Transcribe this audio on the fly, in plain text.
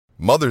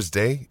Mother's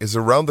Day is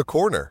around the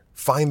corner.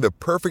 Find the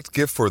perfect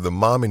gift for the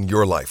mom in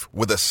your life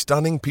with a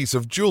stunning piece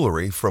of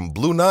jewelry from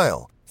Blue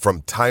Nile.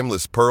 From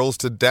timeless pearls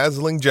to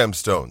dazzling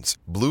gemstones,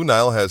 Blue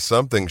Nile has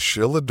something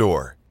she'll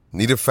adore.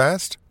 Need it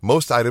fast?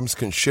 Most items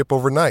can ship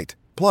overnight.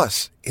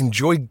 Plus,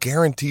 enjoy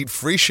guaranteed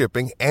free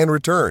shipping and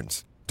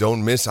returns.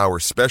 Don't miss our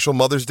special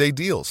Mother's Day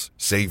deals.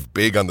 Save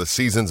big on the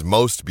season's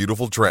most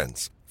beautiful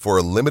trends. For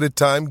a limited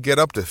time, get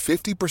up to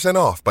 50%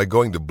 off by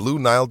going to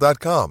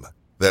BlueNile.com.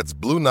 That's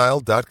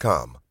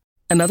BlueNile.com.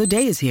 Another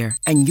day is here,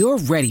 and you're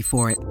ready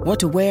for it. What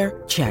to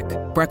wear? Check.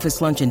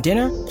 Breakfast, lunch, and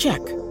dinner? Check.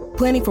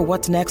 Planning for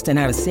what's next and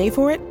how to save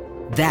for it?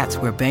 That's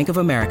where Bank of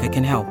America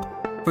can help.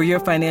 For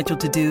your financial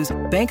to-dos,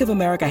 Bank of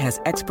America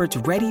has experts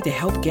ready to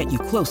help get you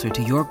closer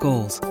to your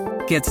goals.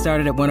 Get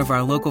started at one of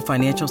our local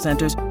financial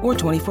centers or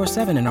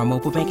 24/7 in our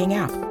mobile banking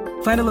app.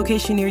 Find a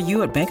location near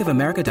you at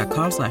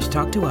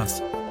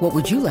bankofamerica.com/talktous. What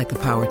would you like the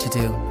power to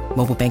do?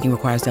 Mobile banking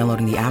requires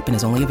downloading the app and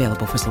is only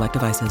available for select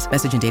devices.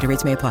 Message and data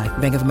rates may apply.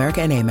 Bank of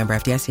America N.A., member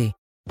FDIC.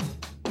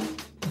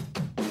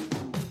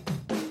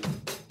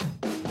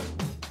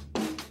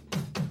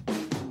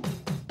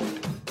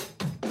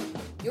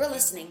 You're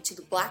listening to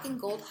the Black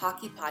and Gold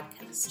Hockey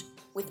Podcast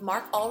with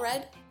Mark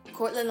Allred,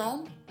 Court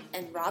Lalonde,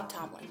 and Rob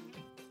Tomlin.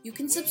 You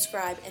can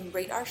subscribe and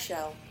rate our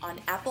show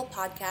on Apple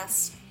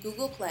Podcasts,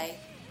 Google Play,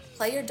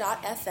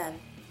 Player.fm,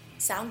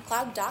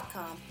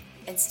 SoundCloud.com,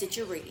 and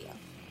Stitcher Radio.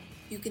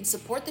 You can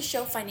support the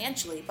show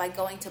financially by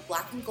going to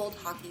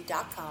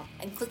blackandgoldhockey.com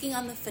and clicking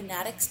on the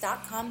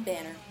Fanatics.com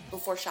banner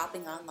before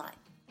shopping online.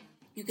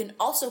 You can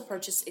also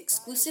purchase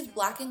exclusive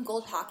Black and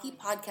Gold Hockey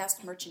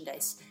Podcast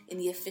merchandise in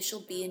the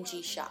official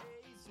B&G shop.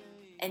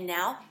 And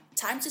now,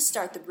 time to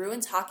start the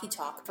Bruins hockey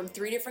talk from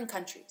 3 different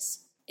countries.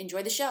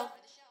 Enjoy the show.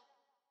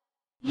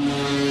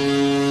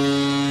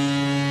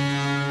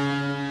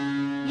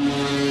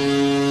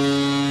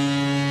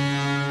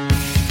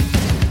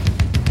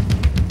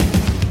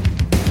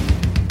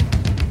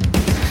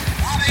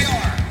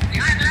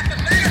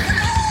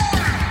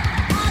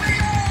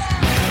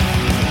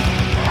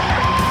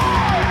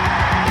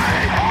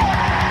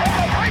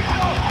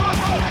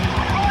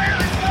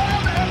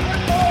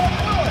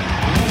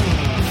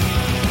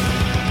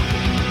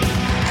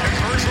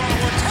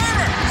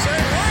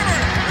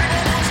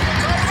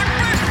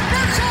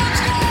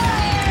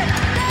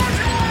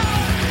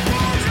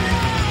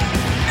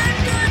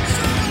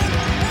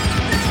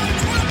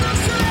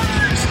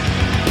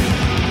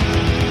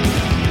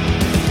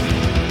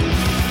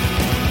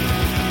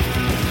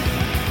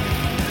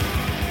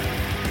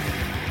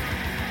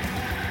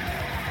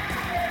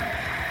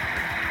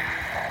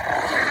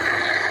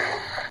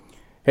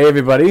 Hey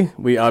everybody,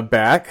 we are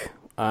back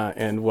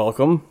and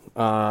welcome.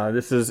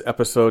 This is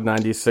episode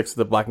 96 of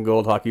the Black and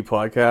Gold Hockey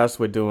Podcast.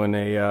 We're doing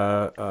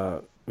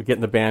we're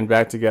getting the band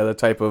back together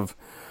type of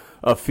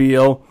a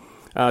feel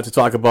to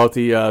talk about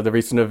the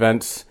recent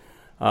events,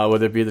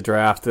 whether it be the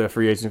draft, the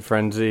free agent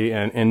frenzy,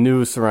 and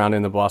news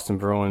surrounding the Boston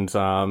Bruins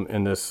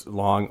in this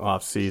long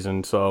off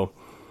season. So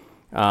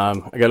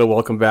I got to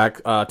welcome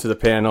back to the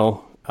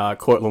panel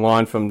Court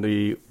Lalonde from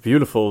the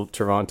beautiful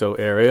Toronto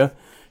area,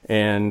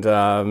 and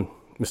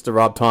Mr.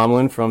 Rob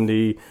Tomlin from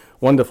the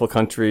wonderful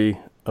country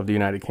of the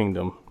United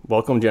Kingdom.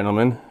 Welcome,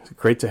 gentlemen. It's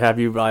great to have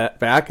you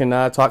back and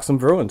talk some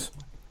Bruins.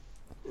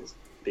 It's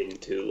been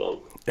too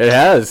long. It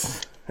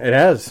has.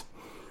 Yeah.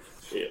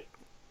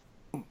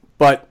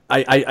 But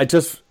I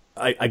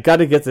got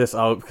to get this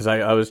out because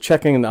I was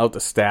checking out the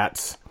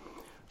stats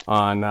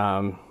on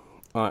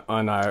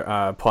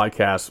our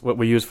podcast, what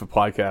we use for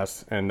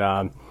podcasts, and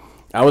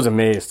I was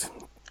amazed.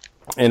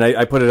 And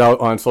I put it out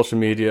on social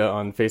media,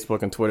 on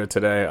Facebook and Twitter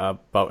today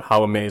about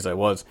how amazed I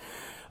was.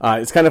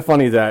 It's kind of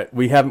funny that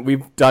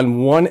we've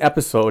done one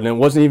episode, and it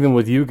wasn't even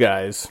with you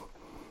guys,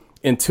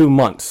 in 2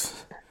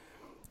 months.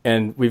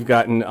 And we've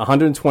gotten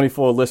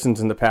 124 listens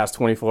in the past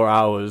 24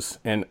 hours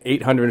and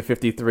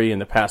 853 in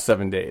the past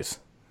 7 days.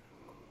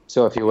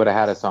 So if you would have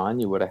had us on,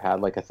 you would have had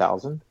like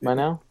 1,000 by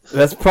now?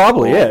 That's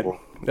probably it.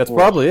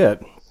 Probably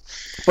it.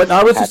 But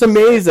I was just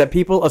amazed that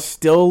people are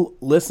still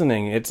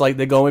listening. It's like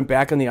they're going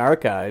back in the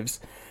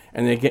archives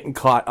and they're getting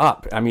caught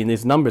up. I mean,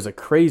 these numbers are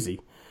crazy.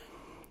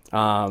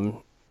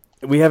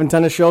 We haven't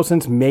done a show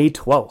since May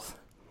 12th.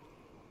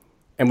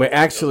 And we're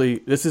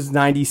actually, this is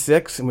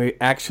 96, and we're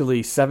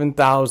actually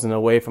 7,000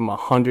 away from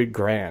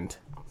 $100,000.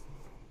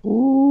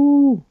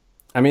 Ooh.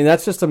 I mean,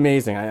 that's just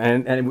amazing.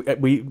 And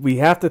we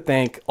have to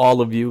thank all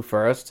of you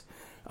first.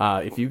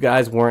 If you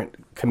guys weren't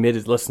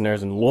committed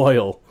listeners and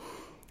loyal,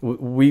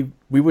 we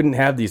wouldn't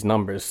have these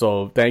numbers.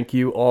 So thank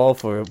you all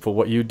for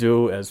what you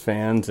do as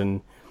fans,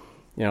 and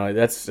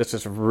that's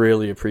just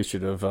really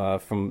appreciative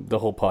from the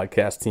whole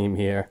podcast team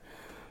here.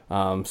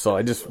 So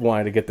I just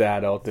wanted to get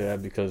that out there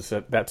because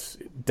that's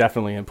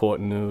definitely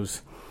important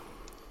news.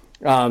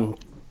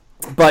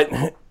 But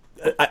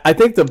I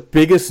think the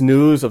biggest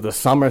news of the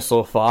summer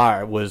so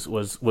far was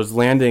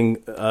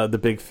landing the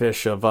big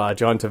fish of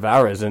John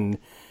Tavares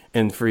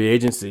in free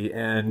agency,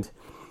 and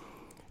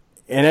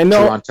I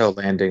know Toronto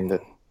landing the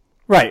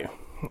right.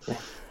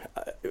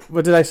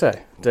 What did I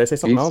say? Did I say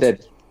something else? You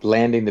said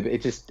landing the.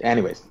 It just,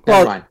 anyways. Well,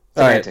 never mind.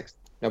 Semantics.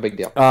 No big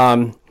deal.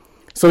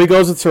 So he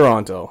goes to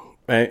Toronto.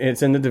 And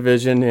it's in the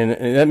division,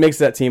 and that makes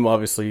that team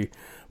obviously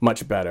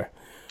much better.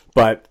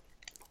 But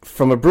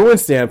from a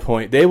Bruins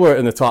standpoint, they were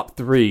in the top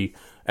 3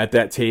 at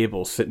that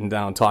table, sitting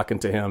down, talking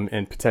to him,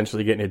 and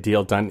potentially getting a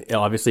deal done.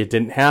 Obviously, it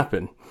didn't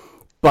happen.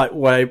 But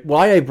why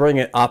I bring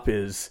it up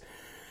is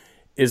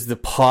the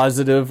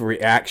positive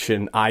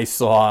reaction I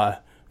saw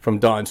from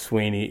Don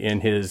Sweeney in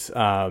his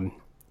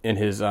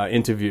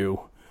interview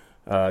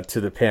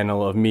to the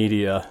panel of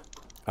media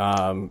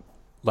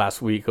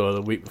last week or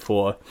the week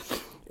before,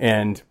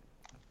 and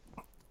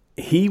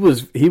he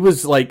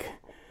was like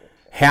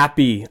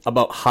happy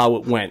about how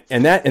it went,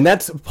 and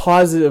that's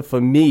positive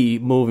for me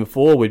moving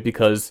forward,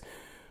 because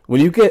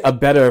when you get a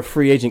better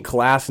free agent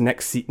class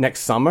next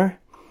summer,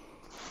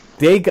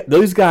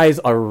 those guys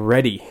are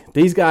ready.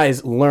 These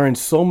guys learn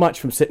so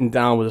much from sitting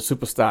down with a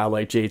superstar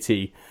like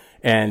JT,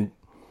 and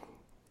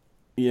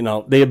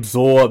they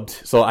absorbed.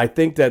 So I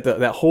think that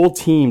that whole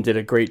team did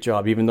a great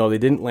job, even though they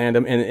didn't land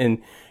him.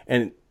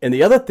 And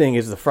the other thing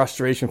is the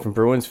frustration from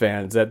Bruins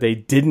fans that they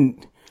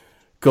didn't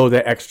go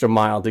that extra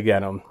mile to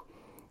get him.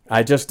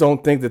 I just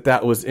don't think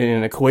that was in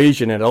an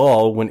equation at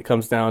all when it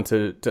comes down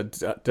to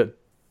the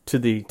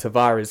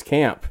Tavares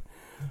camp.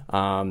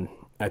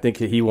 I think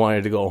he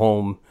wanted to go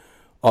home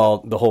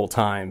the whole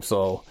time.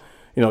 So,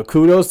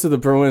 kudos to the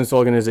Bruins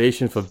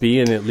organization for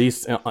being at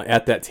least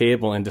at that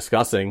table and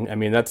discussing. I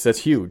mean, that's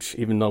huge,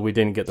 even though we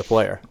didn't get the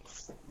player.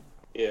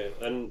 Yeah,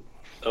 and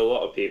a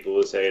lot of people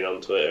were saying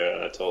on Twitter,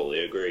 and I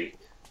totally agree,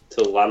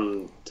 to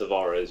land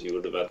Tavares, you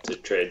would have had to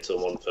trade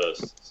someone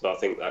first. So I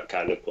think that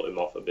kind of put him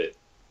off a bit,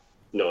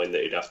 knowing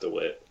that he'd have to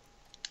wait.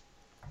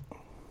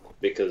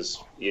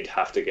 Because you'd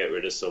have to get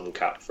rid of some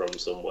cap from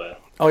somewhere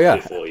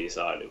before you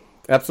sign him.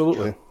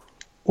 Absolutely.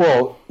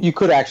 Well, you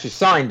could actually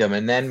sign him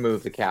and then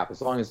move the cap,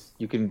 as long as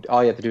you can.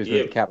 All you have to do is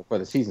move the cap before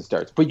the season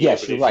starts. But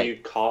yes, you're right.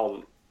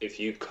 If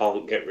you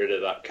can't get rid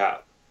of that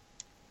cap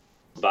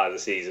by the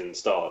season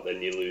start,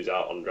 then you lose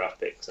out on draft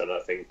picks. And I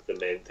think the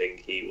main thing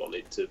he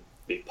wanted to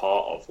be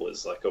part of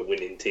was like a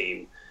winning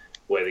team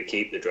where they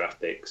keep the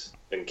draft picks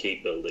and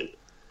keep building.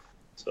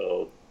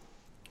 So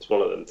it's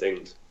one of them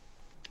things.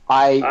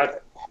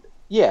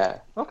 Yeah,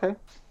 okay.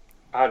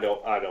 I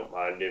don't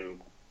mind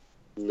him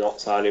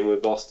not signing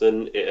with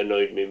Boston. It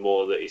annoyed me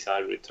more that he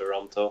signed with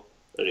Toronto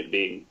and it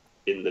being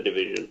in the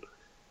division.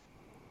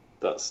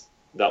 That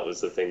was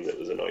the thing that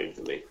was annoying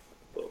for me.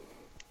 But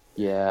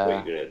yeah, what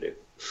are you gonna do?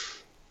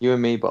 You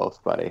and me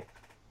both, buddy.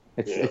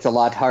 It's a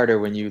lot harder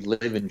when you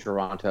live in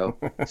Toronto.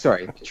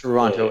 Sorry,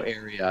 Toronto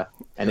area,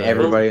 and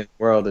everybody in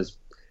the world is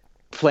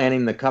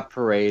planning the Cup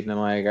parade, and I'm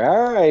like,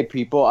 all right,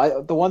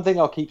 people. The one thing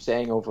I'll keep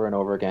saying over and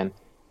over again: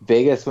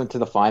 Vegas went to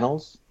the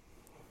finals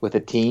with a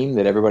team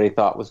that everybody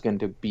thought was going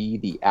to be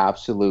the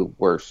absolute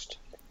worst.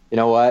 You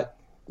know what?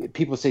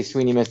 People say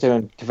Sweeney missed out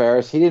on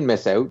Tavares. He didn't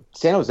miss out.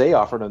 San Jose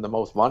offered him the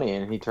most money,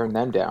 and he turned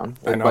them down.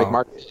 I know. Like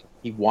Mark,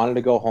 he wanted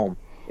to go home.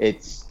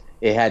 It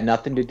had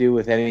nothing to do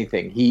with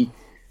anything.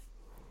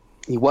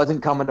 He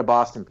wasn't coming to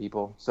Boston,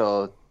 people.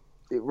 So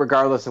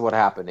regardless of what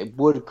happened,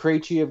 would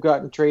Krejci have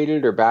gotten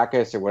traded or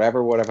Backes or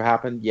whatever would have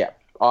happened? Yeah,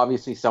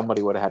 obviously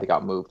somebody would have had to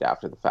got moved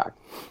after the fact.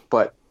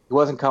 But he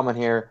wasn't coming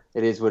here.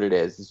 It is what it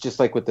is. It's just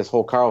like with this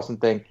whole Carlson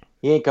thing.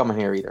 He ain't coming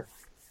here either.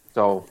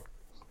 So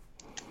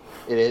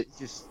it is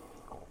just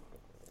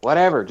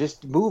whatever.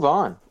 Just move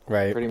on.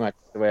 Right. Pretty much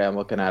the way I'm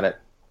looking at it.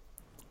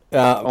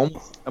 I'm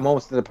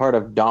almost to the part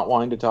of not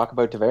wanting to talk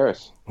about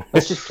Tavares.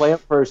 Let's just play him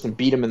first and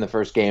beat him in the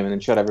first game and then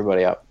shut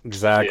everybody up.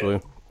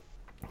 Exactly.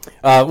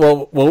 Yeah.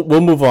 Well,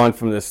 we'll move on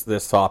from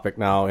this topic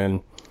now,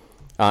 and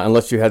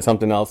unless you had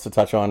something else to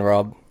touch on,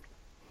 Rob.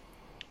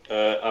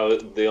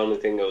 The only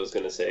thing I was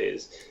going to say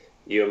is,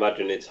 you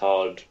imagine it's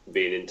hard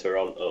being in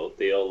Toronto.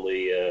 The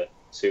only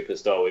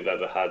superstar we've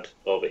ever had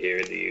over here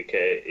in the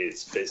UK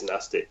is Biz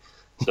Nasty.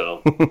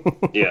 So,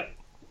 yeah.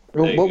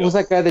 What was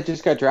that guy that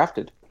just got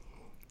drafted?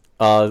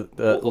 Kirk?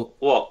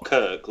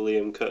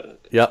 Liam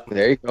Kirk. Yep.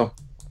 There you go.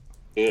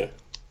 Yeah.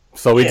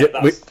 So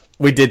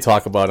we did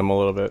talk about him a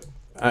little bit.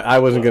 I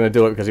wasn't going to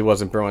do it because he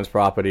wasn't Bruins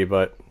property,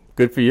 but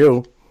good for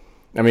you.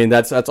 I mean,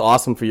 that's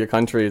awesome for your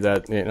country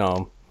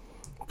that,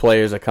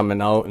 players are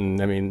coming out,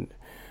 and I mean,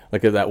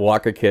 look at that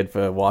Walker kid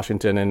for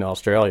Washington and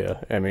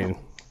Australia. I mean,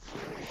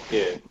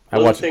 yeah.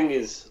 The thing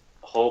is,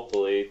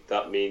 hopefully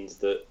that means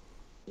that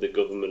the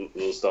government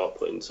will start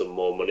putting some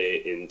more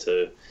money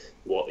into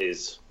what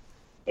is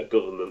a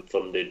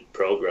government-funded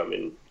program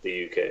in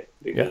the UK,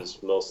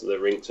 because most of the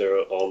rinks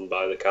are owned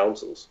by the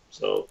councils.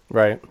 So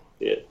right,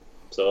 yeah.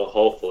 So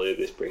hopefully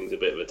this brings a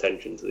bit of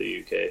attention to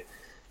the UK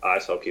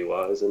ice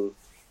hockey-wise, and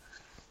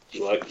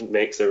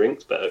makes the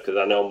rinks better. Because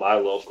I know my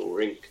local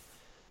rink,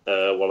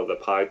 one of the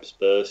pipes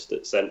burst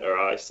at centre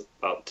ice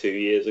about 2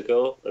 years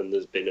ago, and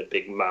there's been a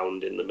big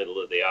mound in the middle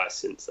of the ice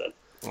since then.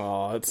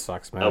 Oh, that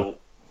sucks, man.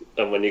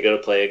 And when you're going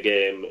to play a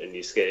game and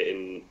you're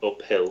skating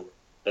uphill,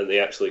 and they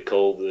actually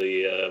call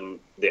the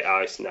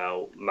ice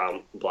now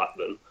Mount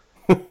Blackburn.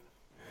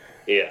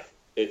 Yeah,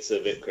 it's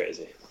a bit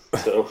crazy.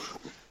 So,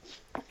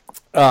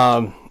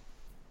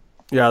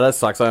 yeah, that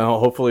sucks. I know.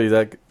 Hopefully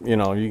that you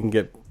can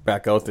get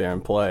back out there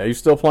and play. Are you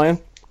still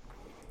playing?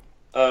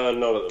 Not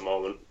at the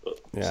moment, but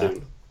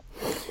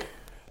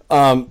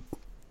soon.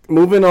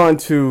 Moving on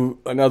to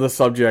another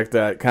subject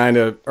that kind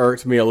of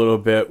irked me a little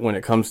bit when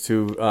it comes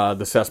to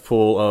the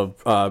cesspool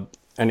of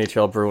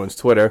NHL Bruins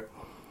Twitter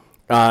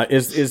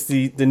is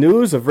the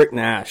news of Rick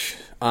Nash.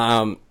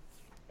 I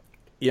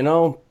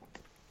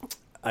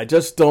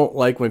just don't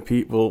like when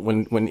people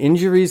when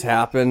injuries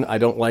happen. I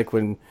don't like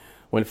when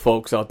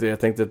folks out there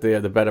think that they are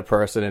the better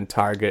person and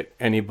target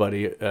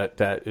anybody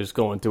that is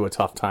going through a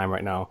tough time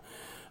right now.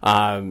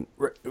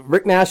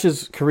 Rick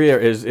Nash's career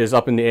is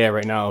up in the air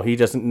right now. He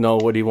doesn't know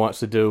what he wants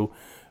to do.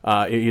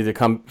 Either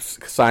come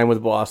sign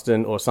with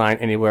Boston or sign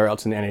anywhere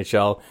else in the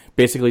NHL.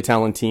 Basically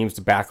telling teams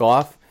to back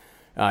off.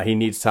 He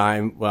needs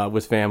time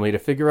with family to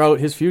figure out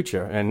his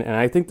future, and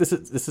I think this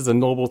is a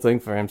noble thing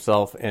for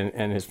himself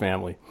and his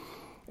family.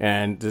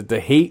 And the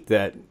hate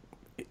that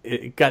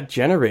it got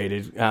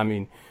generated. I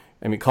mean,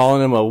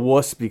 calling him a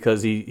wuss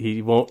because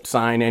he won't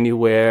sign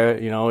anywhere.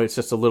 It's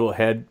just a little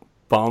head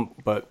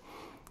bump, but.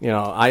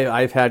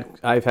 I've had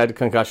a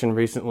concussion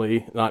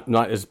recently,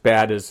 not as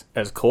bad as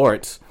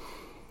Court's,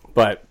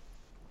 but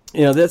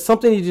that's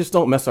something you just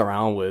don't mess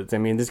around with. I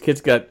mean, this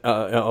kid's got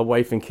a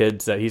wife and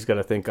kids that he's got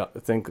to think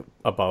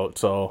about.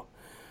 So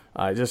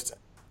I just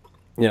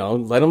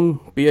let him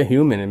be a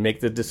human and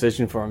make the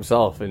decision for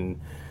himself, and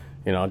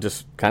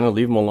just kind of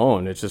leave him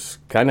alone. It's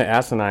just kind of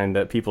asinine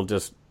that people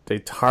they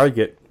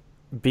target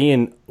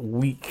being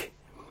weak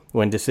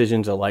when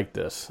decisions are like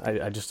this.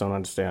 I just don't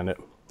understand it.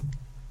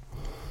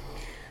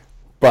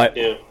 But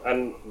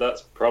and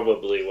that's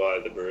probably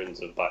why the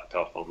Bruins have backed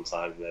off on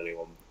signing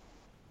anyone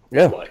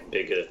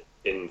bigger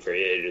in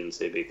free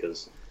agency,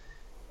 because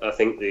I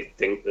think they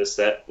think they're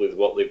set with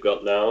what they've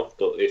got now.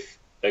 But if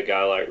a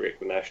guy like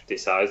Rick Nash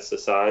decides to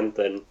sign,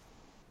 then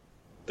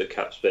the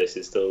cap space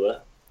is still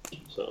there.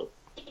 So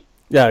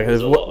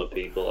there's a lot of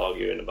people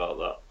arguing about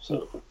that.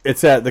 So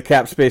it's at the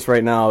cap space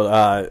right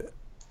now.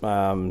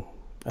 $3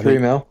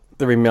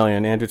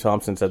 million. Andrew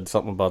Thompson said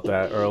something about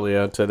that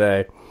earlier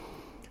today.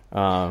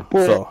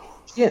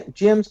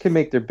 GMs can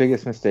make their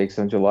biggest mistakes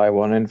on July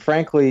 1, and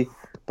frankly,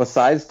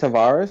 besides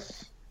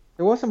Tavares,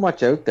 there wasn't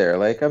much out there.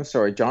 Like, I'm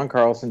sorry, John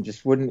Carlson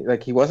just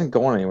wouldn't, he wasn't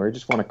going anywhere. He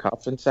just won a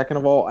cup. And second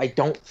of all, I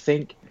don't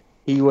think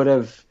he would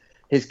have,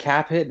 his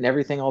cap hit and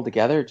everything all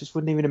together, it just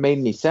wouldn't even have made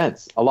any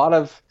sense. A lot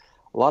of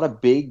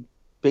big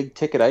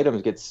ticket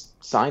items get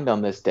signed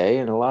on this day,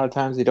 and a lot of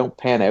times they don't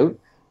pan out,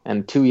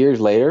 and 2 years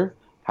later,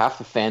 half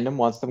the fandom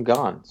wants them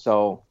gone.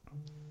 So,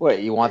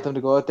 what, you want them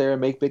to go out there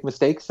and make big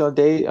mistakes on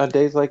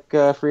days like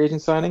free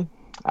agent signing?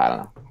 I don't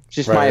know. It's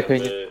just my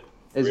opinion.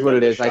 Is what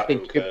it is. I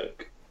think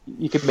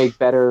you could make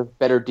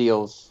better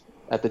deals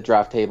at the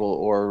draft table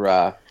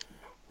or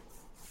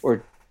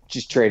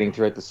just trading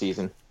throughout the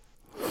season.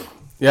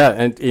 Yeah,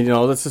 and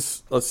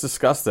let's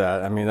discuss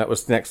that. I mean, that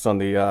was next on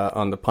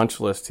the punch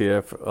list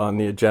here on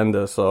the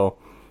agenda. So,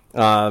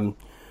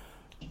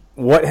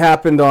 what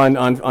happened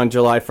on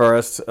July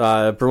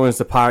 1st? Bruins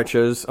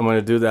departures. I'm going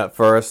to do that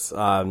first.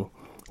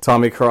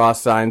 Tommy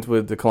Cross signed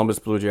with the Columbus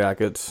Blue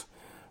Jackets.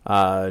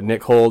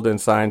 Nick Holden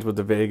signed with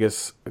the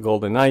Vegas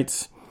Golden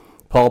Knights.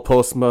 Paul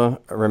Postma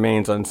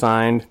remains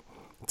unsigned.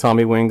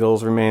 Tommy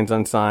Wingels remains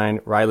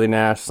unsigned. Riley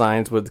Nash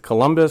signs with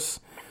Columbus.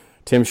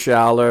 Tim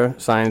Schaller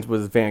signs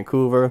with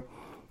Vancouver.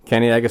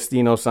 Kenny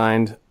Agostino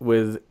signed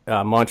with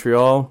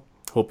Montreal.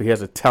 Hope he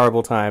has a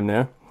terrible time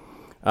there.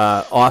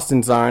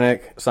 Austin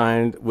Czarnik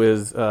signed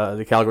with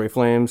the Calgary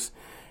Flames.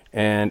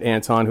 And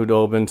Anton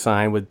Khudobin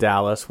signed with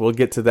Dallas. We'll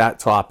get to that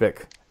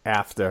topic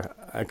after,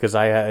 because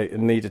I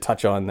need to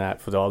touch on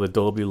that for all the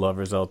Dolby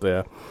lovers out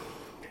there.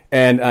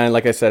 And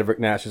like I said, Rick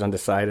Nash is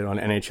undecided on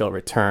NHL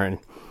return.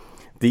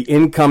 The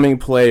incoming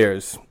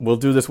players, we'll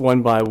do this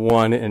one by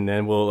one, and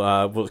then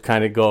we'll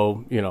kind of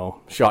go,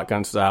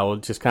 shotgun style. We'll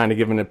just kind of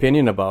give an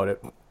opinion about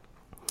it.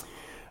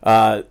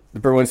 The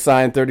Bruins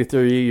signed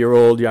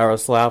 33-year-old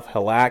Yaroslav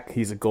Halak.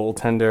 He's a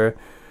goaltender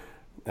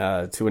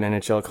to an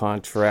NHL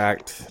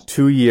contract,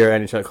 2-year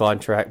NHL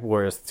contract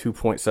worth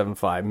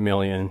 $2.75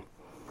 million.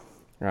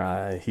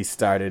 He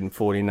started in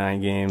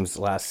 49 games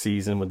last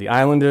season with the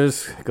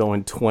Islanders,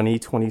 going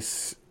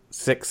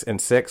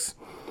 26-6.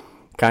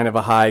 Kind of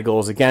a high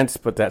goals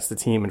against, but that's the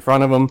team in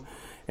front of him.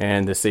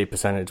 And the save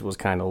percentage was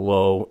kind of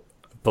low,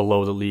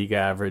 below the league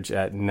average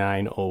at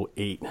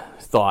 .908.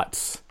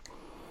 Thoughts?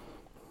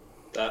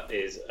 That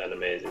is an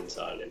amazing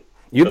signing.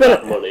 You've been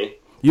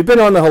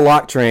on the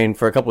Halak train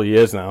for a couple of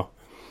years now.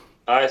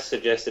 I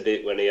suggested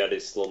it when he had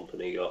his slump,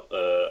 and he got.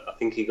 I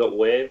think he got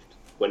waived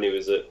when he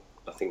was at.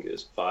 I think it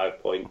was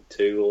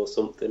 5.2 or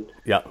something.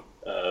 Yeah.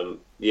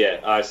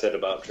 I said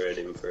about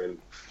trading for him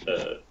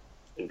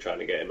and trying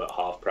to get him at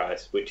half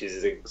price, which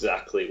is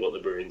exactly what the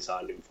Bruins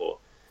signed him for.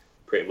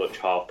 Pretty much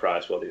half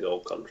price what his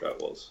old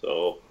contract was.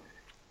 So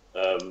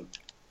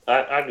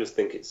I just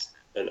think it's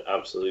an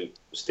absolute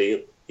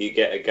steal. You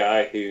get a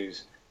guy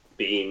who's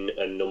been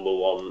a number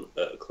one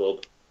at a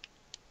club,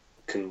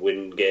 can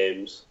win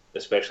games,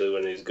 especially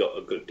when he's got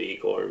a good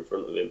decor in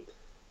front of him.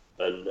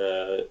 And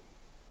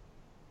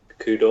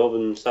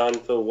Khudobin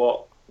signed for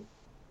what?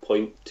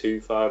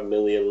 0.25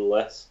 million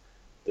less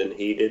than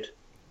he did.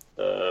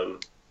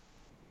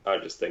 I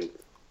just think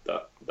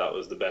that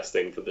was the best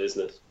thing for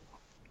business.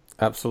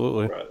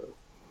 Absolutely. Right.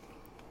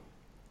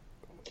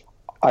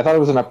 I thought it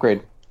was an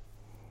upgrade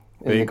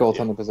in the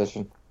goaltender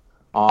position.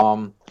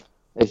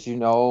 As you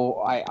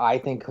know, I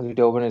think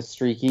Khudobin is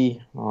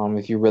streaky.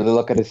 If you really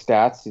look at his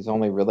stats, he's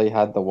only really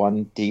had the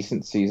one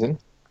decent season.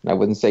 I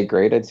wouldn't say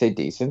great, I'd say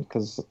decent,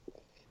 because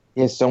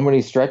he has so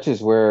many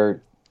stretches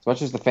where, as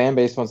much as the fan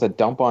base wants to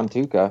dump on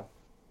Tuukka,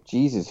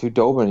 Jesus,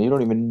 Khudobin, you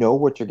don't even know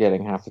what you're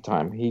getting half the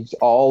time. He's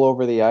all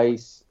over the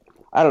ice.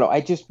 I don't know.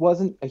 I just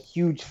wasn't a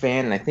huge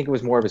fan, and I think it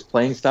was more of his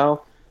playing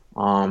style.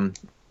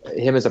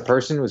 Him as a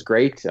person was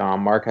great.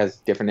 Mark has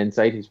different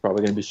insight. He's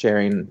probably going to be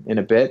sharing in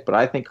a bit, but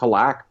I think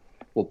Halak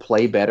will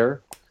play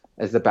better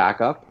as the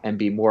backup and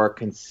be more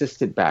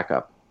consistent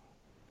backup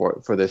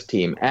for this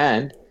team.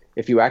 And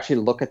if you actually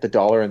look at the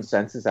dollar and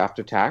cents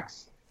after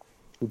tax,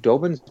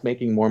 Khudobin's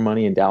making more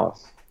money in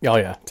Dallas. Oh,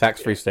 yeah.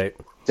 Tax-free state.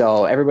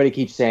 So everybody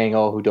keeps saying,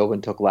 oh,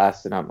 Khudobin took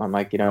less. And I'm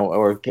like,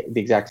 or the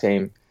exact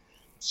same.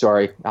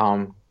 Sorry.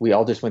 We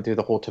all just went through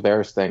the whole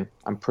Tavares thing.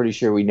 I'm pretty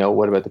sure we know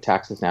what about the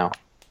taxes now.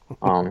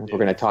 We're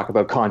going to talk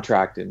about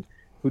contract, and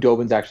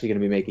Khudobin's actually going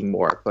to be making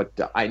more. But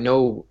I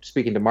know,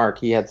 speaking to Mark,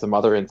 he had some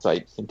other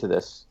insight into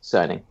this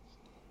signing.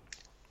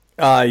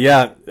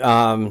 Yeah.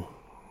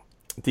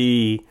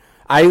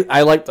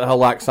 I like the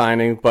Halak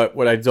signing, but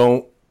what I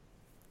don't...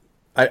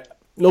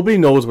 nobody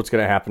knows what's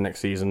going to happen next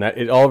season. That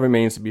it all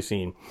remains to be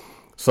seen.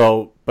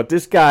 So, but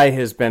this guy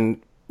has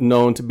been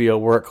known to be a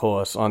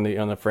workhorse on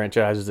the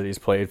franchises that he's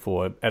played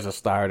for as a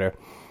starter.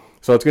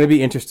 So it's going to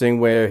be interesting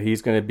where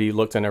he's going to be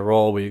looked in a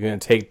role where you're going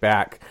to take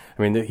back.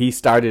 I mean, he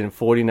started in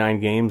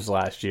 49 games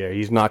last year.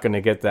 He's not going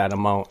to get that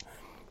amount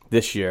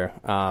this year.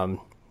 I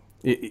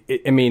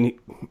mean,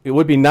 it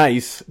would be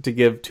nice to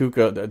give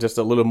Tuukka just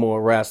a little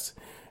more rest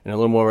and a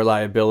little more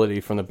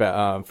reliability from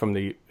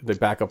the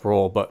backup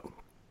role, but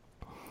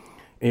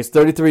he's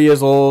 33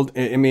 years old.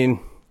 I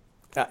mean,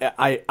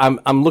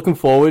 I'm looking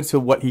forward to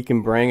what he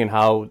can bring and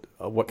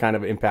what kind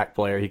of impact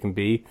player he can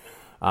be.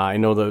 I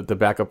know the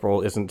backup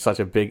role isn't such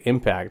a big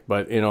impact,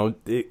 but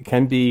it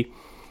can be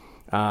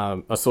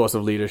a source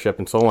of leadership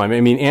and so on.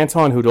 I mean,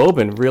 Anton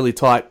Khudobin really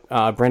taught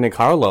Brandon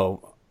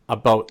Carlo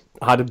about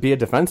how to be a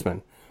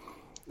defenseman.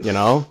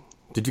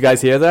 Did you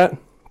guys hear that?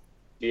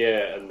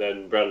 Yeah, and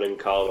then Brandon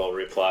Carlo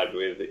replied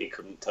with he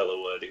couldn't tell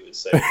a word he was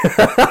saying.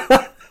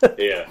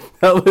 Yeah,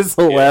 that was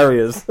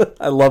hilarious. Yeah.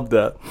 I loved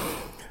that.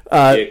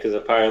 Yeah, because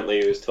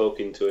apparently he was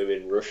talking to him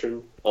in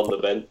Russian on the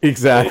bench.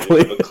 Exactly.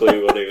 He didn't have a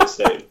clue what he was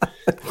saying.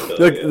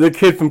 So, the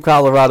kid from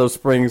Colorado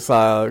Springs,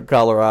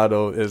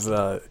 Colorado,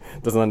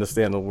 doesn't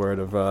understand the word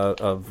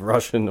of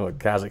Russian or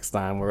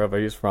Kazakhstan, wherever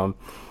he's from.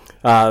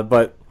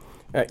 But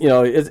I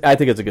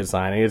think it's a good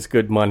signing. It's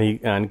good money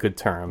and good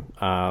term.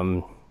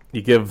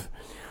 You give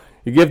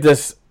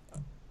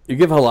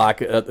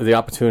Halak the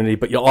opportunity,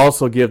 but you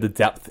also give the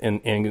depth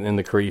in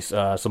the crease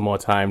some more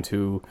time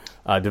to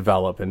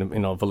develop. And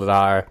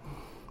Vladar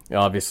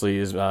obviously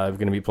is going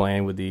to be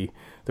playing with the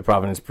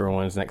Providence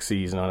Bruins next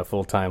season on a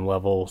full-time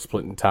level,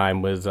 splitting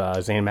time with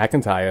Zane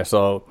McIntyre.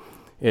 So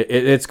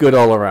it's good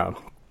all around.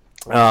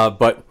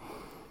 But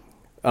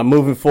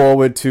moving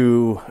forward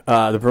to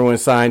the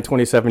Bruins signed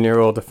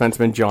 27-year-old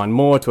defenseman John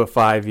Moore to a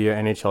 5-year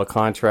NHL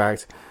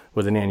contract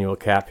with an annual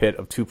cap hit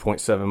of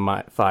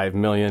 $2.75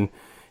 million.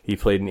 He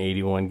played in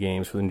 81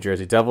 games for the New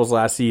Jersey Devils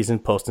last season,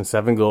 posting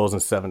 7 goals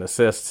and 7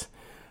 assists.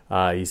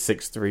 He's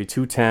 6'3",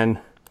 210.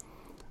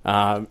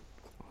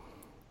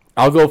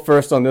 I'll go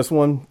first on this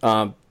one.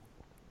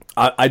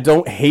 I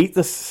don't hate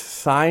the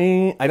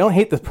signing. I don't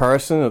hate the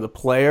person or the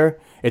player.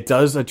 It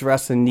does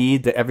address a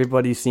need that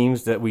everybody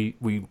seems that we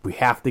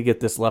have to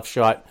get this left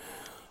side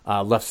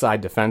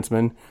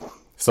defenseman.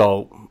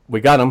 So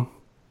we got him,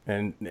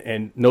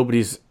 and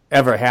nobody's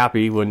ever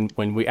happy when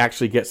we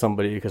actually get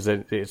somebody because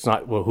it's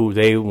not who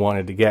they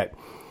wanted to get.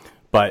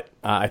 But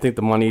I think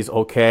the money's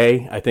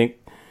okay. I think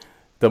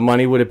the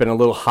money would have been a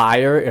little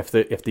higher if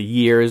the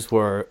years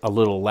were a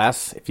little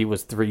less. If he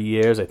was 3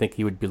 years, I think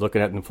he would be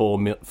looking at the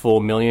full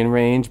million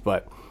range.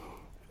 But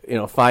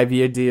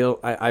 5-year deal,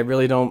 I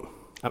really don't.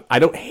 I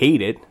don't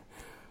hate it,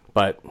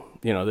 but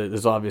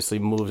there's obviously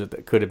moves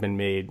that could have been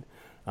made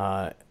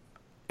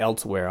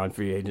elsewhere on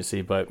free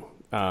agency. But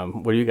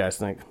what do you guys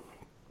think?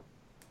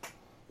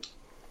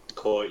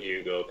 Court,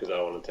 you go, because I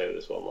want to take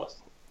this one last.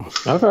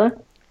 Okay.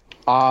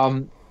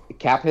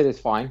 Cap hit is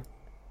fine.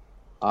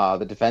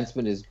 The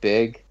defenseman is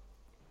big.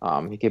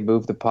 He can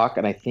move the puck,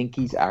 and I think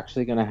he's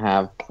actually going to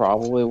have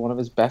probably one of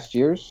his best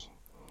years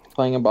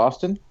playing in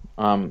Boston.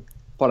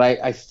 But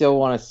I still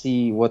want to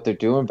see what they're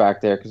doing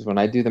back there, because when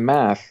I do the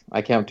math,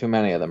 I count too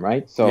many of them,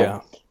 right? So yeah.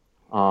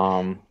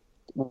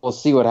 We'll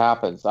see what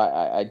happens.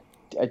 I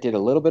did a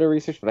little bit of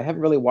research, but I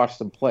haven't really watched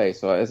them play.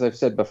 So as I've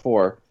said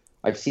before,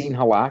 I've seen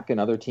Halak and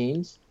other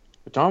teams,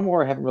 but John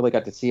Moore I haven't really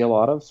got to see a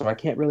lot of, so I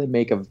can't really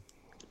make an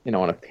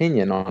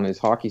opinion on his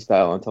hockey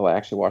style until I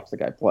actually watch the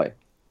guy play.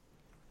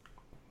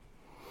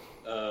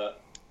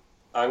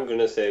 I'm going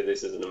to say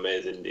this is an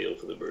amazing deal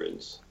for the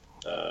Bruins.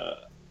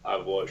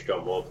 I've watched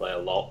John Wall play a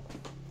lot.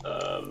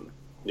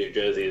 New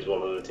Jersey is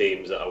one of the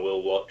teams that I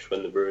will watch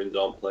when the Bruins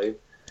aren't playing.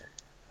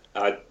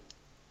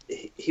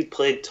 He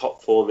played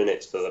top 4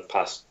 minutes for the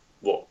past,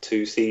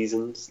 2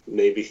 seasons,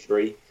 maybe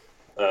 3.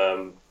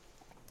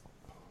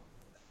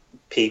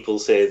 People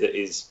say that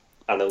his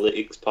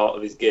analytics part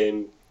of his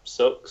game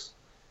sucks.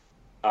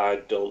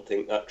 I don't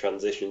think that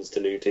transitions to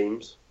new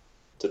teams,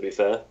 to be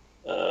fair.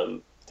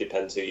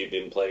 Depends who you've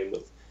been playing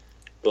with.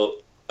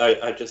 But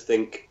I just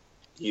think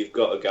you've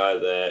got a guy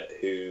there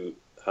who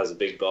has a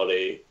big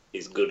body,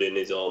 is good in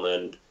his own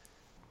end.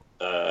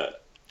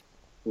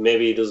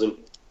 Maybe he doesn't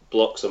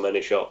block so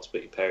many shots,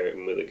 but you pair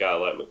him with a guy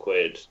like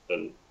McQuaid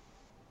and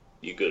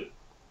you're good.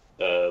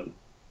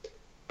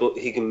 But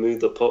he can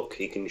move the puck,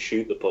 he can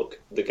shoot the puck.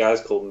 The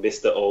guy's called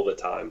Mr.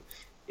 Overtime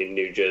in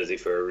New Jersey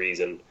for a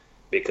reason,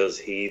 because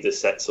he either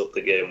sets up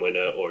the game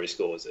winner or he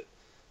scores it.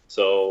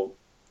 So,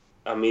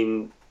 I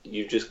mean,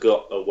 you've just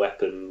got a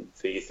weapon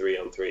for your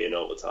 3-on-3 in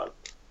overtime.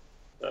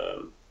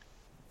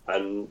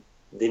 And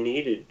they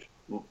needed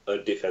a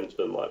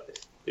defenseman like this.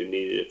 They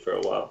needed it for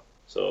a while.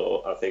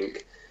 So I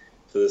think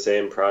for the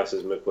same price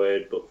as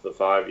McQuaid, but for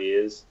 5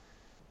 years,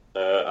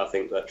 I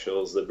think that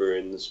shows the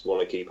Bruins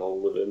want to keep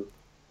hold of him.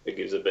 It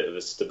gives a bit of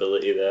a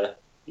stability there.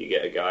 You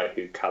get a guy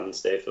who can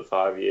stay for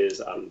 5 years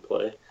and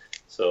play.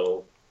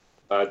 So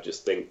I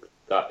just think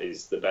that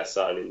is the best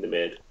signing they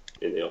made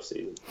in the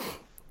offseason.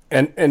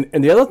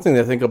 And the other thing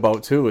to think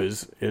about too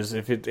is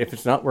if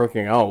it's not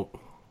working out,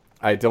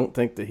 I don't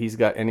think that he's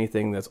got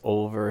anything that's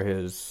over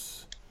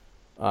his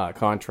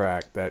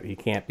contract that he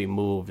can't be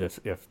moved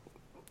if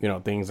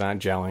things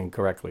aren't gelling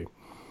correctly.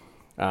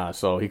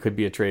 So he could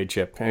be a trade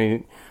chip. I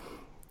mean,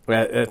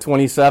 at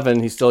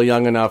 27, he's still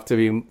young enough to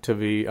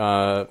be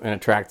an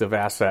attractive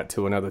asset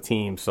to another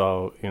team.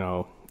 So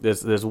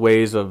there's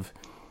ways of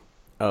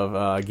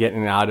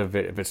getting out of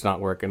it if it's not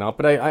working out.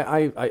 But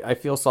I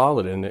feel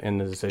solid in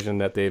the decision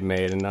that they've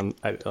made, and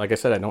like I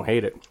said, I don't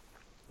hate it.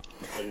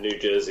 And New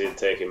Jersey would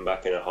take him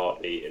back in a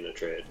heartbeat in a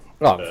trade,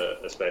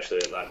 especially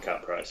at that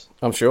cap price.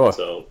 I'm sure.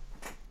 So,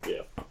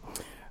 yeah.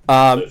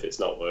 So if it's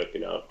not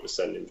working out, just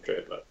send him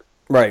straight back.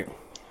 Right.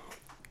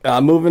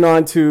 Moving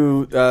on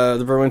to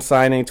the Bruins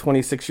signing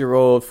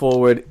 26-year-old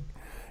forward,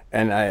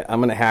 and I'm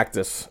going to hack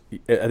this.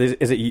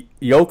 Is it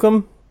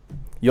Joakim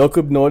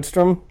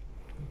Nordstrom?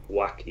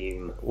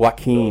 Joakim.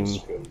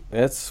 Nordstrom.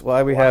 That's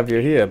why we have you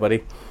here,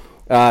 buddy.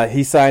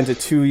 He signs a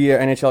 2-year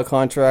NHL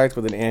contract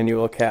with an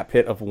annual cap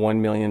hit of $1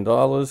 million.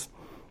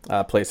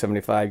 Played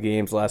 75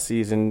 games last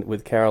season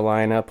with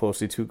Carolina,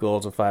 posted 2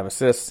 goals and 5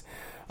 assists.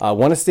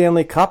 Won a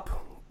Stanley Cup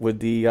with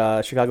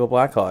the Chicago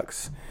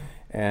Blackhawks.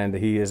 And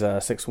he is a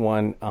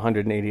 6'1",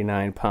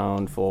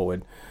 189-pound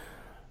forward.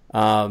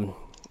 For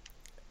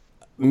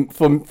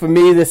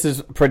me, this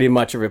is pretty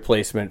much a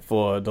replacement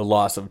for the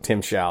loss of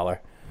Tim Schaller.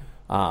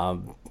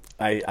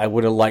 I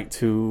would have liked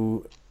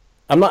to.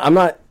 I'm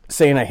not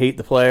saying I hate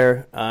the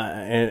player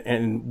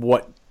and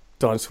what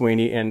Don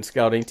Sweeney and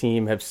scouting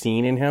team have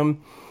seen in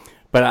him,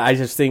 but I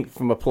just think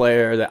from a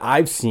player that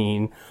I've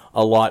seen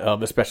a lot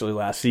of, especially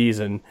last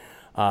season,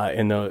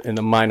 in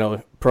the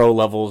minor pro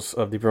levels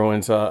of the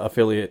Bruins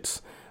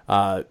affiliates,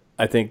 I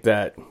think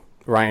that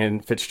Ryan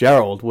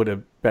Fitzgerald would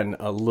have been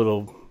a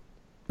little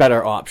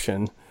better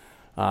option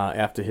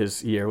after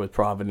his year with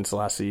Providence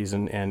last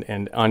season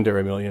and under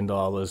 $1 million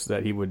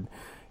that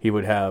he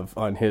would have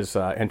on his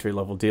entry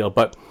level deal.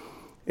 But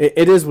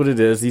it is what it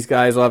is. These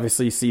guys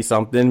obviously see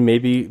something.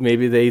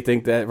 Maybe they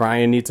think that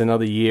Ryan needs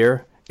another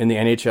year in the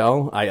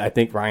NHL. I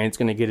think Ryan's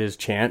going to get his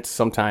chance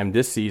sometime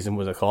this season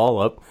with a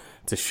call up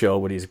to show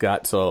what he's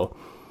got. So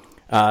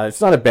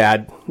it's not a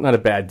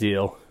bad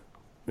deal,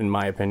 in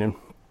my opinion.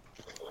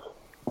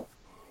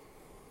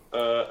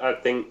 I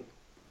think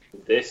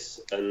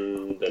this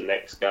and the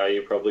next guy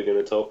you're probably going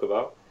to talk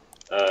about,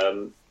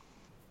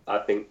 I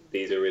think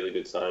these are really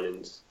good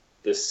signings.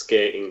 The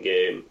skating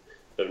game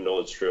of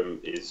Nordstrom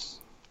is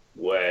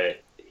where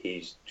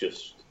he's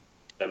just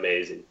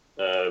amazing.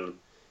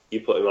 You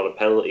put him on a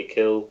penalty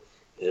kill,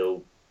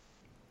 he'll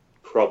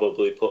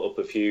probably put up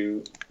a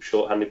few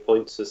short-handed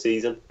points a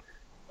season.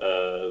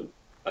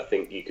 I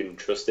think you can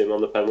trust him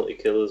on the penalty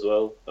kill as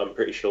well. I'm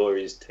pretty sure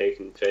he's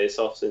taken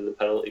face-offs in the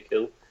penalty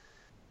kill,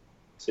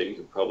 so you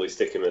could probably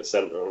stick him at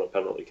centre on a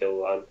penalty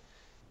kill line.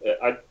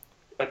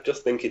 I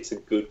just think it's a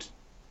good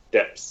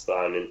depth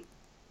signing.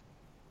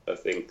 I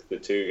think the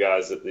 2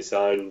 guys that they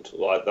signed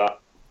like that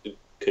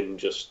can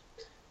just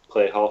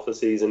play half a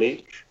season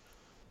each,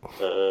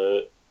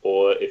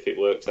 or if it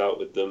works out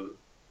with them,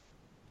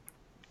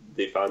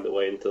 they find their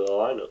way into the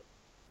lineup.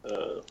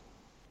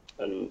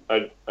 And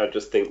I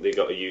just think they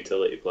got a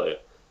utility player,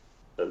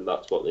 and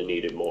that's what they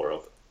needed more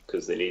of,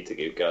 because they need to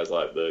give guys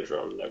like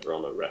Bergeron and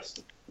Negron a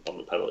rest on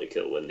the penalty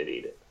kill when they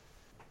need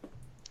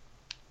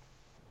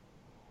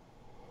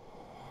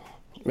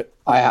it.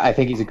 I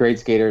think he's a great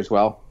skater as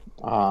well.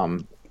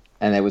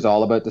 And it was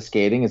all about the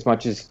skating. As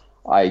much as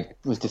I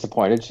was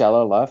disappointed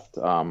Schaller left,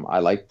 I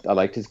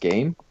liked his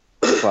game,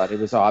 but it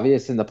was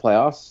obvious in the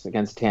playoffs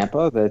against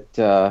Tampa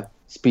that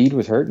speed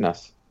was hurting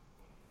us.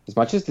 as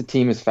much as the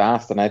team is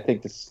fast, and I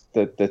think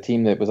the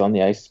team that was on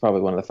the ice is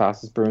probably one of the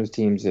fastest Bruins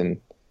teams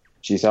in,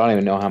 geez, I don't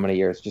even know how many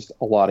years, just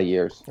a lot of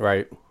years.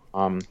 Right.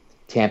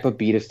 Tampa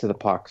beat us to the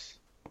pucks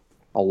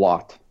a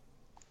lot.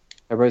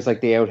 Everybody's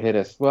like, they out-hit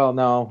us. Well,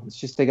 no, it's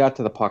just they got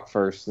to the puck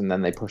first, and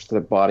then they pushed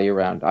the body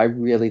around. I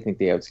really think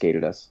they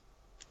outskated us.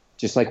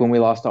 Just like when we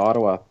lost to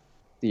Ottawa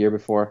the year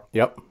before.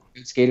 Yep.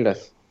 Outskated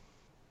us.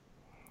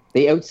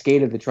 They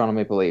outskated the Toronto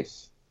Maple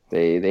Leafs.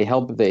 They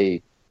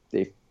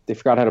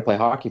forgot how to play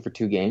hockey for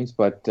 2 games,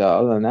 but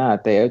other than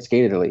that, they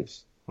outskated the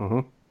Leafs.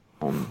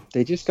 Mm-hmm.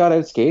 They just got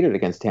outskated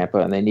against Tampa,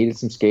 and they needed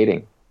some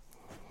skating.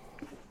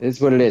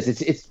 It's what it is.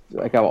 It's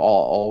like I'll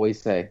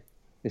always say,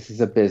 this is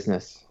a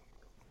business.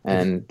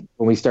 And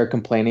when we start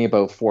complaining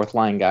about 4th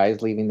line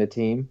guys leaving the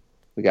team,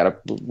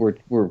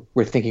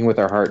 we're thinking with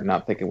our heart,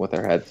 not thinking with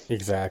our heads.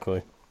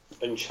 Exactly.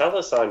 And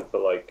Chala signed for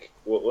like,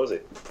 what was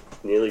it?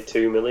 Nearly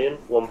 2 million,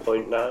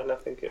 1.9, I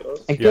think it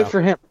was. And good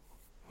for him.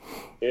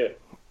 Yeah.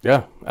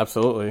 Yeah,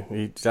 absolutely.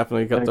 He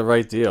definitely got the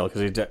right deal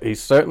because he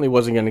certainly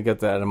wasn't going to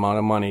get that amount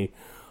of money,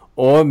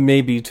 or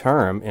maybe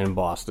term in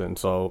Boston.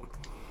 So,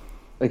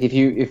 like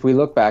if we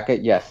look back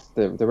at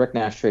the Rick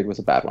Nash trade was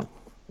a bad one.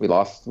 We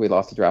lost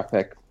a draft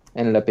pick.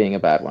 Ended up being a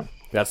bad one.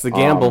 That's the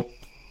gamble.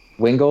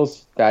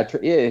 Wingles, bad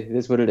trade. Yeah, it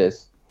is what it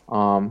is.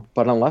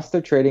 But unless they're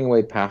trading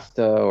away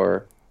Pasta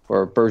or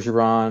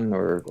Bergeron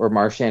or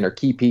Marchand or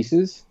key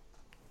pieces,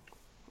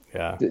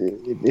 yeah,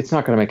 it's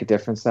not going to make a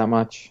difference that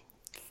much.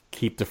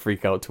 Keep the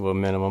freak out to a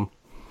minimum.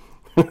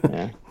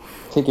 Yeah,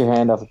 take your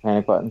hand off the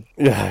panic button.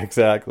 Yeah,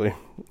 exactly.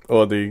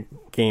 Or the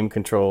game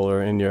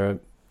controller in your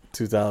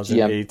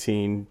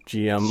 2018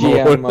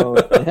 GM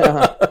mode.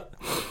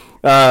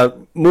 Yeah.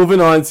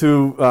 Moving on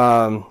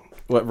to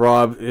what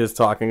Rob is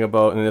talking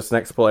about in this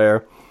next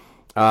player.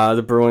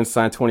 The Bruins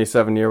signed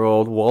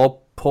 27-year-old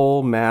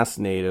Walpole, Mass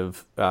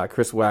native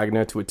Chris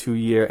Wagner to a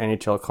 2-year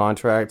NHL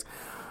contract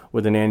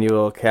with an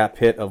annual cap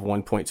hit of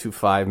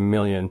 $1.25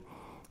 million.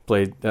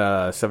 Played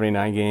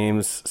 79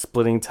 games,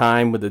 splitting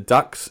time with the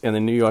Ducks and the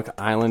New York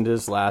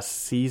Islanders last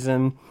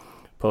season,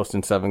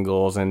 posting 7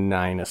 goals and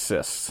 9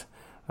 assists.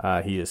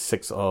 He is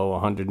 6'0",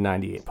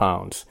 198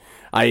 pounds.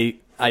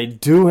 I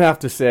do have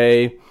to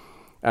say,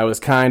 I was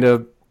kind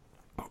of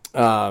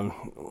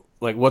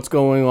like, what's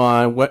going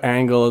on? What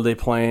angle are they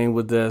playing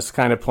with this?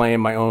 Kind of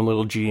playing my own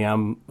little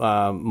GM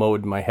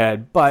mode in my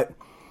head. But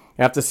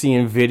after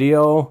seeing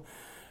video,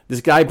 this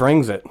guy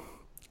brings it.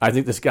 I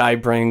think this guy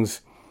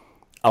brings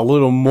a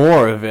little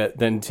more of it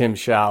than Tim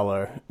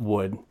Schaller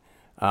would.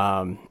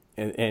 And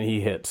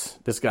he hits.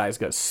 This guy's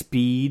got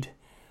speed.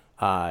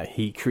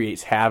 He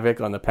creates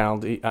havoc on the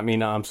penalty. On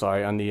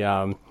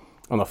the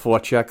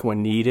forecheck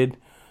when needed.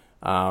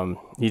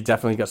 He's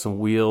definitely got some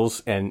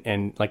wheels,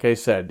 and like I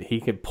said,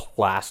 he could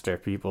plaster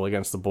people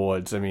against the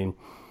boards. I mean,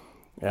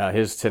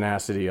 his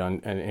tenacity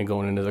and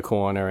going into the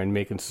corner and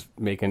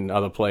making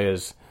other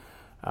players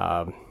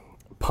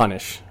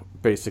punish,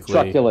 basically.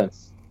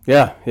 Truculence.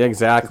 Yeah,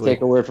 exactly. To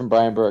take a word from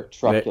Brian Burke,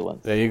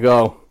 truculence. There you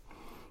go.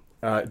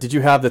 Did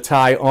you have the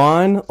tie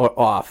on or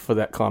off for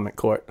that comment,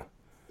 Court?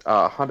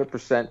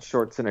 100%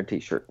 shorts and a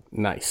t-shirt.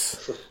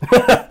 Nice.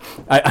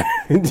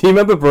 Do you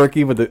remember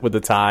Berkey with the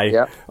tie?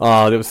 Yeah.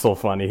 Oh, that was so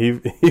funny.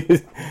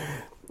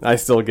 I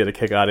still get a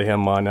kick out of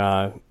him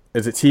on.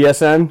 Is it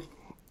TSN?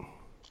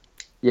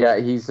 Yeah,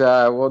 he's he's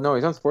on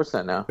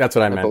Sportsnet now. That's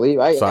what I meant. I believe.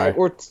 Sorry.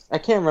 I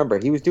can't remember.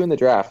 He was doing the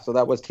draft, so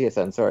that was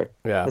TSN. Sorry.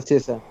 Yeah. That's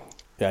TSN.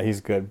 Yeah,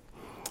 he's good.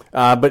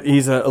 But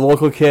he's a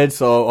local kid,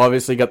 so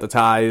obviously got the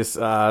ties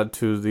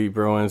to the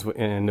Bruins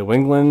in New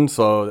England,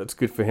 so that's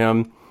good for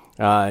him.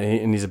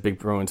 And he's a big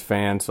Bruins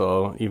fan,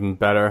 so even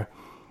better.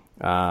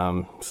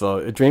 So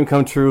a dream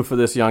come true for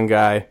this young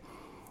guy,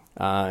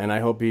 and I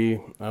hope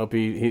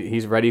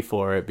he's ready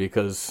for it,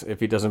 because if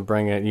he doesn't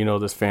bring it,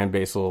 this fan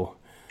base will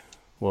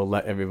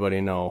let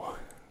everybody know.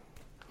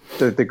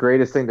 The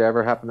greatest thing to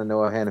ever happen to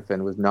Noah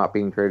Hannafin was not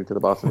being traded to the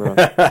Boston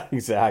Bruins.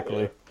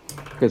 Exactly.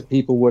 Because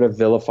people would have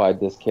vilified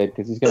this kid,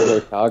 because he's going to go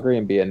to Calgary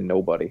and be a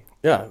nobody.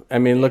 Yeah, I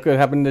mean, look what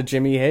happened to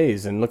Jimmy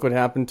Hayes, and look what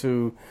happened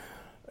to,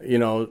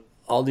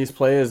 all these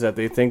players that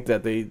they think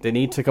that they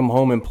need to come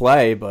home and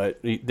play, but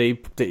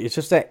it's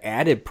just that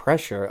added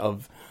pressure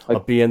of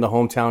being the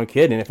hometown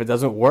kid, and if it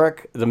doesn't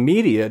work, the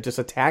media just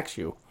attacks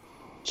you.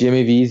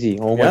 Jimmy Vesey,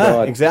 oh my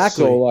God,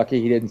 exactly. So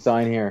lucky he didn't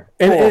sign here.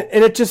 And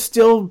it just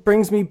still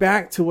brings me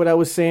back to what I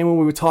was saying when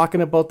we were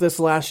talking about this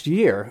last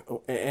year,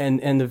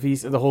 and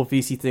the whole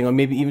Vesey thing, or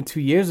maybe even 2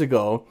 years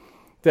ago,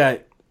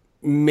 that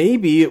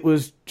maybe it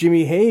was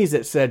Jimmy Hayes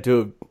that said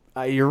to him,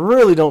 you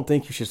really don't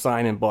think you should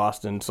sign in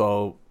Boston,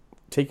 so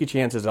take your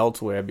chances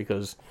elsewhere,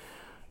 because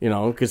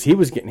he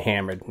was getting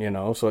hammered,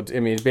 So,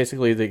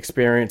 basically the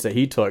experience that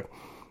he took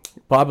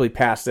probably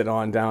passed it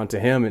on down to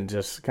him, and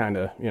just kind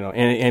of,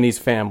 and his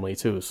family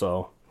too,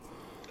 so.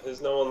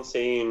 Has no one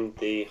seen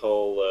the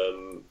whole,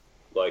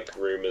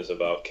 rumors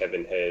about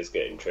Kevin Hayes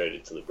getting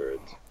traded to the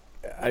Bruins?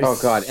 Oh,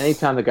 God,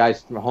 anytime the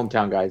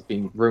hometown guy's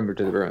being rumored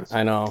to the Bruins.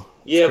 I know.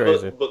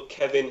 Yeah, but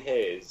Kevin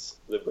Hayes,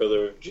 the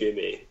brother of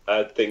Jimmy,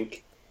 I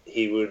think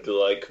he would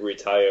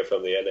retire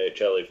from the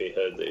NHL if he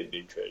heard that he'd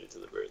been traded to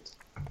the Bruins.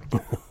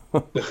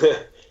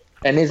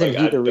 And isn't he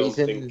the I don't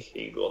reason think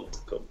he'd want to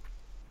come.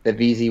 that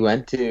VZ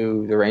went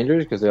to the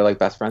Rangers because they're like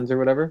best friends or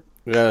whatever?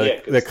 Yeah,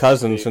 they're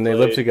cousins and they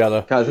live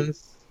together.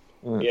 Cousins?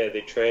 Yeah,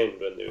 they trained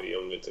when they were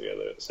younger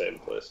together at the same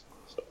place.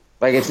 So.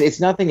 Like it's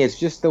nothing. It's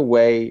just the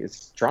way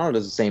Toronto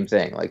does the same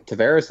thing. Like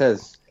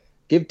Tavares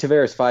give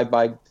Tavares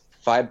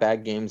five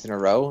bad games in a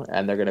row,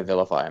 and they're gonna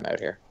vilify him out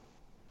here.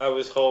 I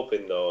was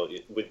hoping though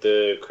with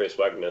the Chris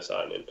Wagner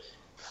signing,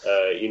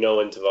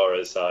 when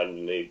Tavares signed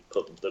and he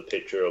put the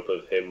picture up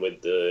of him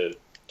with the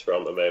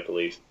Toronto Maple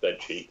Leafs bed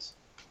sheets.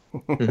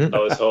 I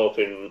was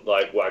hoping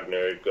like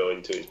Wagner would go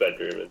into his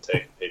bedroom and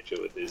take a picture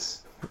with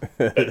his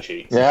bed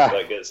sheets.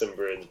 Like get some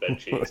Bruins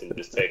bed sheets and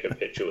just take a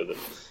picture with them.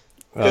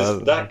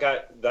 Because that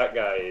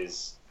guy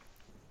is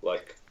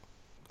like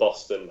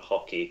Boston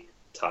hockey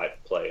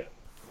type player.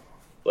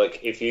 Like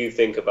if you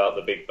think about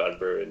the Big Bad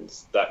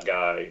Bruins, that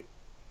guy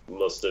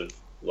must have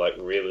like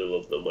really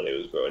loved them when he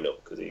was growing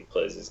up because he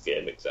plays his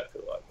game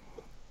exactly like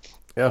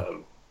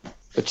them.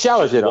 But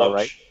Challer's did all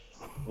right.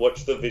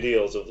 Watch the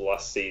videos of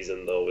last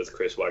season though with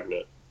Chris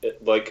Wagner.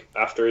 Like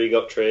after he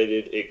got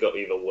traded, it got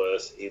even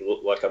worse. He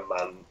looked like a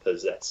man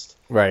possessed.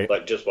 Right.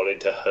 Like just wanting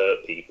to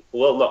hurt people.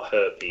 Well, not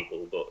hurt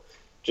people, but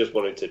just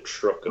wanting to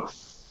truck them,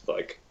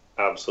 like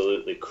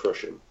absolutely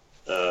crush them.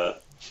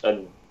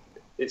 And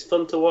it's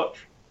fun to watch.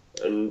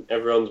 And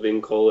everyone's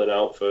been calling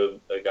out for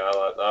a guy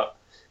like that.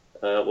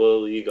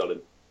 Well, you got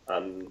him,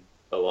 and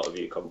a lot of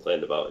you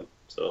complained about him.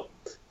 So,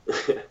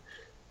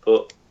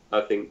 but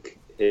I think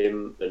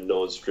him and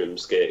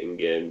Nordstrom's skating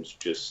games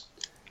just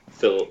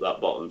fill up that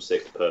bottom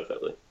six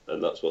perfectly,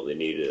 and that's what they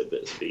needed, a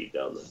bit of speed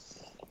down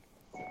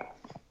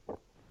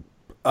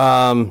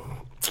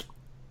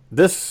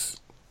there.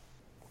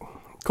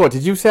 Court,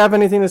 did you have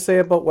anything to say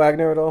about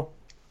Wagner at all?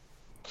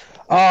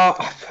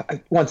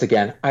 Once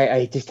again,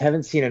 I just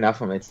haven't seen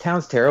enough of him. It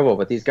sounds terrible,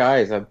 but these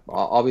guys,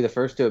 I'll be the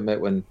first to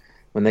admit when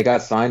they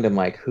got signed, I'm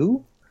like,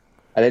 who?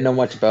 I didn't know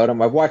much about him.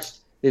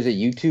 There's a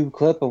YouTube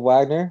clip of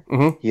Wagner.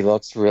 Mm-hmm. He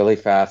looks really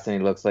fast, and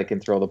he looks like he can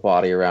throw the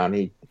body around.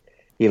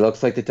 He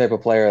looks like the type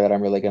of player that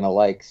I'm really going to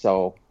like.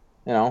 So,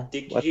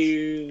 Did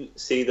you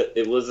see that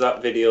it was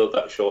that video,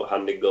 that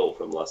short-handed goal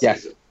from last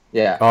season?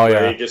 Yeah. Oh,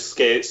 yeah. Where he just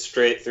skates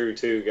straight through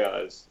two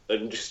guys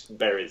and just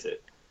buries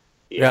it.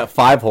 Yeah,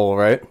 5-hole,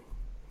 right?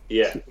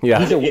 Yeah.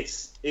 Yeah.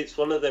 It's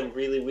one of them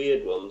really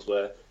weird ones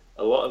where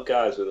a lot of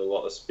guys with a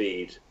lot of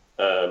speed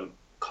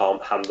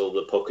can't handle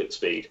the puck at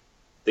speed.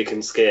 They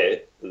can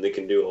skate and they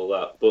can do all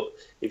that, but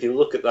if you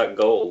look at that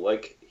goal,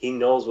 like he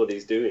knows what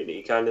he's doing.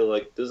 He kind of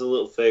like does a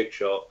little fake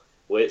shot,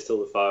 waits till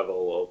the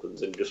 5-hole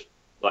opens, and just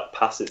like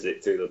passes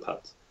it through the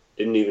pads.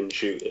 Didn't even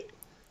shoot it.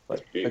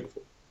 Like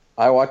beautiful.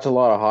 I watch a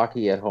lot of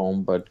hockey at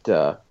home, but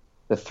the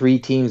three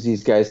teams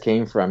these guys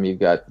came from, you've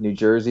got New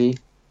Jersey.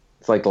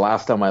 It's like the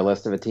last on my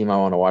list of a team I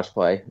want to watch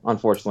play.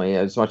 Unfortunately,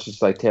 as much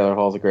as like Taylor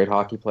Hall's a great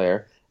hockey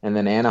player. And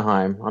then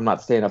Anaheim, I'm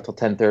not staying up till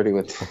 10:30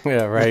 with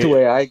the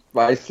way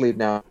I sleep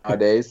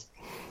nowadays.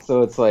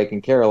 So it's like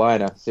in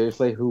Carolina,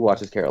 seriously, who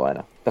watches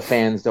Carolina? The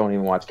fans don't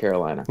even watch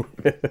Carolina.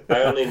 I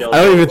don't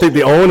even think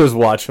the owners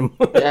watch them.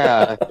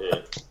 Yeah.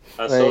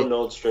 I saw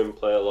Nordstrom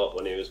play a lot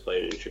when he was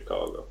playing in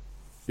Chicago.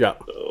 Yeah.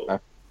 So,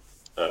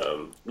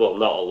 well,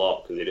 not a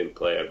lot because he didn't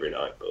play every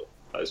night, but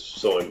I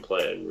saw him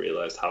play and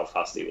realized how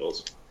fast he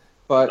was.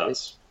 But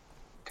that's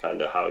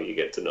kind of how you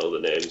get to know the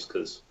names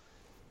because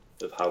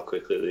of how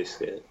quickly they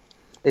skate.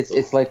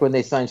 It's like when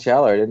they signed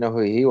Schaller. I didn't know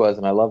who he was,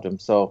 and I loved him.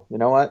 So you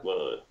know what?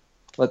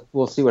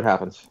 We'll see what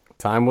happens.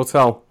 Time will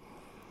tell.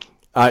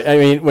 I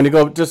mean, when you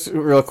go just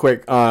real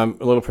quick, a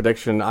little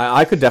prediction.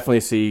 I could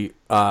definitely see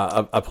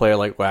a player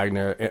like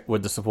Wagner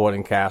with the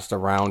supporting cast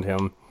around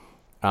him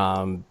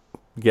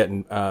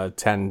getting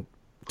 10,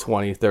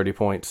 20, 30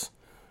 points.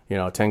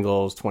 10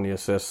 goals, 20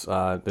 assists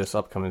this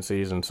upcoming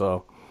season.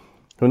 So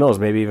who knows?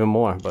 Maybe even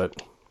more.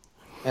 But.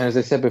 And as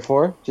I said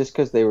before, just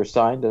because they were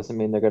signed doesn't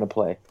mean they're going to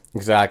play.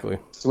 Exactly.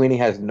 Sweeney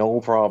has no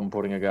problem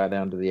putting a guy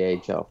down to the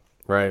AHL.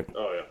 Right.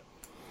 Oh, yeah.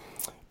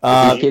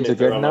 If these kids are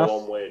good enough,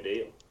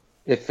 deal.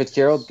 If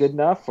Fitzgerald's good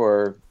enough,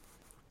 or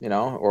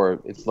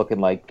it's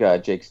looking like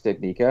Jake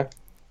Stepnicka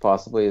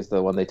possibly is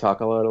the one they talk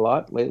about a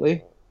lot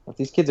lately. If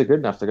these kids are good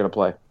enough, they're going to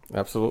play.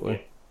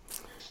 Absolutely.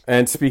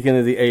 And speaking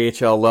of the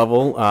AHL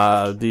level,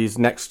 these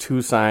next two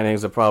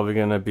signings are probably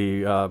going to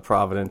be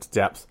Providence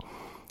depth.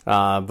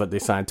 But they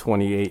signed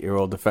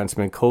 28-year-old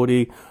defenseman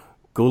Cody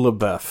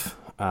Golubev.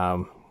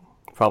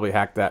 Probably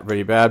hacked that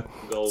pretty bad.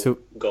 Gold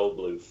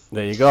blue.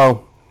 There you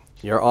go.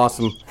 You're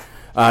awesome.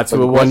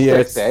 To a 1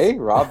 year.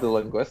 Rob the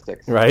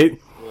linguistics.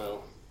 Right?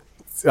 Well.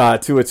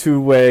 To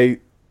a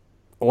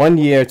 1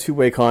 year,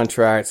 2-way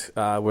contract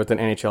with an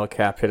NHL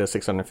cap hit of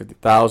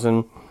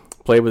 $650,000.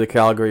 Played with the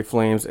Calgary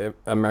Flames,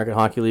 American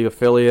Hockey League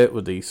affiliate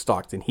with the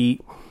Stockton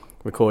Heat.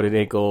 Recorded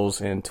 8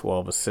 goals and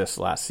 12 assists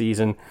last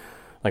season.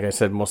 Like I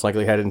said, most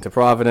likely headed into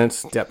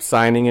Providence. Depth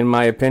signing, in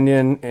my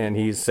opinion, and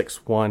he's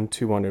 6'1",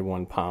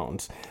 201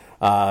 pounds.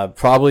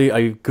 Probably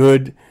a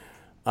good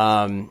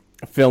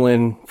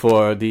fill-in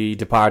for the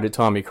departed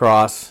Tommy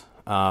Cross.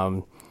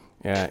 And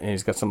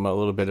he's got a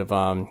little bit of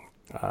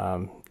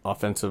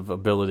offensive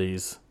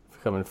abilities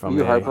coming from.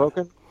 Were you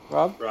heartbroken,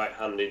 Rob?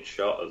 Right-handed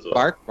shot as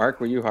well. Mark,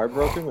 were you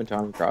heartbroken when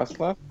Tommy Cross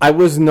left? I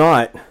was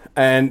not,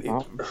 and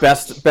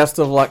best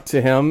of luck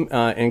to him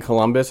in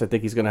Columbus. I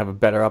think he's going to have a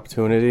better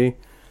opportunity.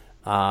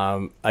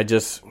 I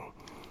just,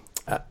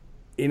 I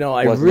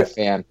wasn't a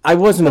fan. I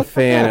wasn't a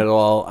fan at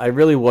all. I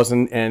really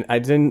wasn't, and I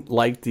didn't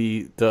like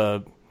the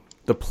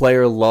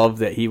player love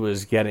that he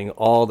was getting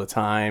all the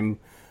time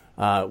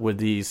with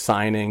these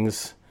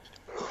signings.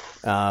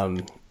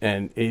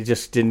 And he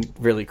just didn't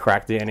really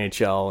crack the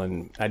NHL,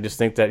 and I just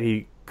think that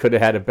he could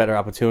have had a better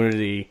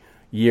opportunity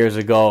years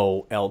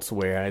ago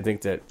elsewhere. I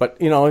think that, but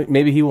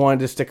maybe he wanted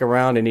to stick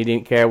around and he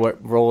didn't care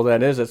what role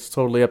that is. It's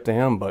totally up to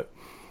him. But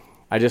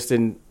I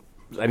didn't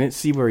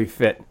see where he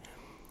fit.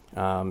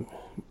 And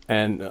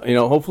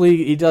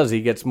hopefully he does.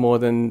 He gets more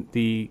than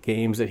the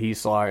games that he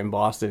saw in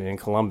Boston and in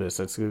Columbus.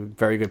 That's a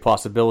very good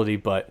possibility.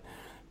 But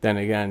then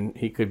again,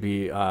 he could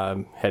be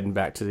heading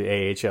back to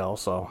the AHL.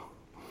 So.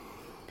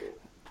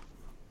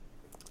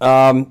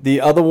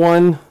 The other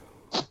one,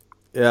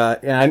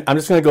 and I'm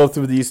just going to go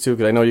through these two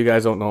because I know you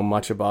guys don't know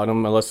much about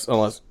them,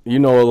 unless you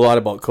know a lot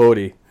about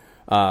Cody,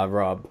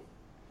 Rob.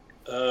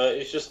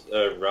 It's just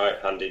a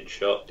right-handed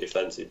shot,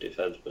 defensive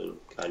defenseman,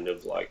 kind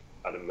of like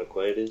Adam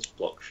McQuaid is,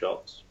 block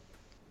shots.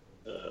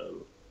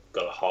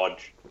 Got a hard,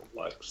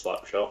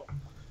 slap shot.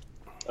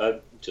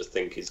 I just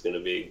think he's going to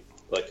be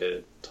like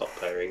a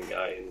top-pairing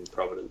guy in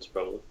Providence,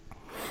 probably.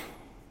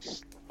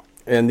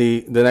 And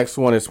the next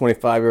one is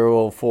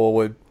 25-year-old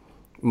forward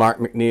Mark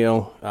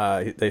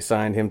McNeil. They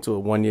signed him to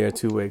a 1-year,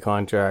 2-way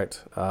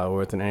contract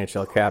worth an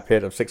NHL cap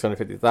hit of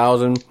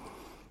 $650,000.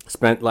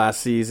 Spent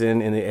last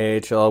season in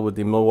the AHL with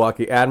the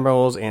Milwaukee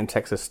Admirals and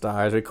Texas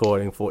Stars,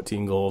 recording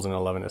 14 goals and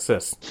 11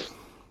 assists.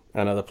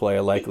 Another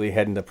player likely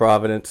heading to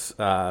Providence.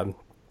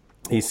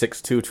 He's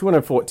 6'2",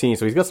 214,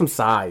 so he's got some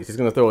size. He's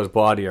going to throw his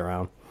body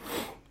around.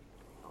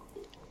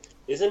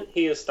 Isn't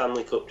he a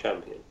Stanley Cup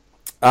champion?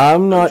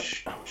 I'm not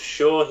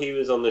sure he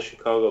was on the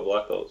Chicago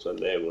Blackhawks when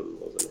they won,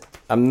 wasn't he?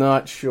 I'm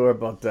not sure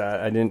about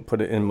that. I didn't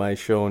put it in my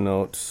show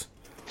notes.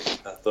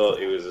 I thought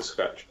he was a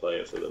scratch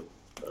player for them.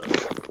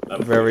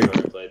 I'm pretty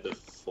sure he played the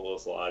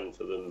fourth line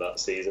for them that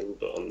season,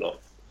 but I'm not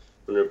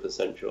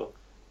 100% sure.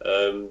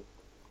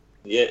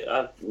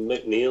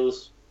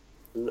 McNeil's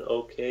an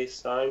okay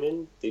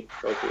signing. They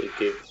probably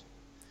give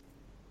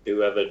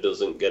whoever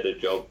doesn't get a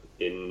job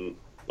in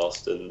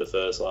Boston the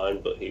first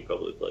line, but he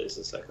probably plays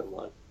the second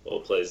line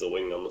or plays the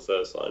wing on the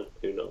first line.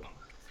 Who knows?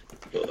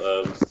 But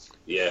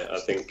I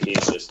think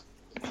he's just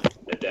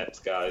a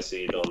depth guy, so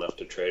you don't have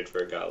to trade for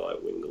a guy like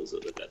Wingles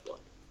at the deadline.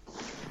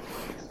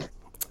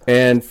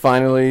 And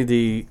finally,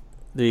 the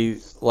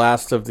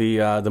last of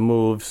the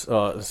moves,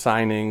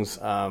 signings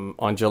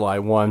on July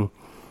 1.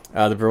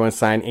 The Bruins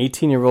signed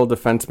 18-year-old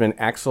defenseman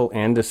Axel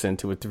Andersson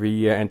to a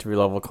 3-year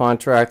entry-level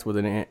contract with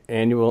an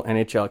annual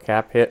NHL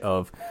cap hit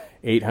of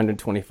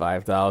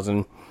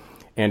 $825,000.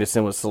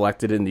 Andersson was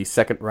selected in the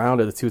second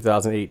round of the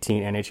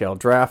 2018 NHL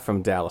draft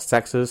from Dallas,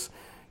 Texas.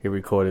 He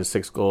recorded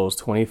 6 goals,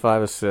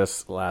 25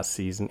 assists last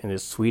season in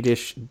his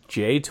Swedish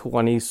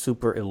J20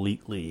 Super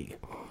Elite League.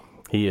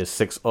 He is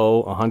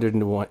 6'0",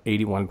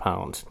 181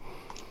 pounds.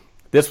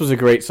 This was a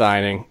great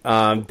signing.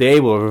 They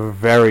were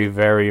very,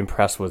 very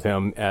impressed with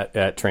him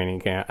at training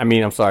camp.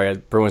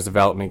 At Bruins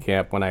development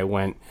camp when I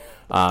went.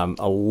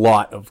 A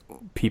lot of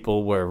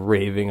people were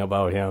raving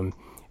about him.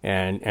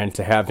 And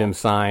to have him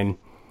sign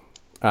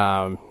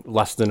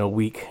less than a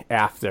week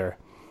after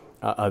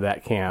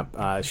that camp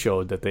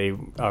showed that they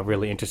are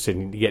really interested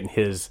in getting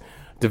his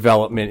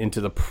development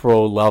into the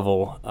pro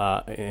level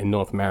in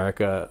North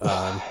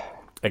America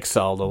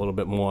excelled a little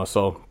bit more.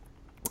 So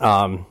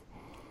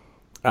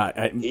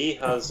he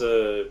has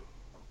a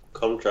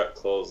contract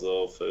clause,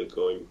 though, for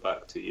going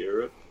back to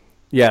Europe.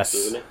 Yes.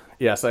 Doesn't he?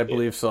 Yes, I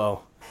believe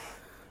so.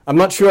 I'm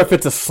not sure if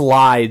it's a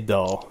slide,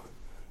 though.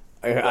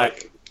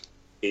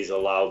 He's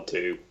allowed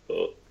to,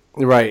 but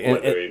right,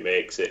 whether he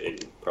makes it in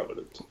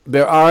Providence.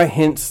 There are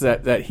hints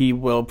that he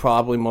will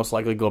probably most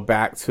likely go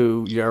back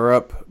to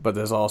Europe, but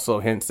there's also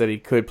hints that he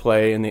could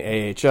play in the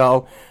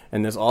AHL,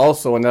 and there's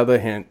also another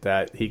hint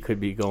that he could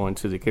be going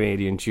to the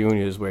Canadian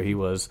Juniors, where he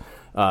was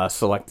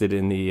selected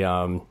in the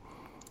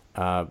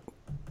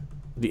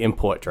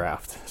import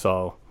draft.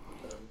 So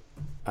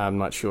I'm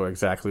not sure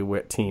exactly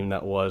what team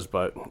that was,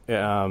 but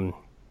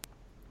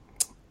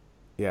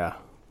yeah.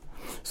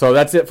 So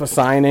that's it for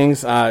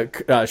signings.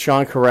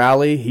 Sean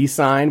Kuraly, he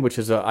signed, which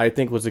is I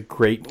think was a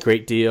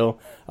great deal.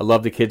 I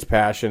love the kid's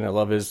passion. I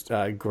love his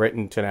grit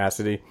and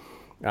tenacity.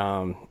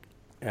 And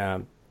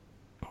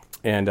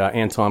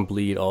Anton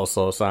Bleed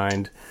also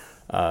signed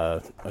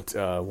a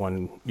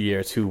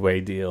 1-year,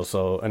 2-way deal.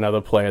 So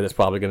another player that's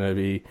probably going to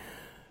be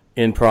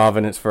in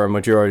Providence for a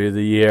majority of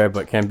the year,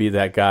 but can be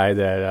that guy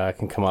that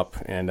can come up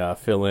and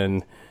fill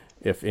in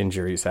if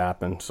injuries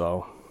happen.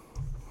 So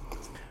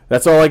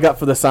that's all I got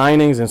for the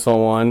signings and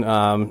so on.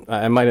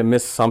 I might have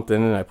missed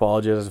something, and I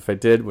apologize if I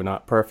did. We're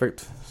not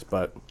perfect,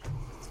 but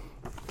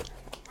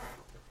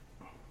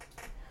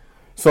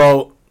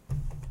so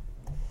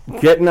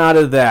getting out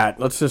of that,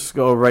 let's just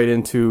go right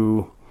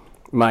into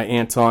my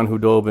Anton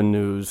Khudobin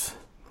news.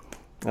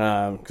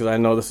 because I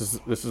know this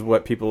is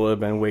what people have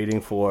been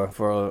waiting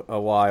for a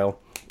while,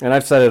 and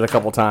I've said it a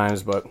couple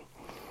times, but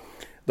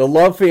the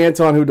love for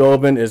Anton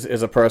Khudobin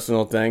is a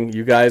personal thing.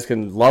 You guys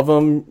can love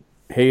him,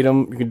 hate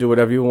him, you can do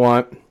whatever you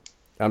want.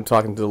 I'm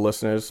talking to the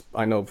listeners.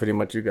 I know pretty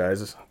much you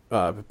guys'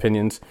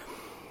 opinions.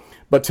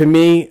 But to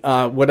me,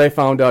 what I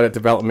found out at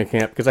development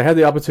camp, because I had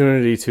the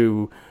opportunity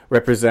to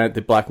represent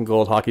the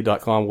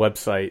blackandgoldhockey.com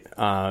website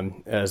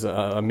as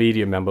a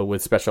media member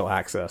with special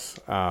access.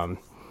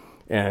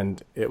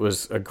 And it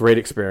was a great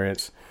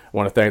experience. I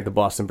want to thank the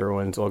Boston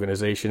Bruins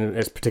organization,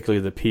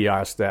 particularly the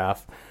PR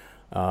staff,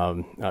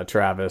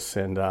 Travis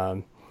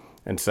and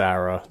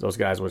Sarah. Those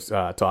guys was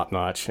top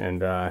notch,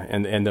 and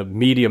the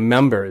media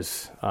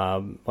members,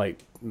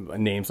 like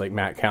names like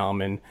Matt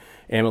Kalman,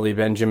 Emily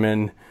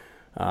Benjamin,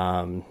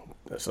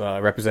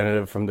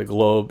 representative from the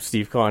Globe,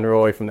 Steve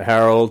Conroy from the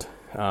Herald.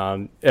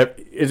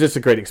 It's just a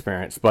great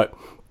experience. But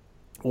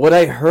what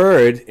I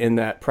heard in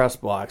that press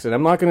box, and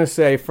I'm not going to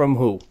say from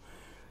who,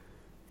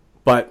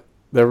 but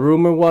the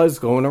rumor was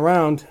going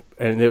around,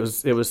 and it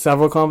was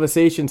several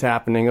conversations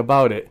happening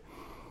about it,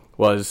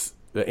 was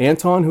that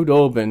Anton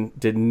Khudobin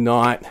did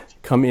not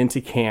come into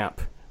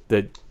camp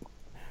the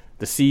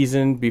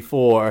season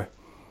before.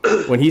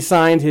 When he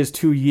signed his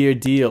 2-year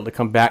deal to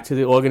come back to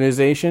the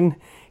organization,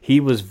 he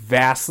was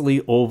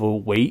vastly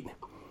overweight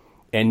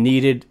and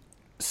needed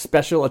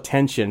special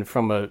attention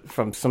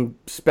from some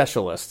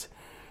specialist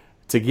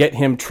to get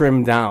him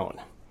trimmed down.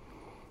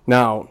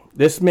 Now,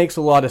 this makes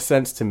a lot of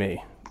sense to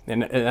me.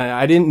 And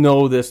I didn't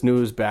know this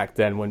news back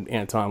then when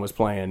Anton was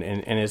playing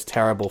in his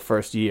terrible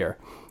first year.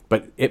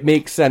 But it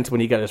makes sense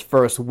when he got his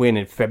first win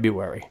in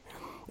February.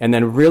 And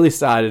then really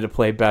started to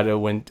play better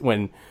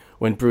when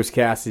Bruce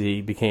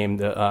Cassidy became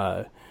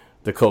the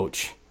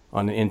coach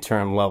on an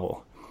interim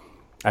level.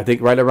 I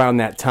think right around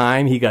that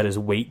time, he got his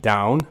weight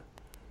down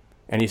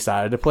and he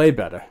started to play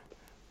better.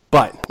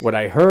 But what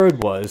I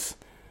heard was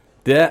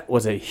that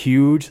was a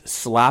huge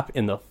slap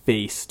in the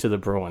face to the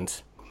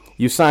Bruins.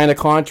 You sign a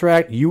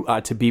contract, you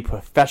are to be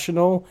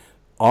professional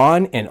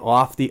on and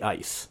off the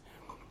ice.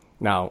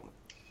 Now,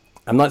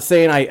 I'm not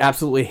saying I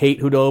absolutely hate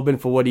Khudobin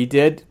for what he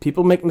did.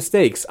 People make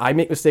mistakes. I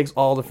make mistakes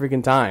all the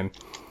freaking time.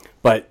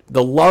 But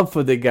the love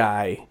for the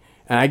guy,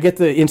 and I get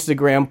the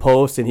Instagram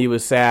post and he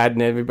was sad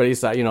and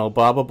everybody's like,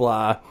 blah, blah,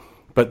 blah.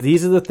 But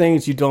these are the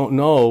things you don't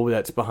know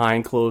that's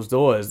behind closed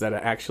doors that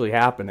are actually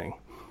happening.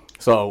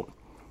 So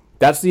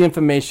that's the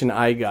information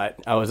I got.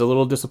 I was a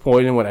little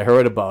disappointed when I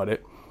heard about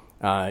it.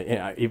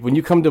 When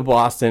you come to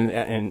Boston,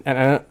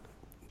 and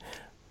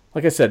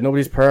like I said,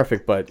 nobody's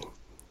perfect, but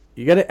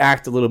you got to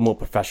act a little more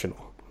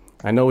professional.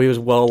 I know he was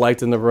well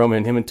liked in the room,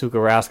 and him and Tuukka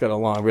Rask got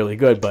along really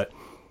good, but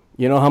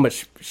you know how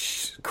much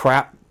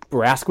crap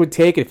Rask would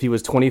take if he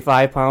was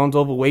 25 pounds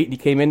overweight and he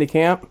came into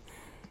camp?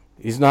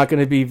 He's not going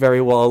to be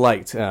very well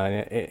liked in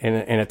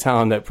a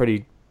town that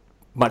pretty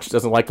much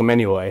doesn't like him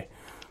anyway.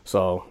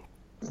 So,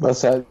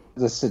 let's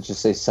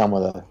just say some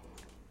of the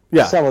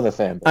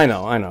fan base. I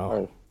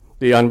know.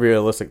 The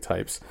unrealistic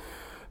types.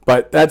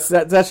 But that's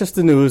just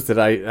the news that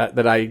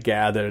I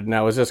gathered, and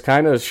I was just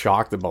kind of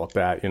shocked about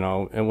that,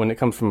 And when it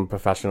comes from a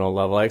professional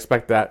level, I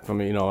expect that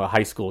from a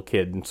high school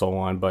kid and so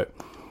on. But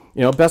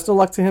best of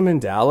luck to him in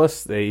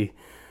Dallas. They,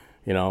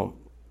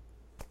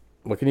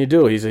 what can you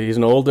do? He's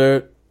an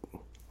older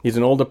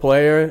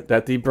player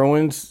that the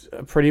Bruins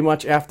pretty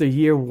much after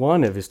year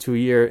one of his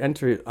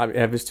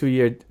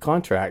 2-year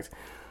contract,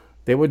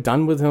 they were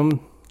done with him.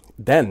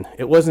 Then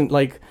it wasn't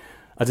like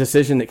a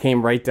decision that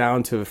came right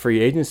down to free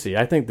agency.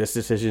 I think this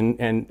decision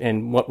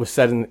and what was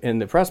said in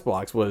the press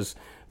box was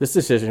this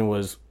decision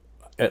was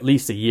at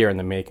least a year in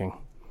the making.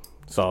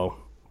 So,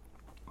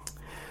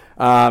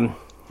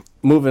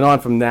 moving on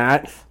from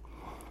that,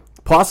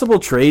 possible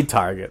trade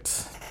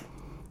targets.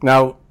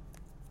 Now,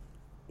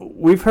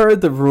 we've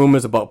heard the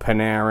rumors about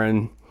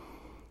Panarin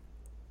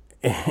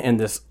and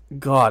this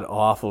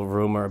god-awful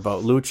rumor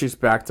about Lucic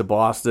back to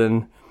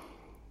Boston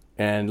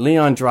and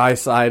Leon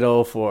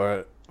Draisaitl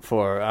for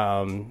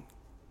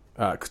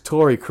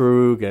Torrey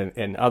Krug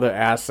and other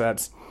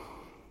assets.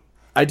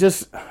 The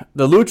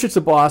Lucic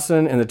to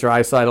Boston and the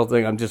Draisaitl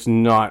thing, I'm just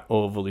not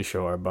overly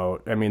sure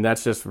about. I mean,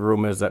 that's just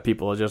rumors that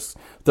people are just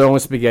throwing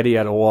spaghetti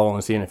at a wall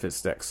and seeing if it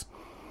sticks.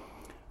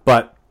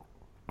 But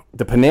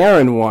the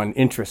Panarin one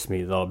interests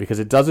me, though, because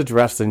it does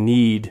address the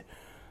need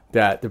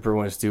that the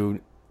Bruins do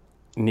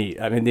need.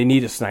 I mean, they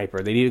need a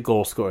sniper. They need a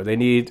goal scorer. They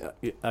need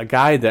a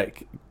guy that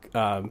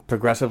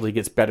progressively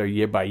gets better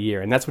year by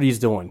year, and that's what he's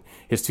doing.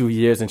 His 2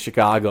 years in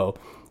Chicago,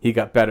 he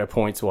got better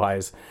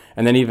points-wise.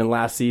 And then even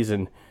last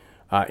season,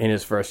 in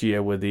his first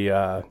year with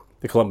the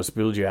Columbus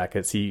Blue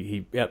Jackets,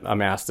 he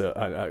amassed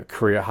a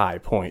career-high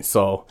point.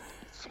 So,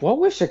 what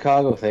was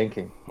Chicago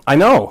thinking? I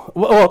know.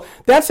 Well,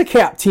 that's a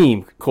cap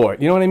team,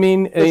 Court. You know what I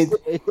mean?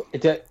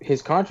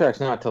 His contract's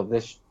not till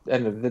this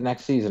end of the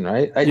next season,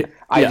 right?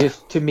 I'm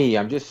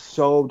just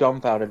so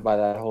dumbfounded by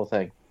that whole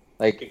thing.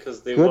 Like,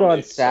 because they good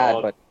on Sad,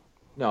 Saad. but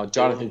no,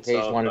 Jonathan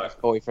Toews wanted his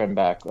boyfriend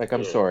back. Like,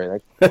 I'm sorry.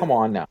 Like, come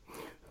on now.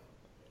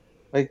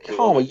 Like,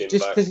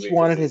 just because he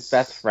wanted his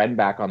best friend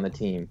back on the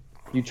team.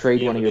 You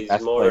trade one of your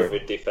best more players. of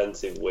a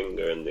defensive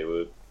winger, and they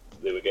were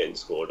getting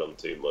scored on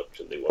too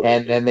much,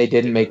 and then they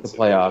didn't make the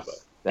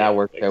playoffs. That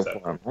worked out for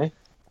them, right?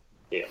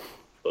 Yeah,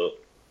 but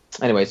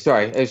anyway,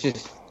 sorry. It's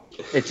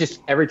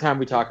just every time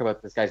we talk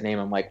about this guy's name,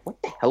 I'm like,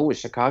 what the hell was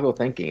Chicago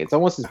thinking? It's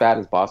almost as bad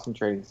as Boston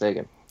trading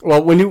Sagan.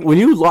 Well, when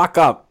you lock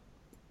up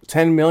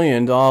 $10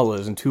 million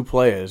in two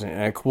players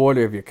and a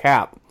quarter of your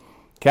cap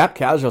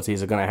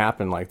casualties are going to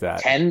happen like that.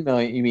 10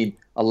 million? You mean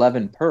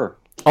 11 per?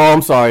 Oh,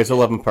 I'm sorry. It's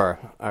 11 per.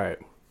 All right.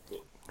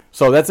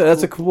 So that's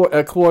a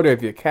quarter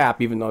of your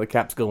cap, even though the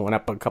cap's going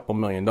up a couple $1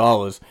 million.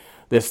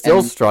 They're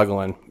still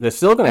struggling. They're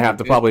still going to have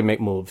to probably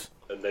make moves.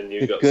 And then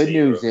you've got good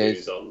news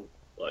is on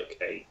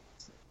like 8.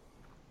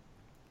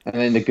 And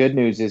then the good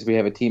news is we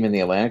have a team in the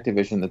Atlantic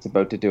Division that's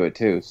about to do it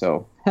too.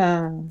 So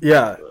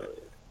yeah,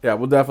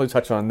 we'll definitely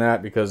touch on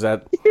that because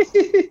that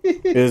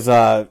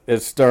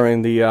is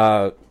stirring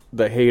the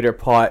hater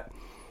pot.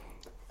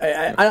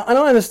 I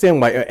don't understand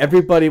why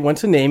everybody,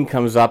 once a name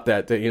comes up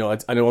that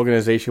it's an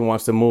organization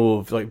wants to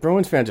move, like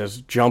Bruins fans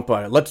just jump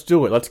on it. Let's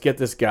do it. Let's get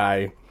this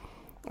guy.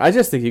 I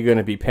just think you're going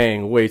to be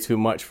paying way too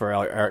much for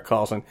Erik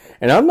Karlsson,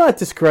 and I'm not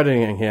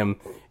discrediting him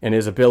and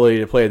his ability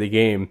to play the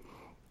game.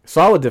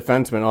 Solid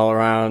defenseman all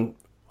around,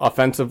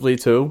 offensively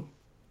too.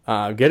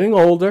 Getting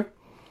older,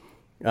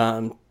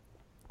 but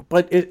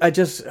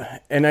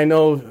I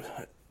know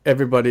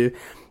everybody.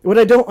 What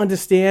I don't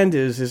understand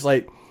is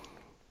like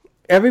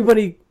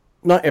everybody.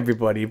 Not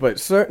everybody, but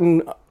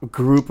certain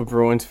group of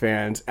Bruins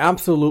fans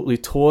absolutely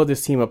tore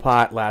this team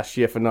apart last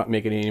year for not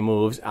making any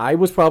moves. I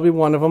was probably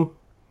one of them.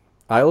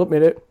 I'll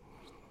admit it.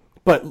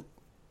 But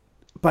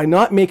by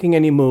not making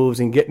any moves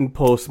and getting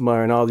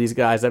Postma and all these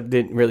guys that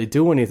didn't really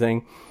do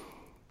anything,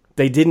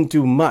 they didn't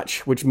do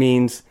much, which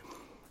means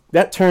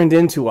that turned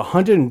into a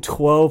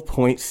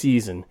 112-point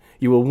season.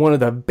 You were one of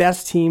the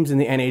best teams in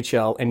the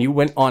NHL, and you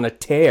went on a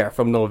tear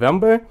from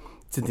November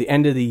to the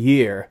end of the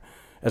year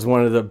as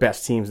one of the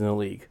best teams in the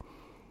league.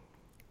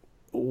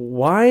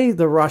 Why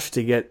the rush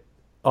to get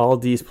all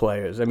these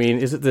players? I mean,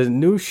 is it the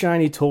new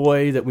shiny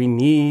toy that we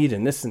need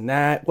and this and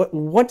that?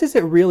 What does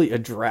it really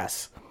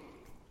address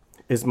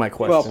is my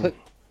question. Well,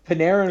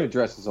 Panarin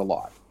addresses a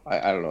lot.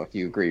 I don't know if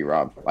you agree,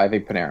 Rob. I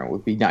think Panarin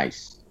would be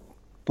nice.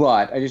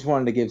 But I just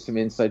wanted to give some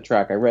inside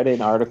track. I read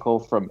an article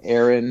from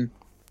Aaron,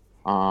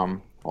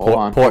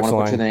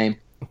 Portzline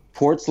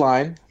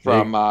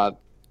from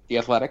The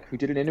Athletic, who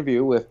did an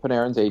interview with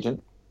Panarin's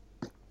agent.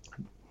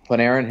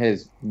 Panarin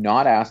has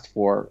not asked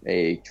for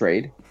a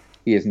trade.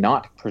 He has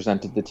not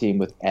presented the team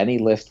with any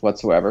list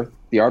whatsoever.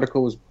 The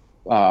article was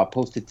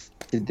posted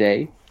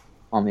today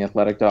on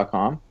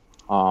theathletic.com.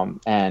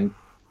 And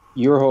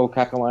Urho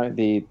Kekalainen,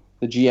 the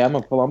GM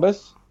of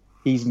Columbus,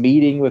 he's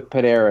meeting with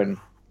Panarin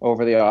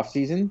over the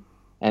offseason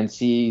and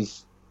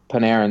sees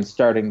Panarin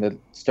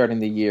starting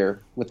the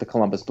year with the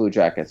Columbus Blue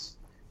Jackets.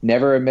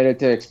 Never admitted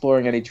to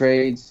exploring any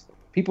trades.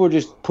 People are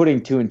just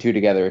putting two and two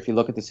together if you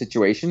look at the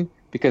situation,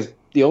 because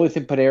the only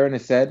thing Panarin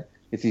has said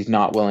is he's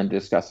not willing to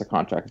discuss a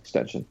contract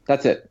extension.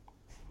 That's it.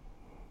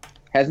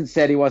 Hasn't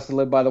said he wants to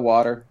live by the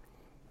water.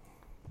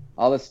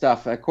 All this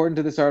stuff, according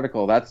to this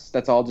article,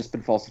 that's all just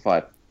been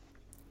falsified.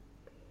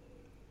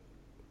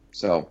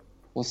 So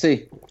we'll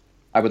see.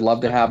 I would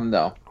love to have him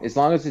though, as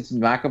long as it's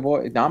not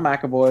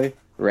McAvoy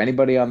or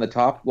anybody on the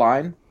top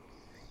line.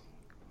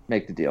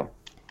 Make the deal.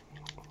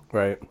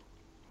 Right.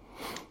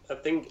 I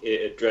think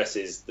it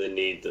addresses the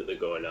need that they're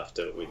going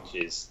after, which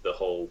is the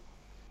whole,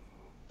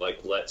 like,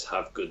 let's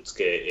have good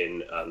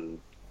skating and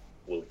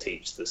we'll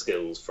teach the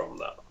skills from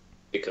that.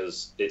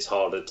 Because it's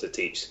harder to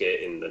teach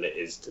skating than it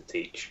is to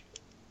teach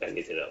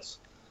anything else.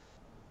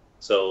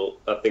 So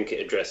I think it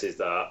addresses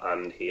that,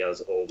 and he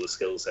has all the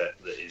skill set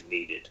that is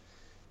needed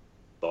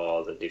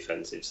for the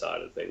defensive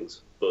side of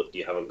things. But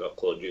you haven't got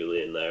Claude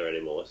Julien there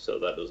anymore, so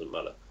that doesn't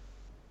matter.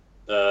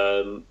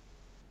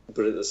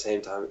 But at the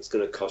same time, it's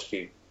going to cost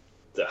you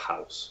the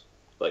house.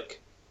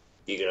 Like,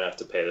 you're going to have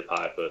to pay the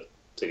piper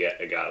to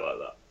get a guy like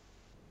that.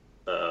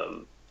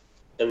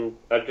 And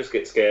I just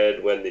get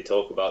scared when they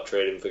talk about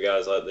trading for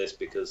guys like this,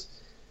 because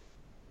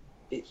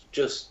it's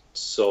just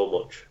so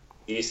much.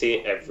 You see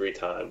it every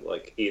time.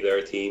 Like, either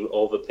a team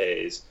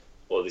overpays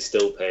or they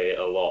still pay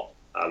a lot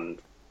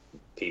and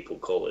people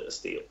call it a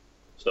steal.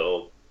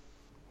 So,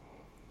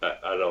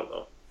 I don't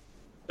know.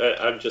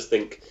 I just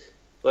think,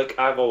 like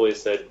I've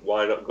always said,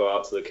 why not go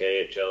out to the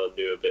KHL and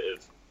do a bit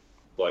of,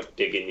 like,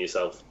 digging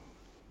yourself?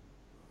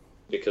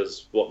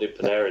 Because what did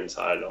Panarin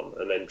sign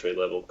on? An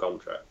entry-level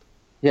contract.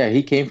 Yeah,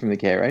 he came from the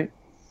K, right?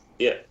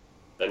 Yeah,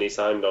 and he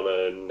signed on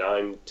a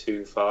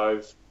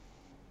 9.25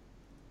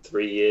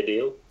 3-year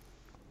deal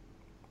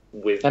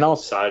with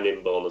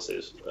signing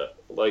bonuses.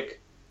 Like,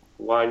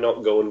 why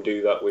not go and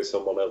do that with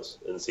someone else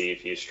and see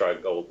if you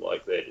strike gold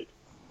like they did?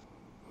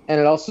 And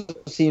it also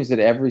seems that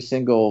every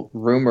single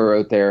rumor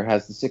out there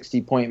has the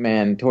 60-point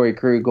man, Torrey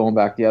Krug, going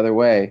back the other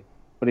way.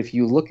 But if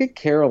you look at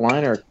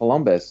Carolina or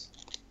Columbus,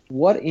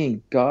 what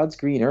in God's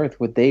green earth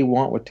would they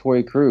want with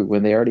Torrey Krug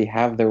when they already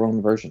have their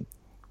own version?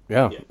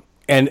 Yeah.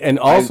 And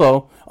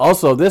also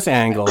this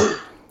angle,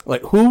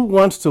 like, who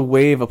wants to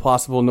waive a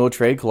possible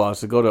no-trade clause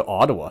to go to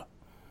Ottawa?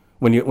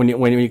 when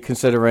you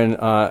considering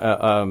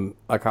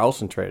a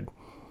Carlson trade.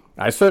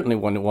 I certainly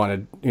wouldn't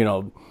want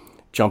to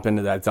jump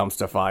into that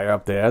dumpster fire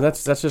up there.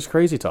 That's just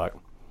crazy talk.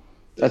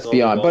 That's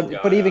beyond.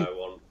 But even I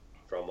want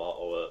from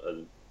Ottawa,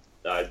 and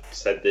I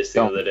said this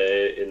the other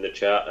day in the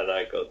chat, and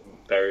I got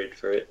buried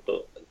for it.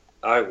 But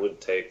I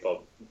would take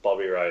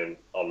Bobby Ryan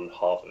on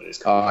half of his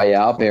contract. Oh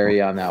yeah, I'll bury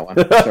you on that one.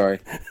 Sorry,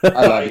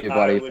 I love you,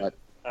 buddy.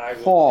 I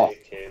would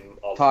take him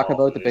on talk half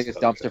about of the his biggest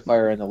contract. dumpster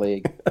fire in the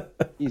league.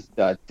 He's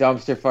the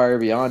dumpster fire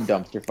beyond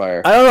dumpster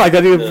fire. I don't know.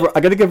 I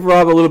got to give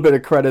Rob a little bit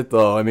of credit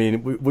though. I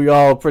mean, we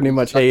all pretty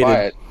much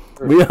hated.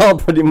 We all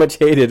pretty much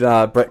hated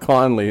Brett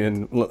Conley,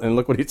 and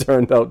look what he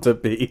turned out to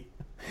be.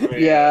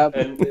 Yeah,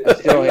 and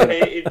still you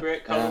hated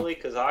Brett Connolly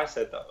because I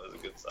said that was a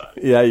good sign.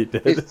 Yeah, you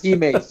did. His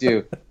teammates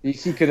do. You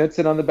see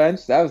Knutson on the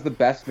bench? That was the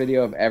best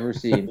video I've ever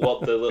seen.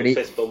 What, the little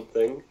fist bump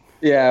thing?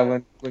 Yeah,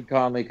 when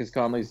Conley, because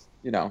Conley's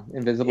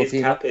invisible. His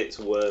team. capit's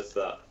worth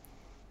that.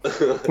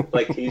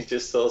 Like, he's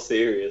just so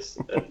serious,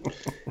 and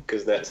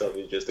because Kuznetsov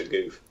is just a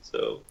goof.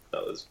 So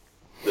that was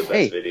the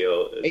best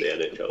video of the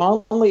NHL.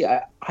 Conley,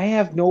 I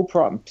have no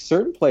problem.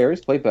 Certain players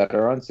play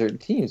better on certain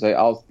teams.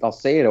 I'll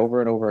say it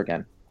over and over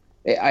again.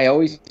 I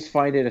always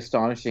find it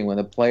astonishing when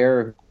a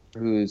player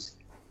who's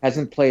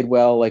hasn't played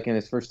well, like in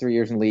his first 3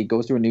 years in the league,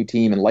 goes to a new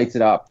team and lights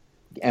it up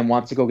and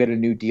wants to go get a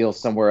new deal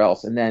somewhere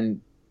else and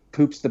then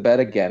poops the bed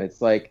again.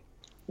 It's like,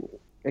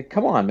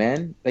 come on,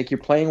 man. Like, you're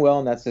playing well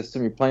in that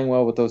system. You're playing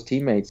well with those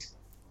teammates.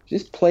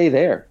 Just play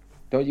there.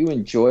 Don't you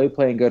enjoy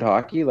playing good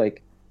hockey?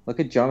 Like, look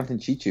at Jonathan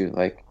Chichu.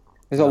 Like,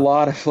 there's a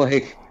lot of,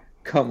 like,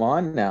 come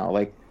on now.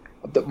 Like,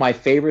 my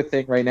favorite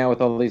thing right now with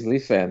all these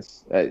Leafs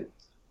fans, you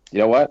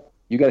know what?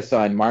 You got to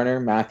sign Marner,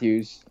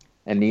 Matthews,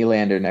 and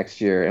Nylander next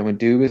year. And when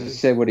Dubas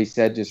said what he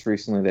said just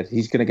recently, that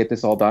he's going to get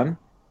this all done,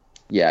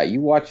 yeah, you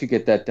watch you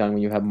get that done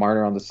when you have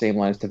Marner on the same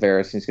line as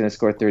Tavares, and he's going to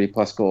score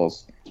 30-plus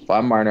goals. If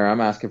I'm Marner,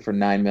 I'm asking for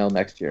 $9 million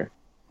next year.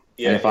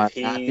 Yeah, and if I'm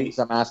Matthews,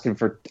 I'm asking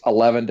for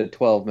 $11 to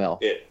 $12 million.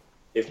 Yeah,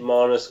 if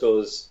Marner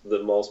scores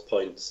the most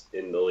points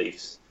in the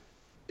Leafs,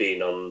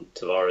 being on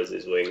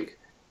Tavares' wing,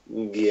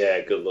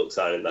 yeah, good luck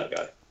signing that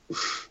guy.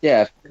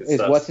 Yeah,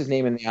 what's his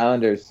name in the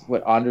Islanders?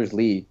 Anders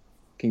Lee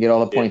can get all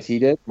the points he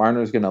did.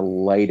 Marner's going to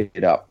light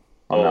it up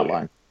on that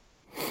line.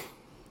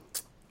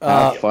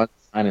 Have fun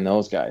signing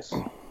those guys.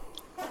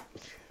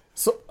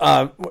 So,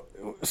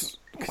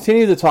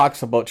 continue the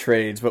talks about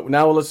trades, but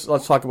now let's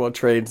talk about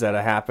trades that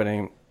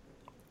are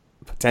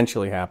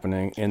potentially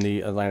happening in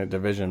the Atlantic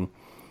Division.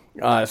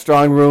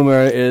 Strong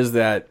rumor is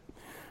that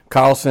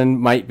Carlson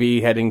might be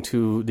heading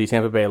to the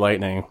Tampa Bay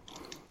Lightning.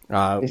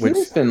 Isn't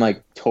this been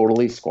like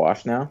totally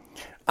squashed now?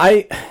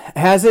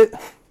 Has it?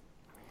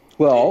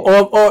 Well,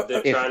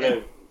 they're trying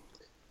to.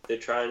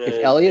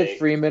 If Elliot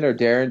Freeman or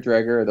Darren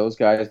Dreger or those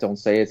guys don't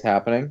say it's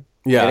happening,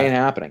 it ain't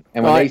happening.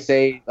 And when they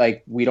say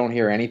like we don't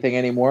hear anything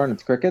anymore and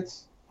it's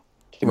crickets,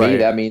 to me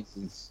that means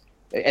it's.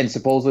 And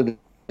supposedly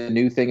the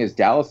new thing is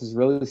Dallas has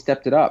really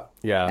stepped it up.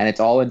 Yeah, and it's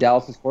all in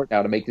Dallas's court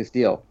now to make this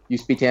deal.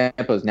 Used to be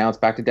Tampa's, now it's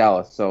back to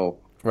Dallas. So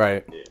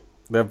they're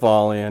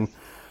volleying.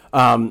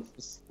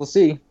 We'll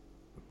see.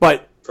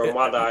 But from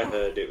what I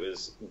heard, it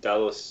was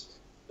Dallas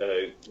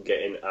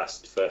getting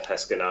asked for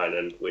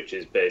Heiskanen, which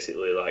is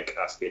basically like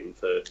asking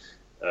for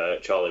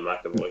Charlie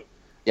McAvoy.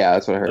 Yeah,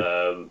 that's what I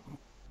heard.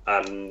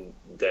 And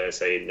they're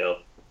saying no.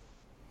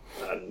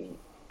 And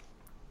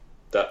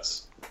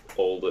that's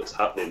all that's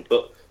happening.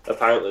 But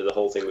apparently the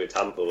whole thing with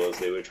Tampa was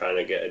they were trying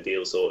to get a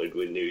deal sorted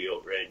with New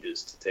York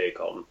Rangers to take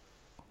on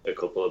a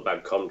couple of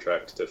bad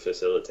contracts to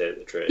facilitate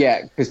the trade.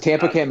 Yeah, because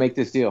Tampa can't make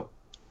this deal.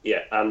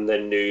 Yeah, and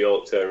then New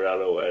York turned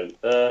around and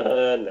went,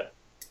 no.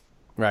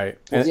 Right.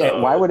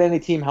 Why would any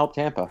team help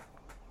Tampa?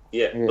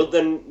 Yeah, but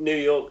then New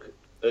York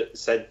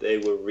said they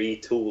were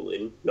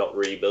retooling, not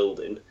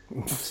rebuilding.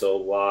 So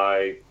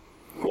why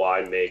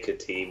make a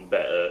team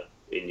better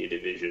in your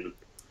division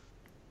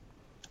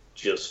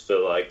just for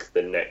like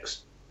the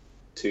next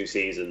 2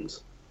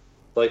 seasons?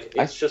 Like,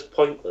 it's just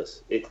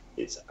pointless.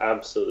 It's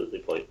absolutely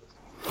pointless.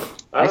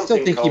 I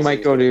still think he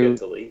might go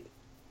to.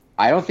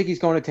 I don't think he's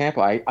going to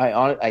Tampa.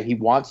 He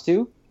wants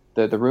to.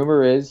 The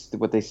rumor is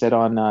what they said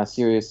on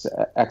Sirius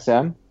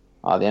XM,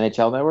 the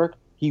NHL network.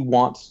 He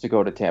wants to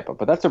go to Tampa,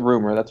 but that's a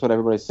rumor. That's what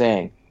everybody's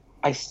saying.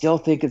 I still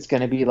think it's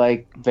going to be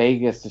like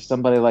Vegas or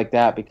somebody like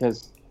that,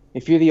 because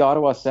if you're the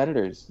Ottawa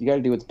Senators, you got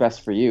to do what's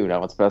best for you,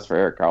 not what's best for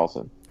Erik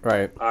Karlsson.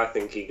 Right. I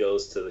think he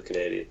goes to the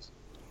Canadiens.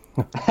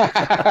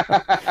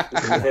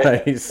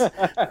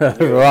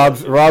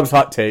 Nice. Rob's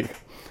hot take.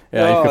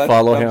 Yeah, you can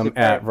follow him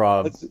at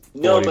Rob. I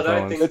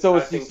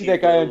think see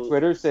that guy on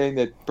Twitter saying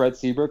that Brett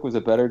Seabrook was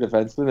a better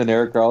defenseman than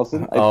Erik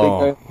Karlsson.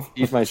 I think I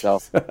confused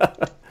myself.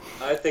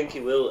 I think he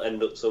will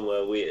end up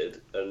somewhere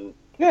weird. And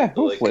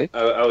hopefully.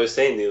 I was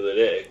saying the other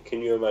day,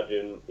 can you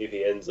imagine if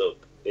he ends up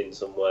in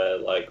somewhere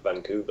like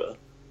Vancouver?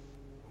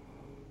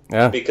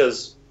 Yeah.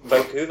 Because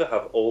Vancouver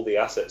have all the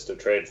assets to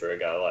trade for a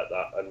guy like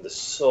that, and they're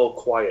so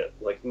quiet.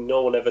 Like,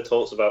 no one ever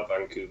talks about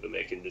Vancouver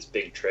making this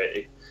big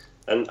trade.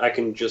 And I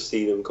can just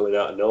see them coming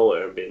out of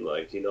nowhere and being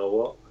like, you know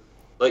what?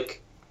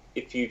 Like,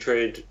 if you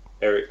trade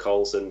Erik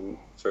Karlsson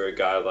for a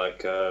guy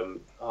like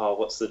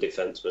what's the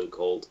defenseman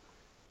called?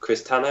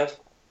 Chris Tanev.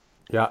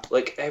 Yeah.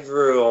 Like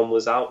everyone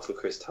was out for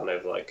Chris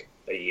Tanev like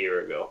a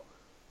year ago,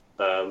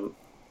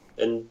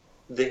 and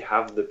they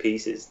have the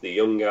pieces, the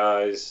young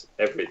guys,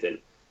 everything.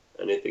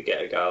 And if they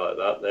get a guy like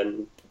that,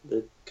 then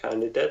they're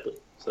kind of deadly.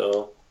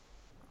 So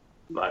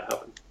it might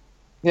happen.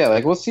 Yeah,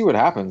 like we'll see what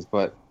happens,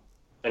 but.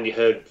 And you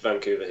heard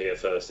Vancouver here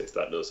first if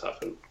that does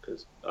happen,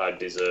 because I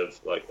deserve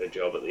like a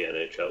job at the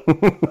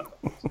NHL.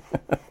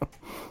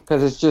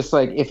 Because it's just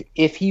like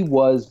if he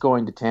was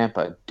going to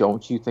Tampa,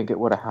 don't you think it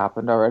would have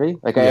happened already?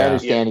 Like I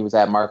understand he was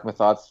at Mark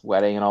Mathot's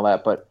wedding and all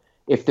that, but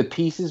if the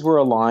pieces were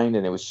aligned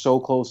and it was so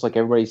close, like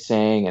everybody's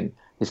saying, and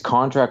his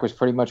contract was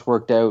pretty much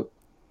worked out,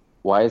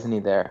 why isn't he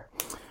there?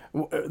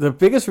 The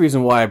biggest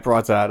reason why I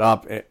brought that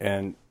up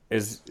and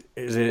is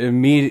it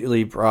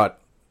immediately brought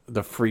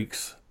the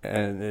freaks,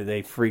 and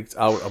they freaked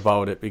out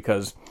about it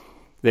because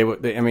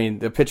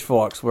the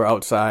pitchforks were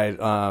outside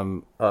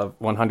of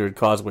 100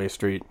 Causeway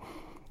Street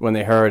when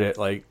they heard it.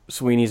 Like,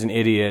 Sweeney's an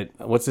idiot.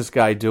 What's this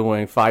guy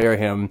doing? Fire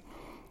him.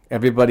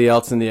 Everybody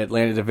else in the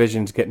Atlantic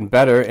Division's getting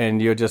better,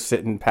 and you're just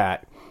sitting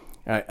pat.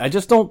 I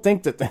just don't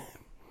think that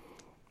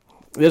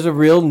there's a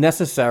real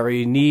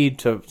necessary need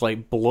to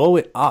like blow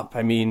it up.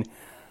 I mean,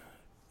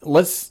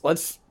 let's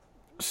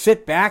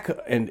sit back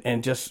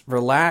and just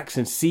relax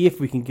and see if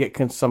we can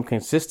get some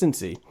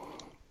consistency.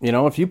 You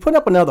know, if you put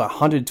up another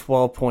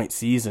 112-point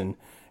season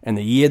in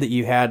the year that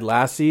you had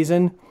last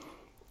season,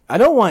 I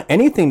don't want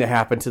anything to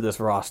happen to this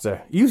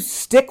roster. You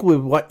stick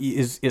with what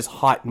is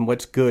hot and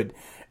what's good.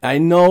 I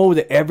know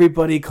that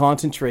everybody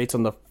concentrates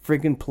on the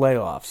friggin'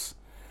 playoffs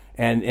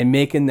and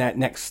making that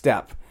next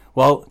step.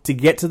 Well, to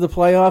get to the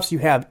playoffs, you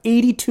have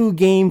 82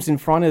 games in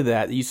front of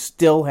that you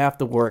still have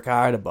to work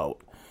hard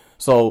about.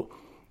 So,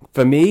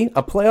 for me,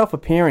 a playoff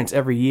appearance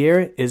every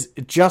year is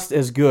just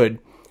as good.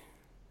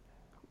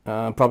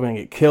 I'm probably going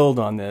to get killed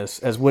on this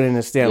as winning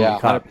the Stanley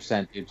Cup.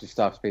 100%, dude. Just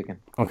stop speaking.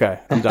 Okay,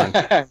 I'm done.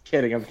 I'm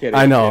kidding.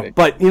 I know,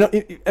 but, you know,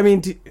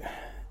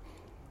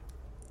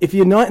 if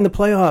you're not in the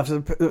playoffs,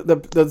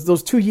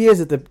 those 2 years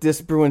that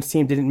this Bruins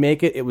team didn't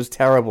make it, it was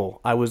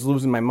terrible. I was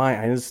losing my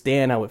mind. I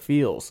understand how it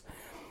feels.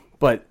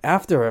 But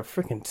after a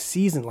freaking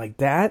season like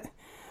that,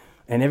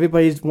 and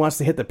everybody wants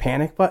to hit the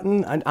panic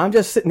button, I'm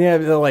just sitting there,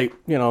 they're like,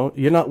 you know,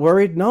 you're not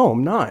worried? No,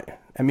 I'm not.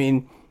 I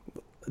mean,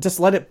 just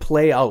let it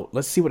play out.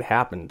 Let's see what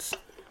happens.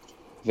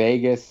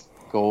 Vegas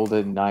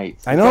Golden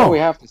Knights. I know. That's all we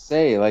have to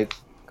say. Like,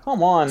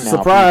 come on now.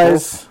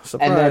 Surprise. People.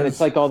 Surprise. And then it's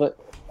like all the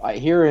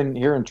here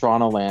in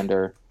Toronto land,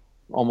 or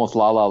almost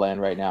La La land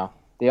right now,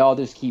 they all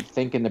just keep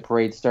thinking the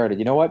parade started.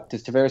 You know what?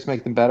 Does Tavares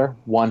make them better?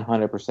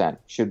 100%.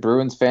 Should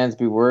Bruins fans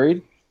be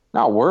worried?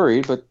 Not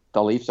worried, but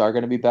the Leafs are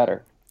going to be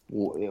better.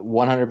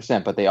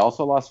 100%. But they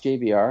also lost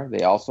JVR.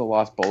 They also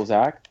lost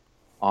Bozak.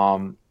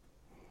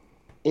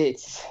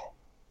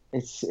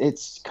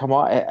 It's come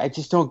on. I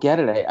just don't get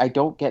it. I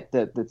don't get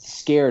the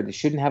scared. They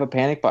shouldn't have a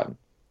panic button.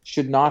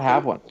 Should not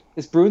have one.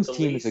 This Bruins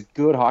team is a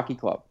good hockey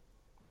club.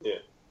 Yeah.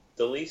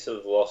 The Leafs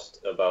have lost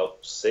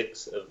about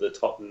 6 of the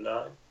top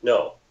 9.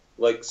 No,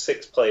 like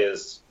 6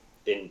 players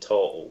in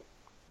total.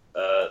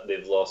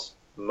 They've lost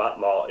Matt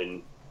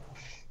Martin,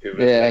 who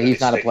was he's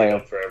not a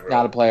player.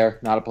 Not a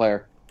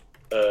player.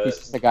 He's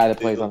just the guy that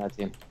plays on that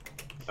team.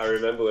 I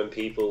remember when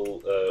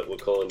people were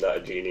calling that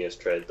a genius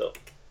trade, though.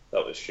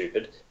 That was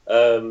stupid.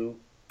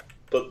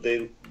 But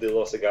they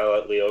lost a guy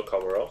like Leo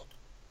Komarov.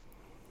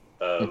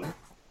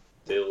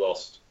 They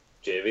lost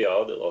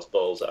JVR. They lost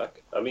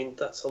Balzac. I mean,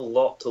 that's a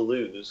lot to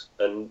lose.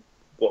 And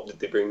what did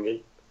they bring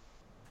in?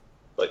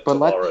 Like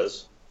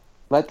Tavares.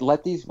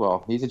 Let these.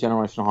 Well, he's a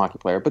generational hockey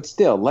player, but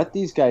still, let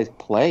these guys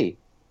play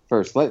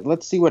first.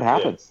 Let's see what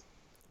happens.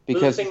 Yeah.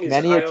 Because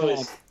many a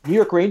time, New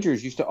York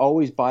Rangers used to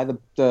always buy the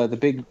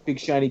big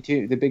shiny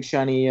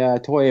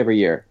toy every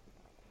year.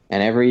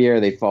 And every year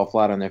they fall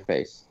flat on their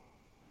face.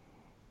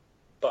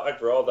 But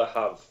I'd rather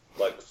have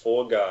like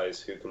 4 guys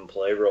who can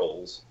play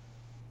roles.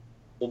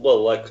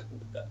 Well, like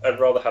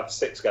I'd rather have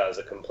 6 guys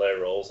that can play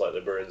roles like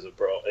the Bruins have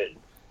brought in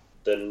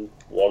than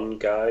 1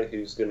 guy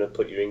who's going to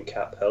put you in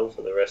cap hell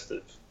for the rest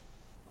of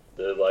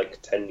the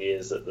like 10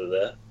 years that they're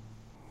there.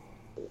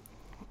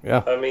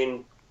 Yeah. I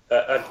mean,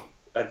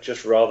 I'd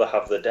just rather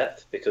have the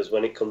depth, because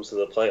when it comes to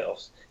the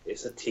playoffs,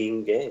 it's a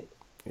team game.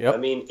 Yep. I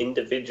mean,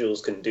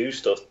 individuals can do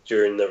stuff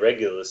during the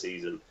regular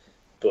season,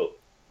 but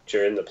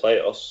during the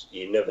playoffs,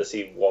 you never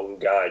see one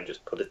guy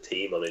just put a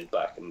team on his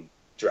back and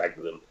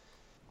drag them.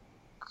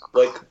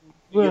 Like,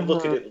 you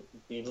look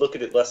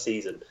at it last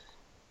season.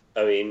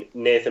 I mean,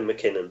 Nathan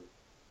McKinnon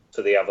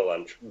for the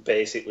Avalanche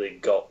basically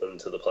got them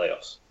to the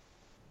playoffs.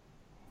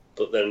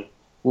 But then,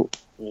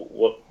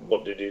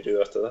 what did he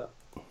do after that?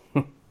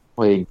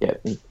 Well, he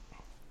didn't get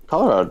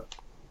Colorado.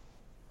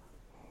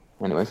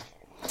 Anyways.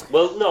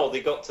 Well, no,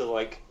 they got to,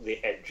 like, the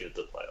edge of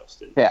the playoffs,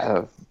 didn't they?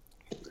 Yeah.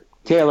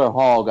 Taylor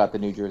Hall got the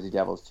New Jersey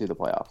Devils to the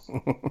playoffs.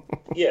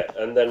 Yeah,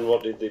 and then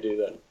what did they do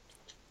then?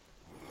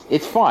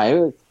 It's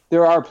fine.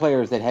 There are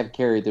players that have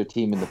carried their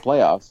team in the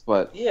playoffs,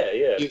 but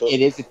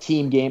it is a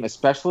team game,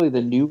 especially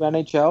the new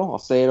NHL. I'll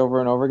say it over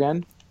and over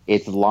again.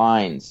 It's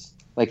lines.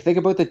 Like, think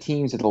about the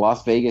teams at the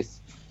Las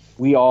Vegas.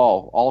 We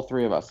all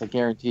three of us, I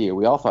guarantee you,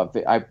 we all thought.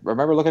 I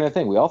remember looking at the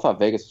thing. We all thought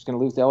Vegas was going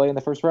to lose to LA in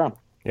the first round.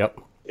 Yep.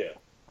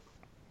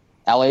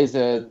 Yeah. LA's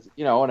an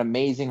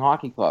amazing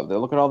hockey club.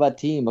 Look at all that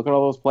team. Look at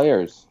all those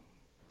players.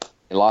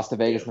 They lost to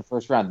Vegas in the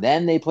first round.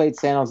 Then they played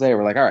San Jose.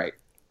 We're like, all right,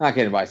 not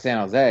getting by San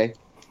Jose.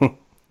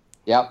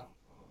 Yep.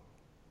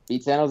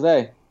 Beat San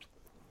Jose.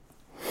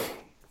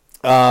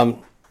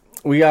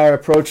 We are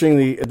approaching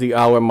the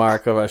hour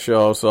mark of our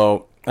show,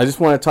 so I just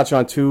want to touch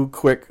on two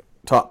quick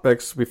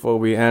topics before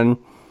we end.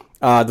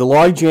 The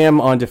log jam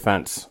on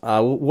defense.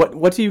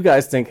 What do you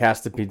guys think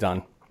has to be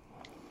done?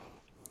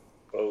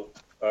 Well,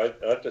 I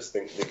just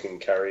think they can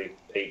carry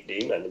 8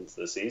 D-men into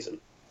the season.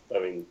 I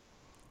mean,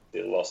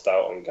 they lost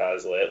out on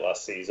guys late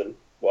last season.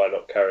 Why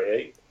not carry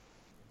 8?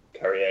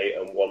 Carry 8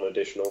 and 1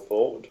 additional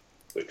forward,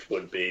 which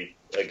would be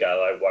a guy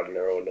like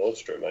Wagner or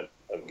Nordstrom,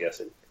 I'm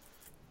guessing.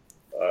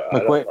 I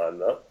don't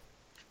mind that.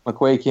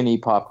 McQuaid can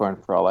eat popcorn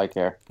for all I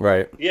care.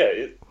 Right. Yeah,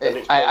 and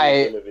it's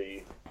probably going to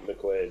be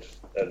McQuaid.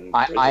 And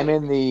I'm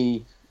in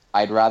the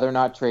I'd rather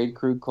not trade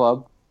Krug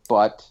club,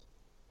 but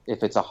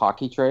if it's a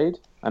hockey trade,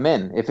 I'm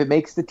in. If it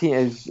makes the team,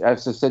 as I've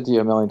said to you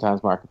a million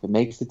times, Mark, if it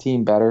makes the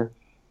team better,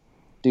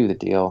 do the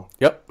deal.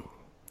 Yep.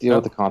 Deal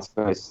with the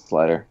consequences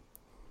later.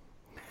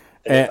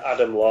 And if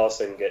Adam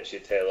Larson gets you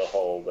Taylor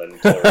Hall, then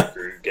Torrey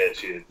Krug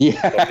gets you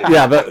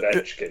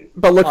Ovechkin.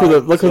 But look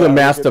who the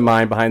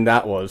mastermind behind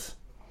that was.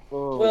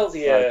 Well,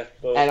 yeah.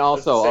 But and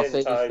also, I'll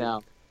say this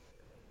now.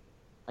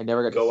 I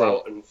never got to say go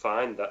out and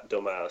find that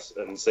dumbass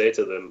and say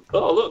to them,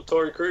 "Oh, look,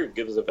 Torrey Krug,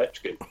 give us a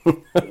Ovechkin,"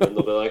 and then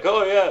they'll be like,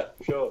 "Oh yeah,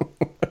 sure."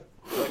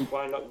 Like,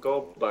 why not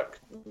go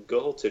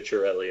to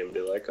Chiarelli and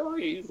be like, "Oh,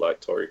 you like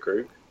Torrey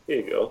Krug?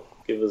 Here you go,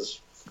 give us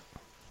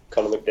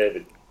Connor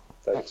McDavid,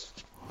 thanks."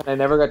 I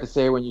never got to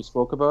say when you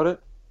spoke about it.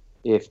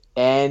 If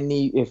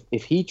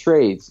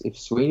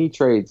Sweeney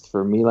trades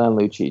for Milan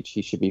Lucic,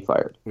 he should be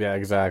fired. Yeah,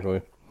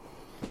 exactly.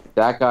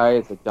 That guy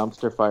is a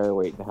dumpster fire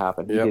waiting to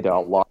happen. He did a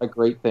lot of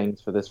great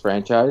things for this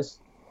franchise.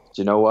 But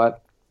you know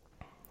what?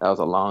 That was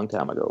a long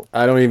time ago.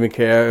 I don't even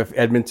care if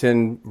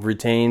Edmonton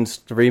retains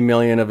 $3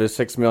 million of his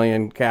 $6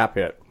 million cap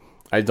hit.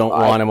 I don't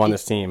want him on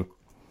this team.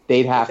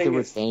 They'd have to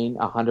retain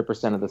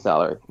 100% of the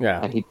salary.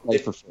 Yeah, and he'd play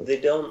for free.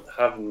 They don't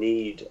have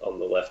need on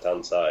the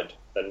left-hand side,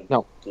 and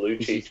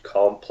Lucic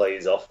can't play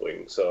his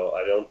off-wing, so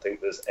I don't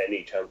think there's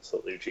any chance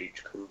that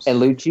Lucic comes.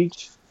 And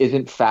Lucic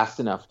isn't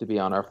fast enough to be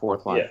on our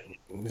fourth line.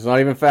 Yeah. He's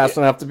not even fast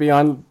enough to be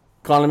on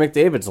Connor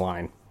McDavid's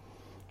line.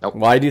 Nope.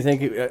 Why do you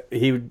think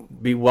he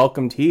would be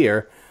welcomed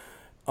here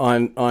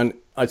on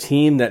a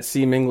team that's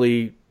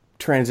seemingly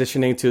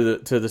transitioning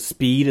to the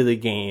speed of the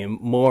game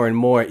more and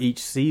more each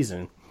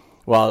season?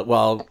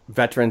 While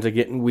veterans are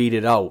getting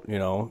weeded out,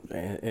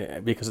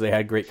 because they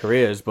had great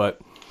careers, but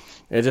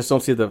I just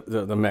don't see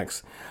the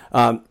mix.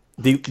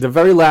 The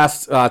very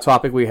last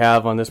topic we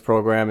have on this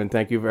program, and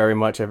thank you very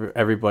much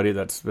everybody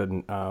that's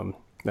been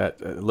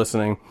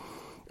listening.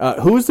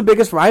 Who's the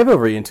biggest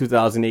rivalry in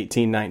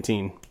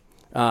 2018-19?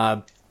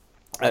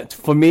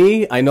 For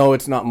me, I know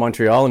it's not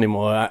Montreal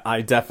anymore.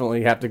 I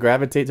definitely have to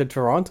gravitate to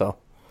Toronto.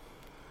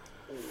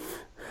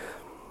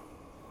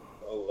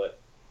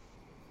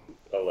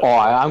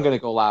 I'm going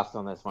to go last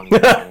on this one.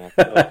 Okay.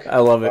 I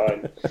love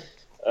it.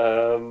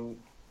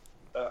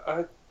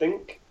 I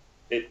think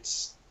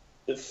it's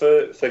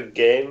for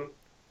game.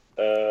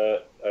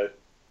 I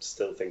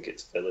still think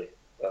it's Philly.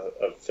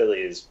 Philly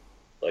is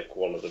like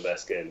one of the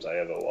best games I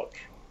ever watch.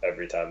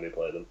 Every time they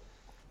play them.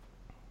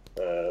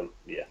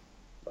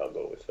 I'll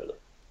go with Philly.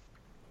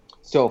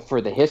 So for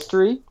the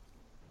history,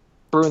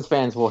 Bruins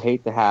fans will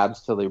hate the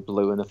Habs till they're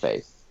blue in the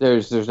face.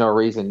 There's no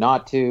reason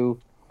not to.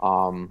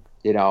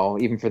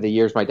 Even for the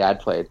years my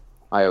dad played,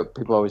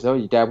 people always,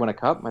 your dad won a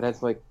cup? My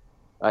dad's like,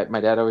 my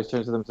dad always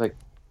turns to them and is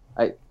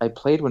like, I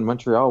played when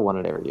Montreal won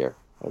it every year.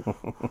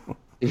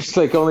 It's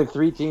like only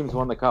 3 teams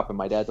won the cup, and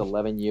my dad's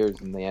 11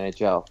 years in the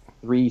NHL.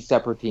 3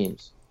 separate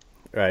teams.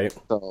 Right.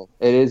 So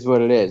it is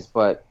what it is,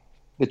 but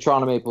the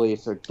Toronto Maple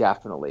Leafs are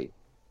definitely,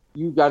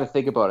 you got to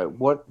think about it.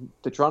 What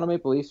the Toronto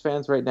Maple Leafs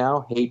fans right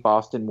now hate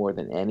Boston more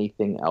than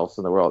anything else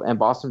in the world. And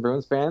Boston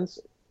Bruins fans,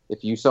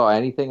 if you saw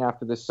anything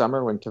after this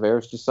summer when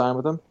Tavares just signed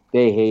with them,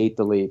 they hate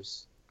the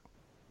Leafs.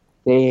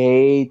 They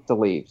hate the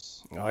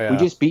Leafs. Oh, yeah. We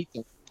just beat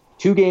them.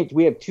 2 games.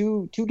 We have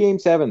two game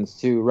 7s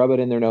to rub it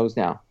in their nose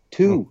now.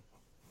 2.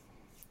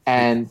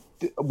 And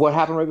what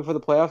happened right before the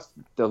playoffs?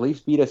 The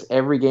Leafs beat us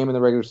every game in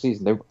the regular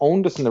season. They've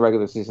owned us in the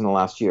regular season the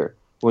last year.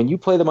 When you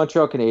play the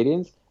Montreal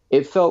Canadiens,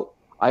 it felt,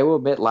 I will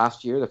admit,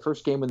 last year, the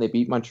first game when they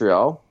beat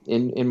Montreal,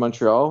 in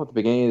Montreal at the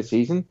beginning of the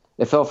season,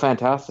 it felt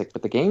fantastic.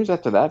 But the games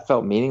after that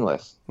felt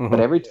meaningless. Mm-hmm.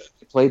 But every time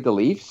they played the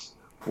Leafs,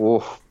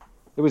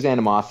 it was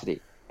animosity.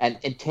 And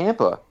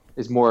Tampa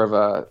is more of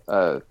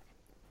a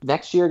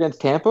next year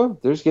against Tampa,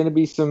 there's going to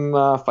be some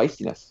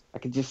feistiness. I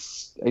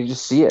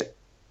just see it.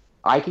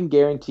 I can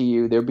guarantee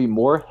you there'll be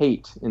more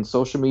hate in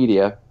social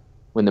media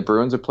when the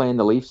Bruins are playing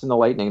the Leafs and the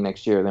Lightning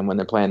next year than when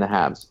they're playing the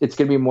Habs. It's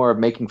going to be more of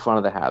making fun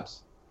of the Habs.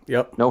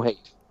 Yep. No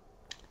hate.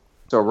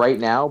 So right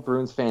now,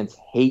 Bruins fans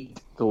hate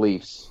the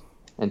Leafs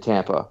and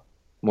Tampa.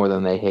 more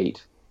than they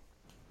hate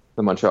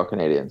the Montreal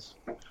Canadiens.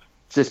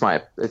 It's just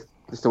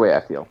the way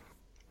I feel.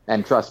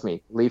 And trust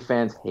me, Leaf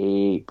fans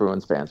hate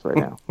Bruins fans right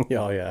now.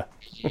 Oh, yeah.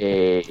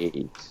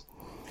 Hate.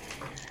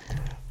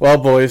 Well,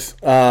 boys.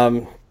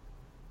 Can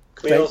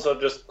we also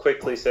just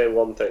quickly say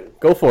one thing?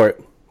 Go for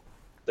it.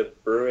 The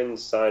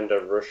Bruins signed a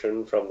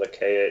Russian from the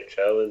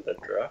KHL in the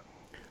draft.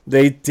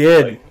 They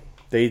did.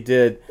 They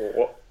did.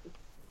 What?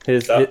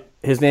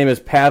 His name is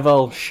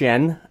Pavel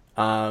Shen.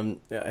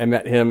 I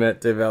met him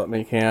at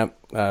development camp.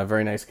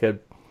 Very nice kid.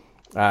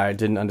 I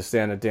didn't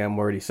understand a damn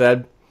word he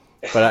said,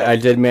 but I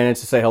did manage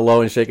to say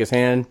hello and shake his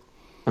hand.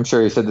 I'm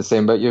sure he said the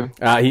same about you.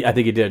 I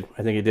think he did.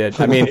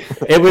 I mean,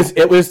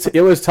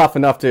 it was tough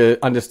enough to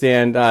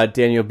understand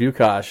Daniel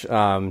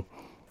Bukash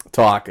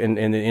talk in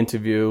the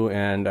interview,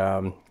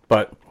 and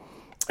but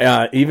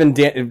even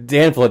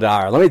Dan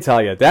Vladar. Let me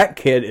tell you, that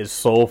kid is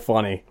so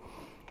funny.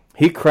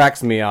 He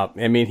cracks me up.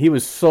 I mean, he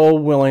was so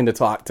willing to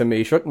talk to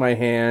me. Shook my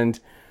hand.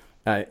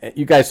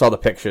 You guys saw the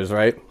pictures,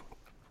 right?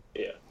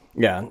 Yeah.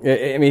 Yeah.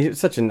 I mean, he's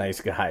such a nice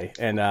guy.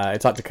 And I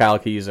talked to Kyle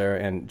Keyser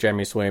and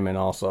Jeremy Swayman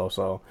also.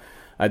 So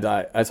I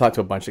talked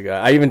to a bunch of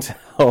guys. I even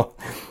tell...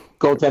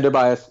 Goaltender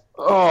bias.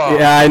 Oh.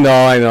 Yeah, I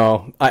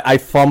know. I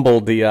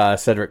fumbled the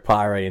Cedric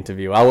Pare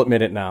interview. I'll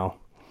admit it now.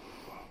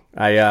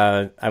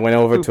 I went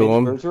over to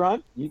him.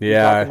 Bergeron?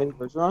 Yeah.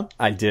 Bergeron?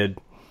 I did.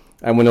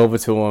 I went over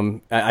to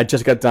him. I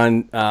just got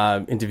done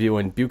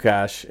interviewing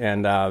Bukash,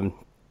 and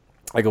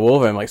I go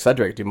over. I'm like,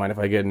 Cedric, do you mind if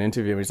I get an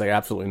interview? And he's like,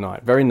 absolutely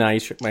not. Very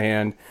nice. Shook my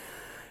hand,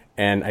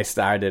 and I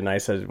started. And I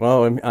said,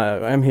 well,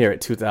 I'm here at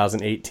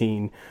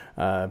 2018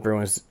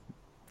 Bruins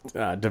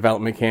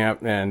development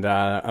camp, and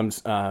I'm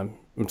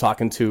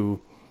talking to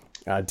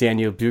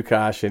Daniel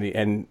Bukash,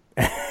 and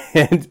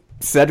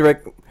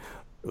Cedric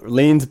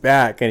leans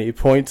back and he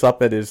points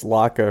up at his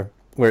locker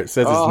where it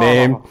says his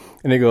name,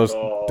 and he goes,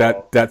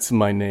 "That's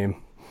my name,"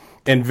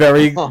 in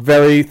very,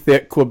 very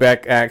thick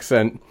Quebec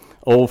accent,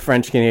 old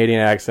French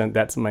Canadian accent.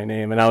 That's my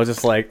name, and I was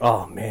just like,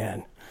 "Oh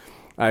man,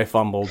 I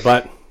fumbled."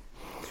 But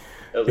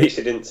at least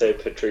you didn't say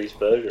Patrice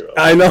Bergeron.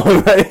 I know,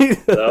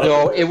 right?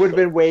 No, it would have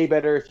been way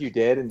better if you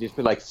did and just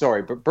be like,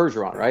 "Sorry,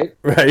 Bergeron, right?"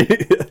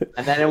 Right.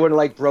 And then it would have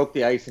like broke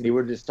the ice, and he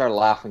would have just started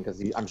laughing because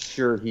I'm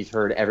sure he's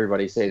heard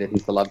everybody say that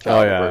he's the love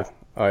child.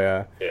 Oh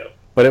yeah. Yeah.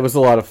 But it was a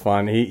lot of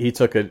fun. He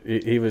took it.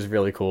 He was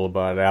really cool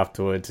about it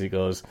afterwards. He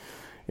goes,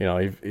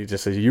 he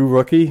just says, "You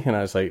rookie?" And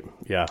I was like,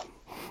 "Yeah."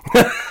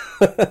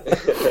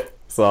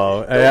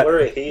 So don't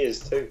worry, he is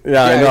too.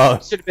 Yeah, I know.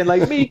 Should have been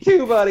like, "Me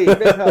too, buddy."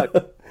 Big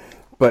hug.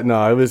 But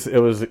no, it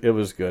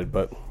was good.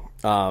 But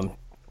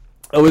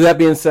with that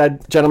being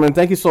said, gentlemen,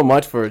 thank you so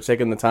much for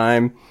taking the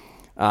time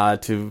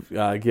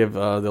to give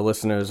the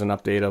listeners an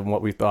update of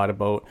what we thought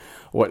about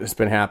what has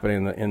been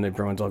happening in the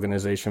Bruins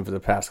organization for the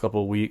past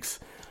couple of weeks.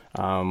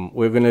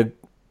 We're going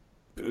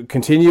to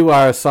continue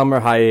our summer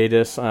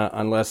hiatus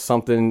unless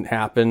something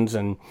happens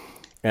and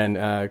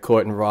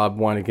Court and Rob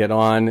want to get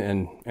on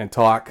and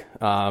talk.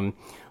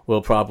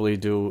 We'll probably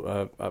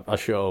do a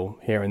show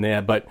here and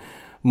there, but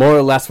more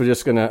or less we're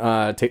just going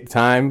to take the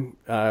time,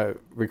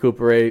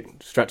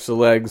 recuperate, stretch the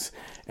legs,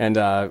 and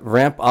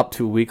ramp up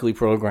to weekly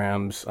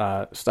programs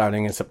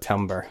starting in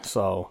September.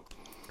 So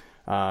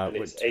and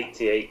it's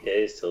 88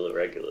 days till the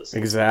regular season.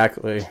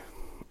 Exactly.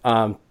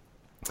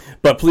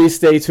 But please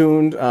stay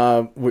tuned.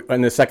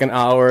 In the second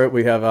hour,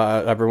 we have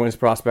a Bruins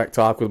prospect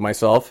talk with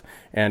myself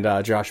and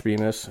Josh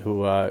Bemis,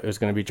 who is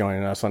going to be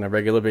joining us on a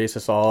regular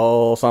basis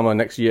all summer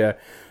next year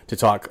to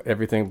talk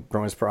everything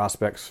Bruins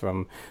prospects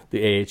from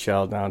the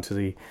AHL down to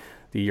the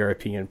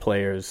European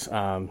players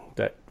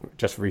that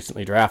just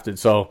recently drafted.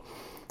 So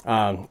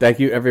thank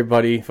you,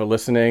 everybody, for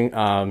listening.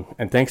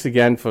 And thanks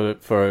again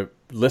for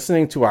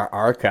listening to our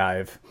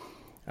archive.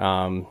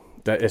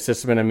 That it's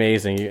just been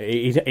amazing.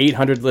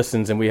 800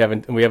 listens, and we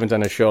haven't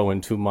done a show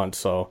in 2 months.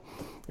 So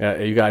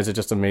you guys are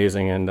just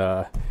amazing,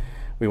 and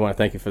we want to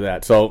thank you for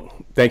that. So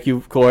thank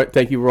you, Court.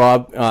 Thank you,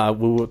 Rob.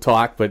 We will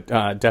talk, but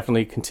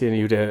definitely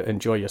continue to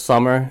enjoy your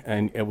summer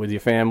and with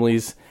your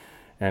families,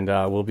 and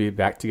we'll be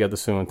back together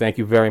soon. Thank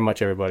you very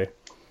much, everybody.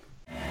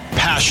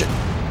 Passion,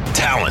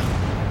 talent,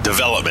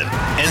 development.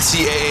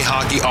 NCAA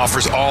hockey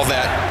offers all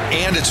that,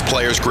 and its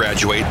players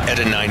graduate at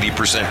a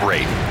 90%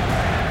 rate.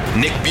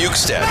 Nick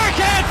Bukestad.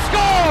 Backhand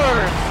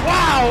scores!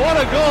 Wow, what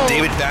a goal!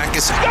 David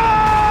Backus.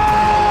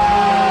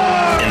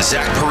 And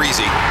Zach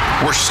Parise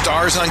were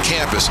stars on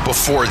campus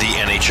before the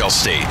NHL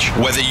stage.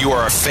 Whether you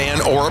are a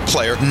fan or a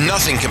player,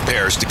 nothing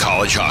compares to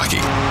college hockey.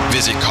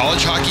 Visit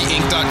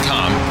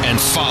collegehockeyinc.com and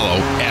follow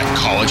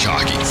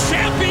 @collegehockey.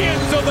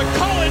 Champions of the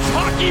college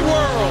hockey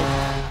world!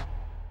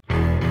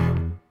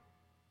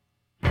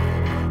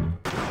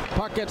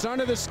 Puck gets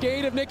under the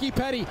skate of Nicky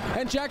Petty,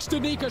 and Jack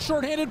Studnicka,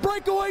 shorthanded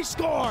breakaway,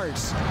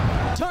 scores!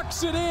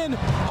 Tucks it in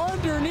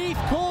underneath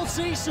Cole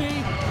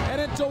Ceci, and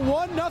it's a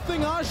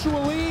 1-0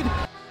 Oshawa lead.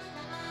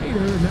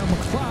 Now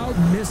McLeod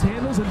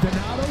mishandles, and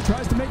Donato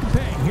tries to make a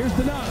pay. Here's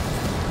Donato.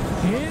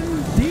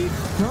 In deep,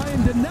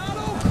 Ryan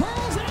Donato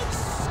curls and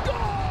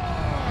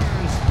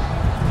scores!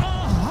 A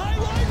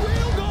highlight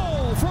reel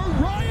goal for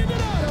Ryan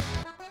Donato.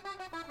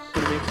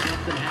 To make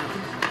something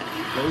happen.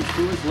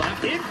 to his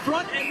left, in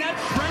front, and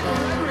that's Trent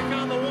Frederick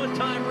on the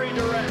one-time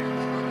redirect.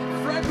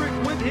 Frederick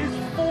with his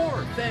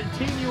fourth, and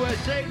Team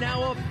USA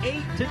now up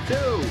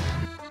 8-2.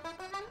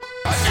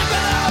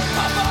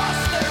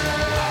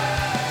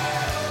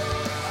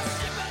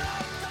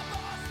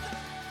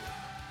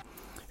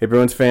 Hey,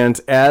 Bruins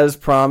fans, as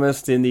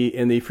promised in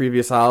the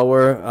previous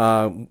hour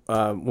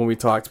when we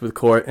talked with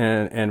Court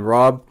and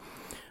Rob,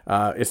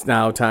 it's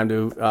now time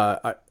to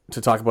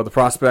talk about the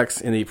prospects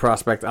in the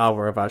prospect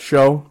hour of our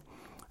show.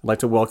 I'd like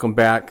to welcome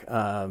back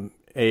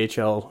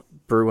AHL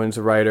Bruins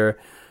writer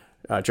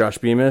Josh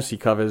Bemis. He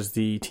covers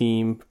the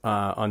team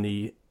on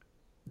the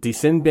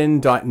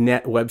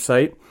sinbin.net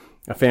website,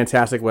 a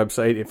fantastic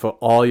website for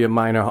all your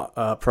minor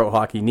pro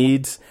hockey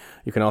needs.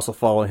 You can also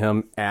follow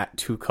him at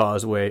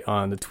 2Causeway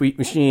on the tweet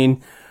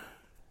machine.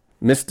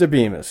 Mr.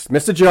 Bemis,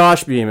 Mr.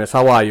 Josh Bemis,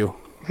 how are you?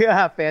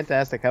 Yeah,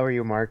 fantastic. How are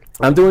you, Mark?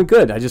 I'm doing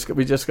good.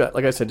 We just got,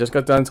 like I said, just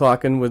got done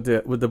talking with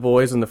the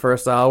boys in the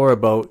first hour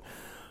about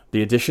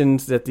the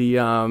additions that the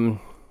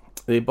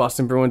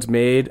Boston Bruins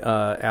made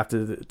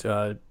after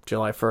the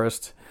July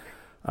 1st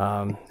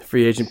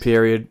free agent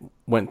period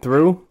went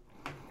through,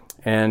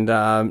 and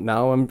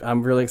now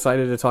I'm really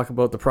excited to talk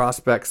about the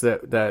prospects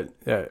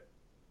that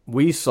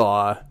we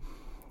saw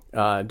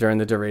during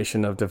the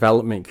duration of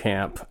development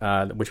camp,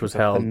 which was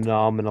held.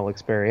 Phenomenal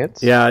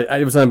experience. Yeah,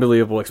 it was an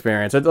unbelievable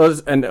experience. It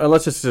was, and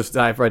let's just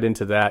dive right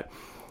into that.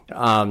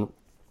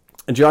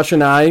 Josh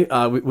and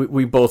I,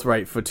 we both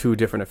write for two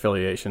different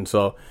affiliations.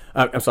 So,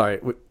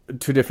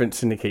 two different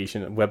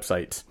syndication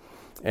websites.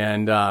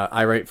 And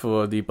I write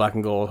for the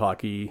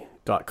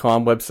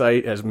blackandgoldhockey.com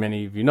website, as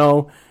many of you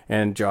know,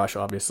 and Josh,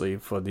 obviously,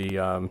 for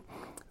the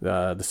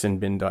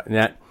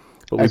sinbin.net.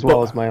 As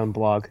well as my own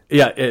blog.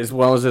 Yeah, as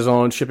well as his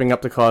own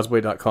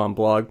shippingupthecauseway.com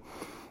blog.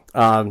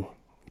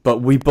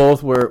 But we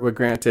both were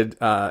granted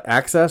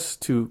access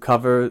to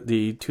cover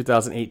the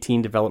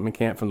 2018 development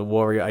camp from the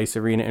Warrior Ice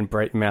Arena in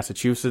Brighton,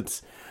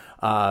 Massachusetts,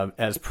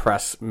 as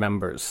press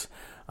members.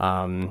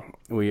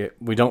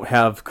 We don't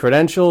have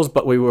credentials,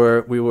 but we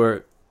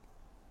were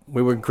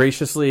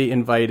graciously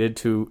invited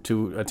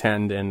to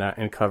attend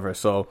and cover.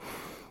 So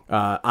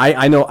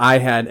I know I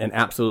had an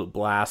absolute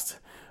blast.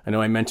 I know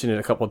I mentioned it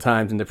a couple of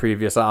times in the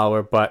previous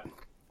hour, but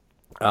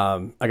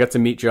I got to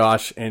meet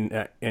Josh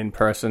in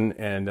person,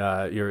 and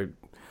you're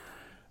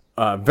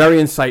a very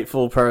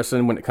insightful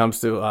person when it comes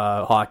to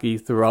hockey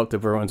throughout the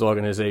Bruins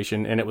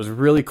organization, and it was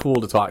really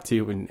cool to talk to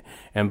you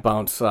and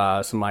bounce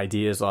some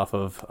ideas off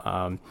of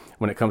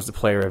when it comes to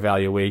player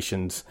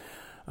evaluations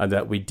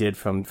that we did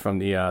from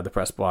the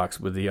press box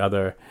with the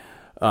other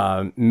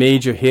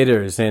major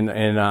hitters in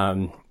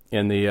the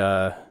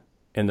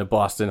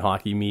Boston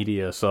hockey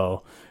media.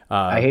 So.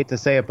 I hate to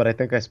say it, but I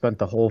think I spent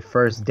the whole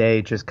first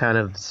day just kind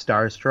of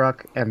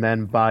starstruck, and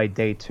then by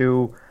day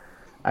 2,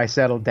 I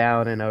settled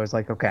down and I was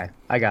like, okay,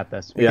 I got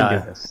this. We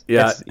can do this.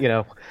 Yeah.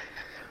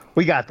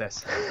 We got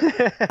this.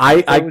 It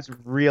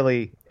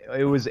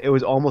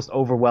was almost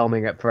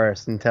overwhelming at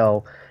first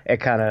until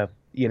it kind of,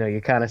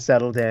 you kind of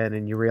settled in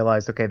and you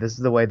realized, okay, this is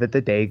the way that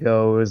the day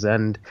goes,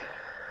 and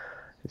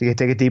you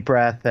take a deep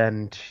breath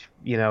and,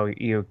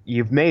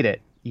 you've made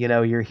it.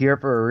 You're here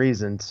for a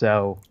reason.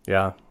 So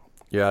yeah,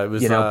 it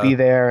was, be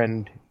there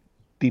and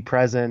be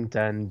present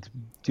and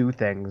do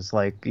things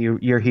like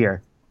you're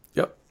here.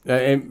 Yep.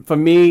 And for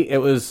me, it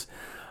was,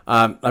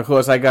 of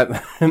course, I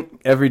got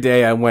every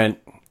day I went.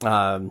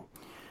 I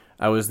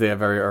was there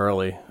very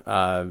early.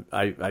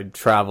 I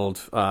traveled.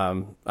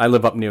 I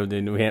live up near the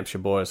New Hampshire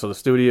border, so the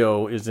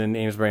studio is in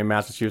Amesbury,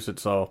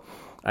 Massachusetts. So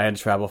I had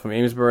to travel from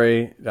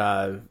Amesbury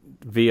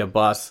via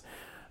bus,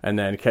 and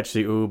then catch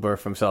the Uber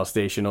from South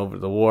Station over to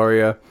the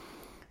Warrior.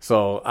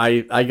 So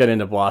I got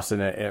into Boston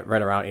at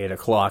right around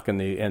 8:00,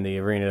 and the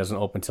arena doesn't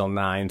open till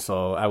 9.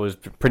 So I was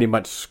pretty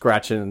much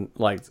scratching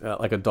like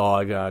a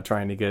dog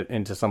trying to get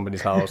into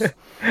somebody's house.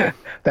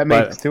 That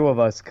makes two of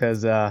us,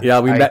 because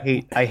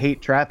I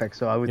hate traffic,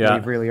 so I would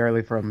leave really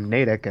early from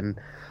Natick and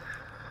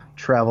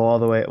travel all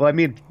the way. Well, I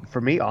mean,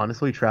 for me,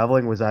 honestly,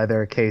 traveling was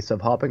either a case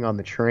of hopping on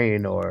the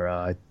train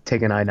or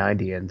taking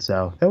I-90 in.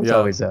 So it was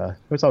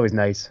always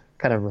nice,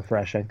 kind of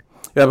refreshing.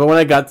 Yeah, but when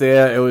I got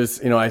there, it was,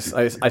 I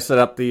set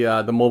up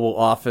the mobile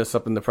office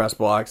up in the press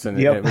box, and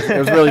it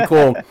was really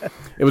cool.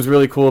 It was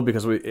really cool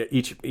because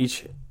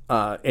each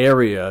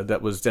area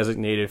that was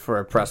designated for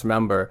a press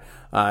member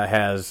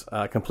has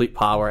complete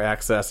power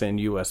access and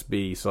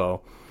USB.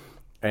 So,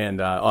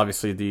 and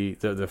obviously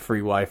the free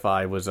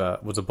Wi-Fi was a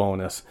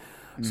bonus.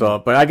 Mm-hmm. So,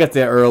 but I got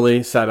there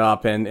early, set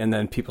up, and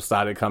then people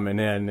started coming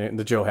in.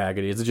 The Joe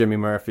Haggertys, the Jimmy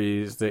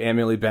Murphys, the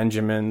Emily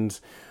Benjamins,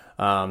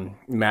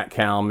 Matt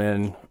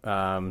Kalman,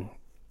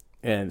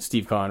 and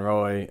Steve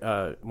Conroy,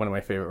 one of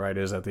my favorite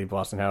writers at the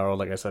Boston Herald,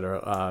 like I said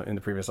in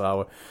the previous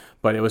hour.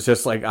 But it was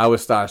just like I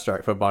was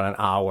starstruck for about an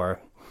hour,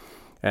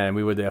 and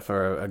we were there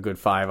for a good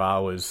 5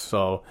 hours.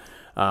 So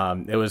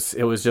it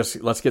was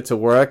just, let's get to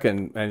work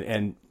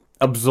and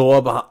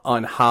absorb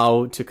on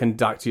how to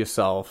conduct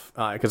yourself,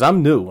 because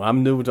I'm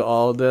new to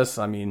all of this.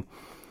 I mean,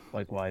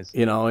 Likewise.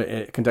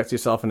 It conducts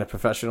yourself in a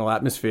professional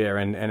atmosphere,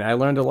 and I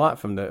learned a lot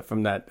from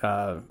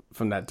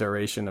that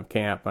duration of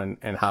camp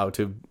and how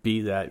to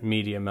be that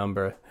media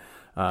member.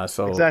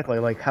 Exactly,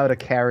 like how to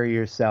carry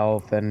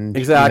yourself and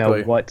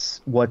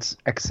what's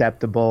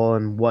acceptable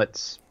and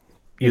what's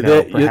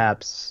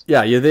perhaps.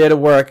 You're there to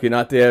work. You're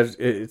not there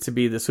to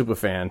be the super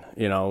fan.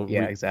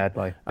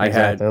 Exactly.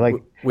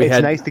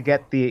 It's nice to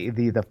get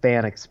the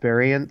fan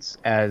experience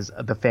as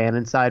the fan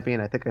inside me,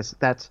 and I think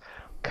that's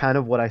kind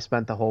of what I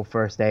spent the whole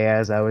first day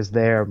as. I was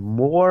there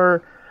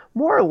more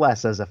or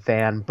less as a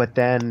fan, but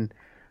then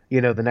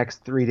the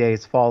next 3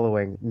 days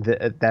following,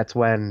 that's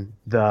when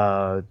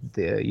the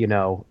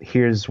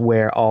here's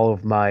where all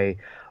of my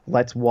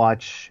let's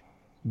watch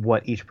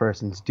what each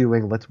person's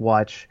doing, let's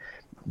watch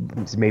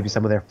maybe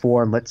some of their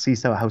form, let's see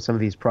how some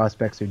of these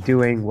prospects are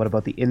doing, what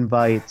about the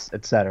invites,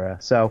 etc.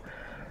 So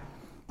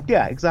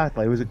yeah,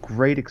 exactly. It was a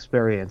great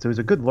experience. It was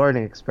a good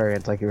learning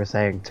experience, like you were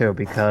saying, too,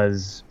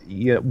 because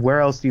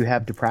where else do you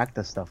have to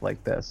practice stuff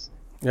like this?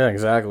 Yeah,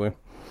 exactly.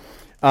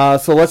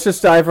 So let's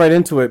just dive right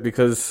into it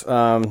because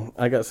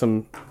I got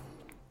some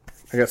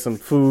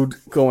food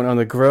going on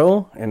the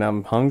grill and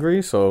I'm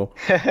hungry. So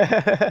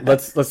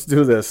let's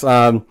do this.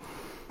 So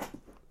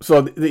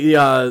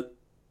the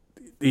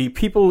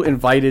people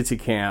invited to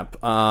camp,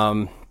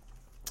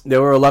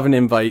 there were 11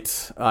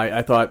 invites.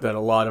 I thought that a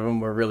lot of them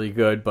were really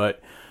good,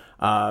 but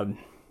I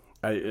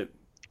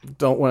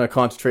don't want to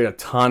concentrate a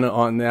ton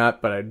on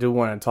that, but I do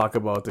want to talk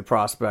about the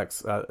prospects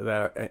that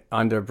are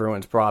under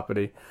Bruins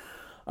property.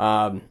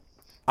 I'm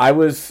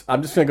just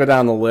going to go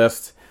down the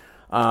list.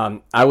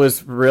 I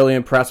was really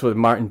impressed with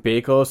Martin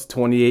Bakos,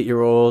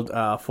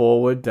 28-year-old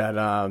forward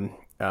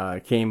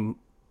that came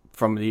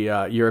from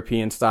the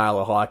European style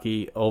of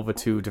hockey over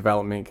to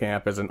development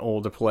camp as an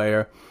older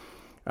player.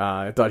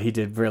 I thought he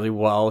did really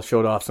well,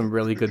 showed off some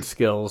really good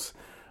skills,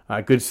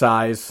 good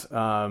size.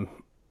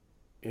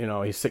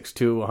 He's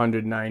 6'2",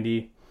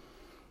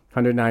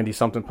 190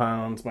 something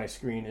pounds. My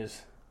screen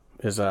is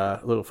a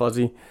little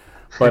fuzzy,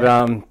 but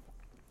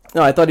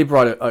no, I thought he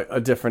brought a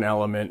different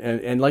element.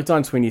 And like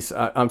Don Sweeney,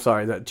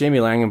 that Jamie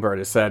Langenberg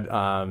has said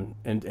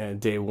in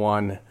day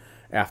one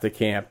after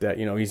camp that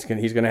he's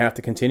going to have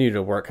to continue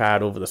to work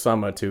hard over the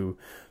summer to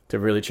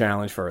really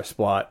challenge for a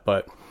spot.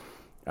 But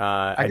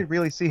I could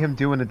really see him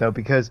doing it though,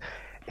 because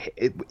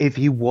if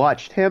you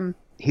watched him,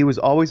 he was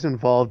always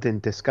involved in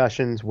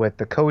discussions with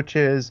the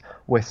coaches,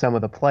 with some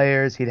of the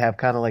players. He'd have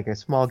kind of like a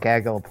small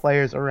gaggle of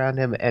players around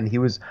him, and he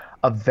was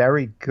a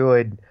very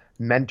good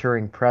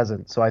mentoring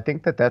presence. So I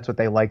think that's what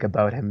they like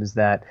about him, is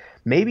that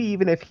maybe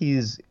even if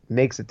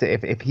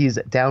if he's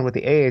down with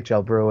the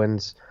AHL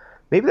Bruins,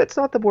 maybe that's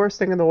not the worst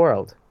thing in the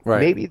world. Right.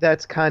 Maybe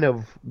that's kind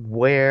of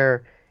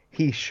where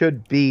he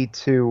should be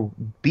to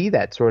be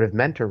that sort of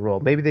mentor role.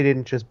 Maybe they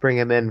didn't just bring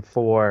him in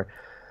to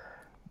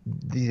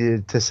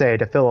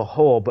fill a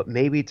hole, but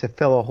maybe to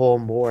fill a hole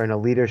more in a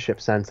leadership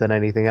sense than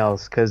anything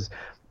else. Because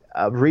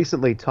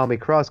recently Tommy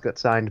Cross got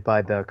signed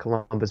by the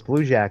Columbus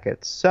Blue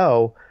Jackets,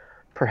 so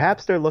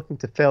perhaps they're looking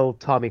to fill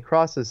Tommy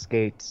Cross's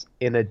skates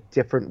in a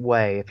different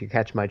way, if you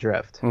catch my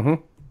drift. Mm-hmm.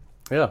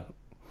 Yeah.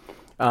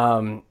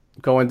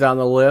 Going down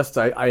the list,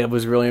 I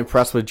was really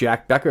impressed with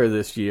Jack Becker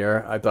this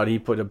year. I thought he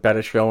put a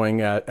better showing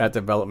at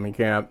development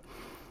camp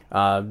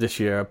this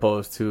year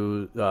opposed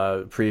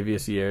to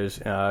previous years,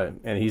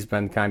 and he's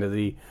been kind of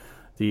the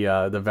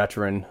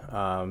veteran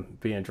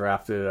being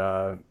drafted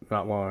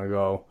not long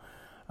ago.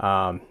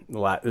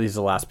 He's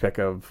the last pick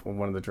of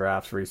one of the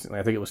drafts recently.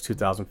 I think it was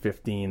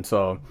 2015.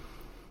 So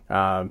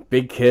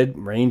big kid,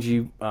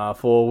 rangy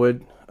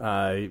forward.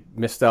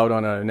 Missed out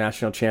on a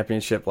national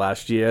championship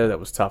last year. That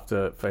was tough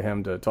for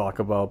him to talk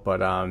about, but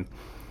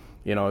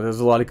there's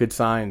a lot of good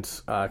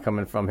signs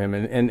coming from him,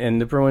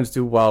 and the Bruins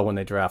do well when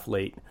they draft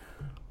late.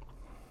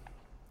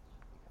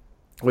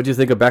 What do you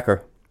think of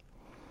Becker?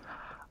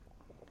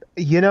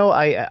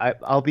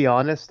 I'll be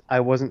honest, I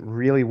wasn't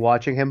really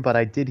watching him, but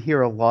I did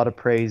hear a lot of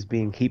praise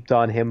being heaped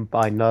on him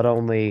by not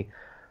only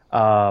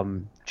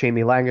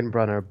Jamie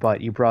Langenbrunner,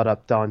 but you brought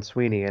up Don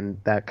Sweeney, and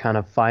that kind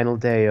of final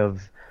day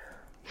of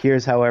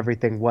here's how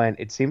everything went.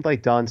 It seemed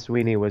like Don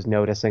Sweeney was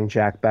noticing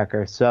Jack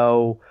Becker.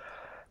 So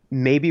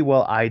maybe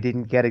while I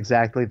didn't get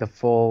exactly the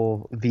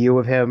full view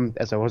of him,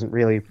 as I wasn't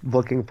really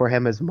looking for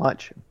him as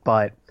much,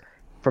 but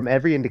from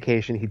every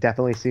indication, he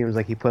definitely seems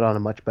like he put on a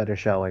much better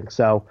showing.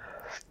 So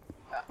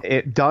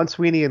Don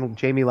Sweeney and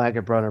Jamie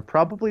Langenbrunner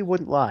probably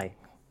wouldn't lie.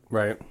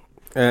 Right.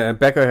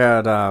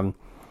 Becker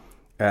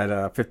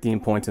had 15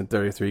 points in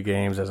 33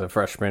 games as a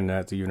freshman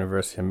at the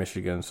University of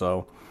Michigan.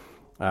 So,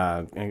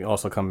 and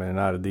also coming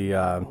out of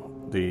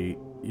the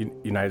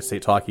United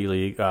States Hockey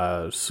League,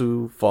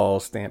 Sioux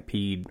Falls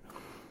Stampede,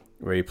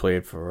 where he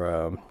played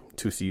for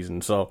 2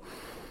 seasons. So,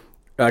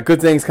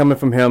 good things coming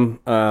from him.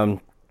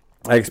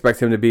 I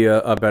expect him to be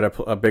a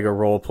bigger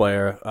role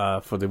player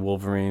for the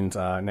Wolverines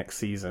next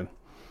season.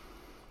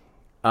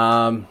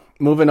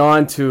 Moving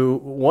on to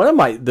one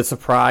of the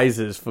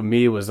surprises for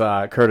me was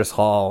Curtis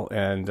Hall,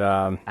 and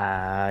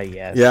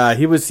yes, yeah,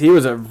 he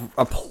was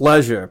a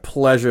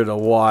pleasure to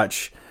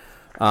watch.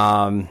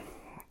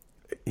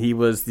 He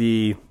was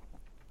the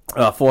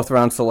 4th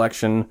round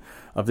selection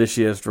of this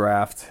year's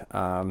draft.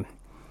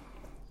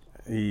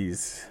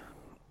 He's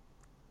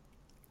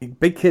a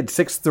big kid,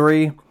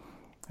 6'3",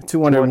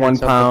 201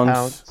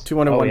 pounds,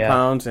 201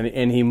 pounds,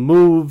 and he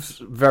moves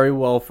very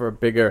well for a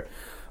bigger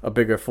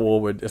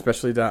forward,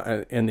 especially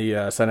down in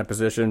the center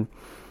position.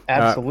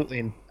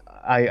 Absolutely.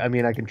 I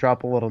mean, I can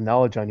drop a little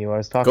knowledge on you. I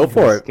was talking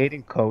to a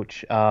skating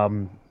coach.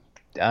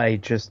 I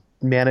just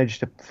managed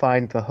to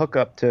find the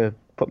hookup to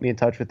put me in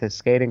touch with his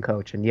skating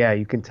coach. And yeah,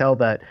 you can tell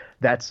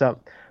that's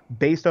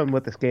based on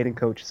what the skating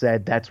coach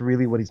said, that's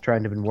really what he's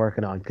trying to been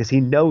working on, because he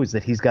knows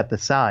that he's got the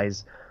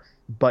size,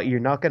 but you're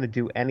not going to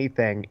do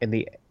anything in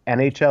the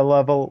NHL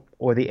level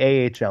or the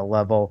AHL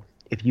level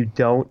if you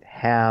don't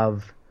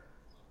have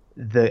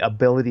the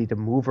ability to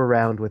move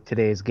around with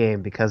today's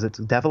game, because it's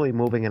definitely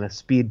moving in a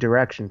speed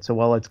direction. So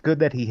while it's good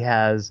that he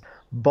has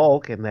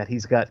bulk and that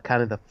he's got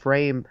kind of the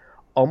frame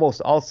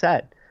almost all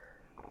set,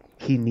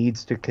 he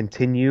needs to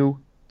continue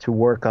to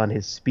work on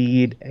his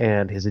speed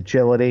and his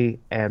agility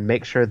and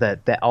make sure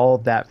that all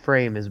of that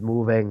frame is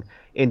moving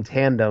in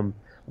tandem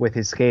with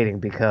his skating,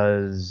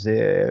 because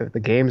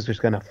the game's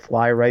just going to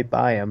fly right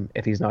by him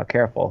if he's not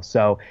careful.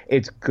 So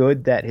it's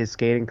good that his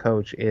skating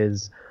coach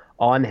is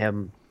on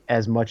him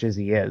as much as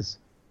he is.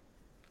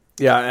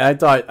 Yeah, I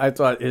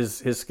thought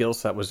his skill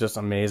set was just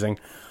amazing,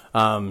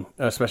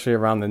 especially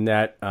around the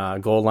net,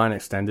 goal line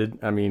extended.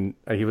 I mean,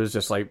 he was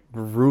just like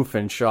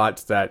roofing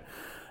shots that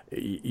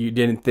you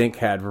didn't think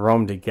had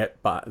room to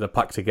get by the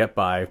puck to get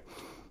by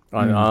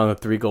on the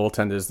 3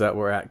 goaltenders that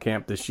were at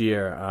camp this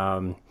year.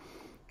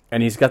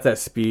 And he's got that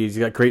speed. He's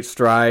got great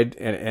stride,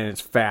 and it's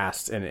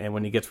fast. And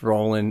when he gets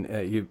rolling,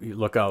 you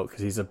look out,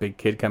 because he's a big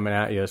kid coming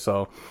at you.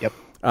 So yep.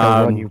 He'll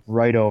run you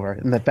right over.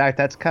 And in fact,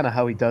 that's kind of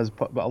how he does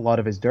a lot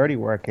of his dirty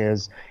work,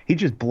 is he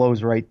just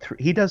blows right through.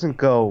 He doesn't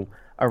go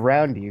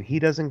around you. He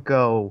doesn't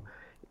go,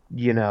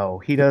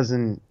 he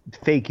doesn't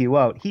fake you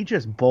out. He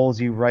just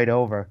bowls you right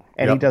over,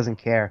 and he doesn't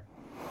care.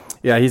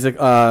 Yeah, he's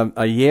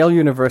a Yale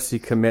University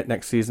commit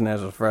next season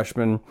as a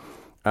freshman,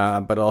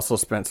 but also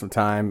spent some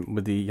time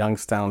with the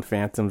Youngstown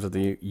Phantoms of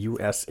the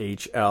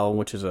USHL,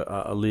 which is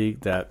a league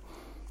that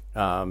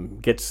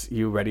gets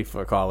you ready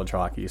for college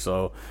hockey.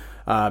 So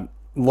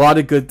a lot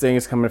of good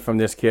things coming from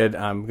this kid.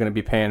 I'm going to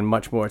be paying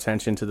much more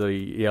attention to the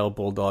Yale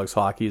Bulldogs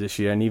hockey this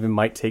year, and even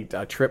might take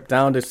a trip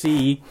down to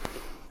see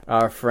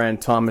our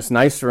friend Thomas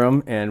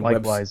Nystrom and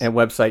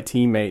website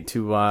teammate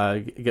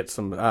to get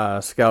some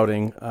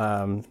scouting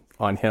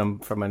on him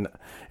from an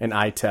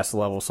eye test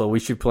level. So we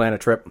should plan a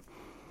trip.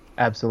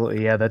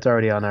 Absolutely, yeah, that's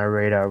already on our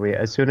radar.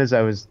 As soon as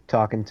I was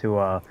talking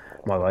to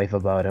my wife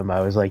about him,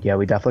 I was like, yeah,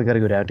 we definitely got to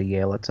go down to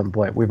Yale at some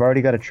point. We've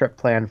already got a trip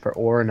planned for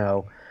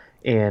Orono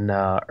in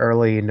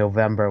early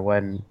November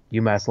when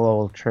UMass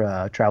Lowell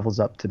travels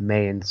up to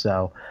Maine.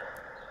 So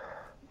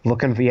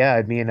looking for,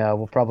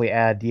 we'll probably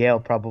add Yale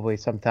probably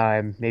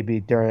sometime,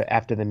 maybe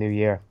after the new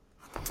year.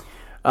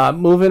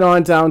 Moving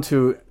on down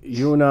to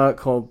Joona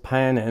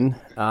Koppanen,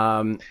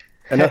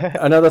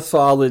 another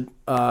solid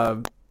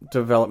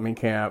development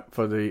camp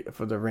for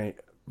the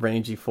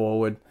rangy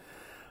forward.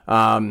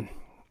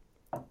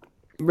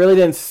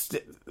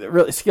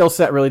 Skill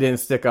set really didn't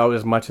stick out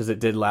as much as it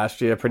did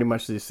last year. Pretty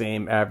much the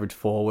same average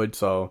forward.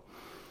 So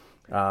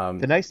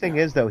the nice thing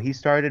is, though, he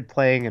started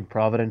playing in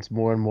Providence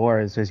more and more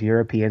as his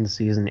European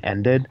season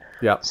ended.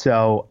 Yeah.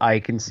 So I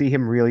can see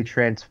him really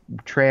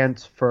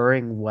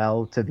transferring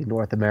well to the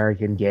North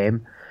American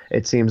game.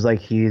 It seems like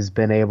he's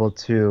been able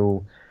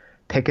to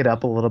pick it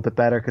up a little bit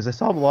better, because I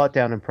saw him a lot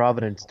down in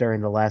Providence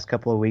during the last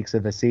couple of weeks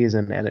of the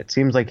season, and it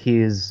seems like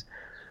he's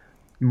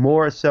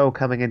more so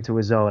coming into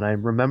his own. I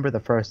remember the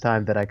first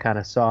time that I kind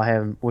of saw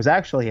him was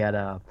actually at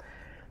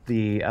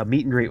the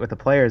meet and greet with the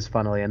players,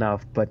 funnily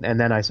enough, and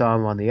then I saw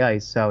him on the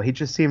ice. So he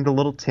just seemed a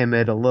little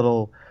timid, a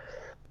little,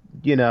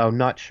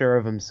 not sure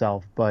of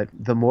himself. But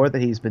the more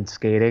that he's been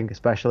skating,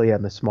 especially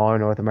on the smaller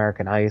North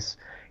American ice,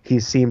 he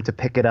seemed to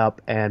pick it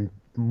up and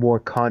more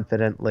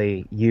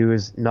confidently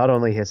use not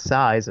only his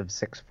size of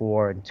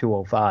 6'4" and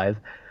 205,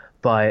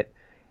 but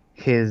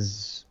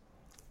his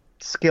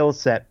skill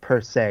set per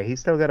se. He's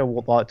still got a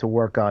lot to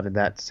work on in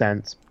that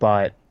sense,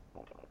 but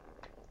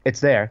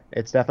it's there.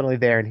 It's definitely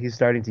there, and he's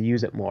starting to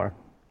use it more.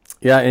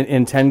 Yeah,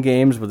 in 10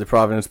 games with the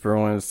Providence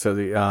Bruins to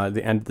the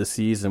end of the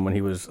season, when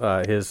he was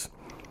his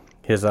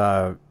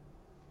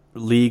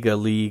league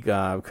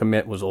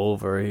commit was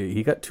over,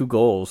 he got 2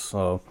 goals.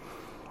 So.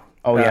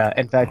 Oh yeah!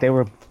 In fact, they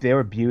were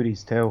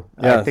beauties too.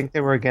 Yeah. I think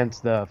they were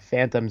against the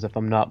Phantoms, if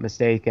I'm not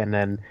mistaken,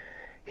 and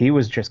he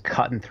was just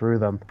cutting through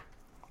them.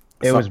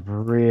 It was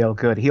real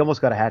good. He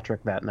almost got a hat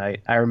trick that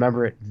night. I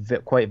remember it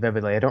quite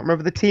vividly. I don't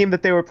remember the team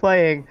that they were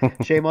playing.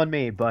 Shame on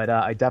me, but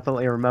I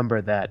definitely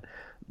remember that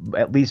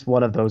at least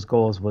one of those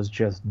goals was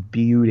just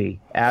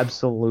beauty,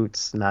 absolute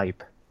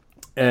snipe.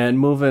 And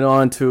moving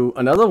on to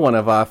another one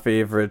of our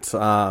favorites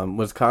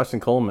was Carson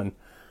Coleman.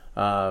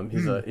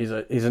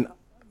 He's an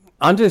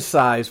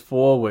undersized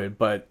forward,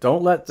 but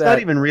don't let that... It's not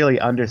even really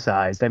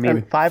undersized. I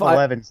mean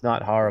 5'11's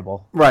not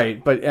horrible.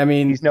 Right, but I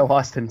mean... He's no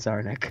Austin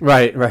Czarnik.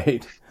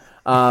 Right.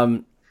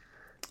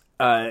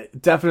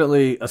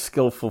 Definitely a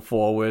skillful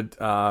forward.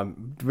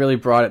 Really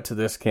brought it to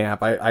this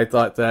camp. I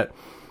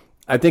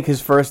think his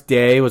first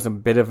day was a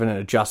bit of an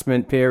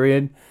adjustment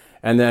period,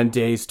 and then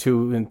days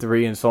 2 and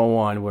 3 and so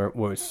on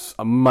was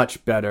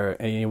much better,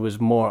 and he was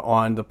more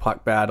on the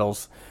puck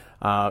battles,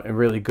 and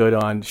really good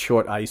on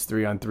short ice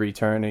 3-on-3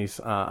 tourneys.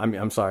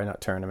 I'm sorry,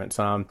 not tournaments.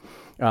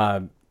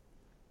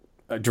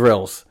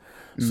 Drills.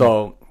 Mm.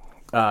 So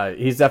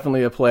he's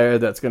definitely a player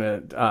that's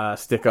going to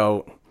stick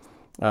out.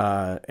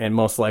 And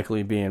most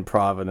likely be in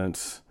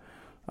Providence.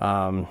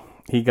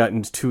 He got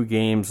into 2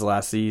 games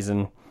last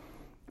season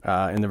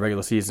in the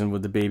regular season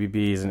with the Baby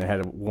Bees and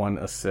had 1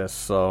 assist.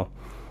 So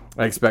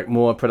I expect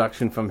more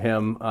production from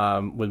him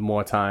with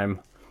more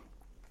time.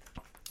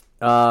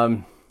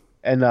 And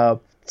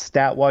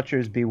stat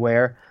watchers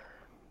beware.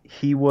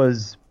 He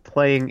was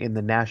playing in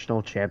the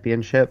national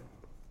championship.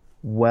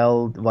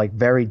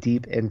 Very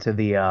deep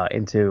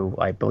into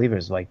I believe it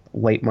was like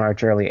late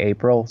March, early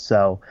April.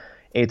 So.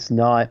 It's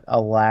not a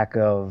lack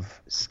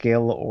of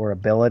skill or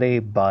ability,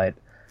 but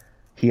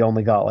he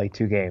only got like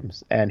 2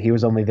 games, and he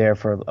was only there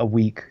for a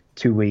week,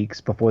 2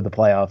 weeks before the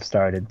playoffs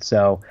started.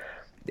 So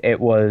it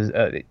was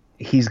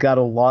he's got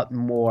a lot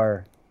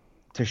more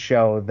to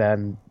show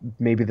than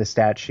maybe the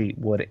stat sheet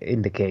would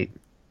indicate.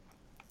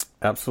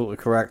 Absolutely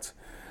correct.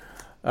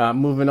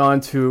 Moving on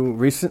to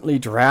recently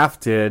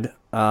drafted.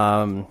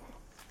 I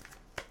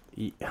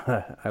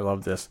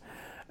love this.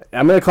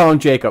 I'm going to call him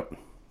Jacob.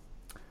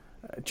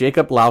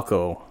 Jacob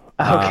Lauko.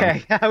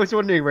 Okay, I was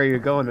wondering where you're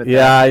going with that.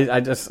 Yeah,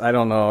 I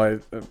don't know.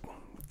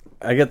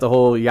 I get the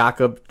whole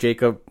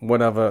Jacob,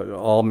 whatever,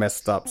 all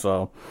messed up.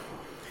 So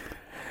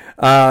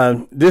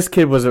this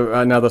kid was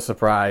another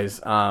surprise.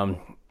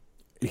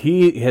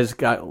 He has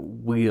got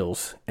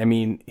wheels. I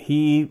mean,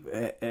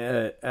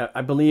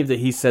 I believe that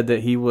he said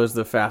that he was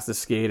the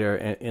fastest skater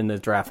in the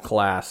draft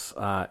class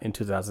in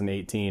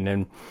 2018.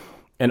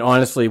 And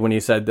honestly, when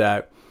he said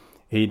that,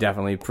 he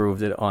definitely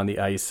proved it on the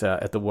ice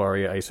at the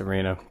Warrior Ice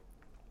Arena.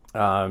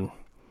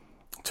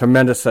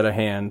 Tremendous set of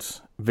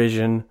hands,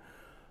 vision,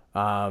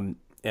 and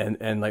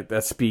like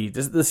that speed.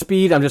 The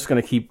speed I'm just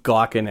going to keep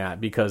gawking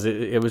at because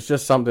it was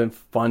just something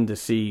fun to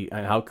see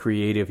and how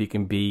creative he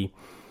can be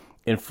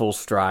in full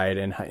stride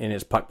and in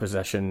his puck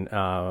possession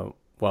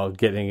while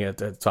getting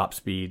it at top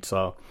speed.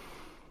 So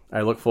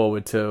I look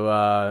forward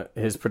to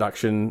his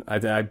production. I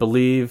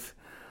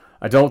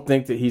don't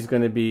think that he's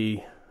going to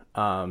be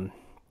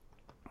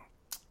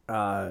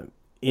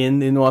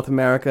in North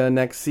America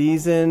next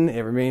season.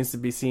 It remains to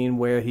be seen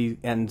where he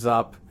ends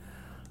up.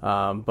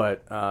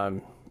 But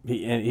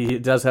he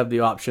does have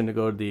the option to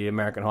go to the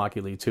American Hockey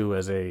League too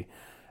as a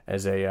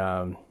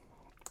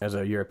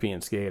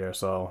European skater.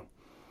 So,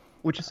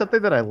 which is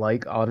something that I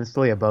like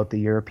honestly about the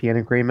European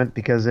agreement,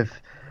 because if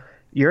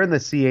you're in the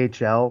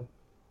CHL,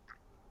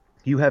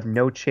 you have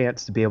no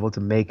chance to be able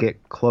to make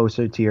it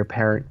closer to your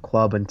parent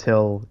club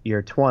until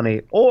you're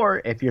 20,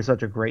 or if you're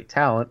such a great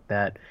talent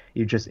that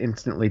you just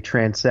instantly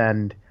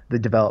transcend the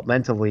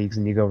developmental leagues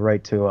and you go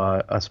right to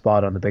a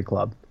spot on the big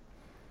club.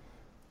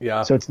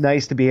 Yeah. So it's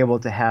nice to be able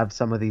to have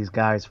some of these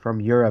guys from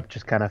Europe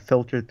just kind of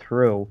filtered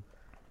through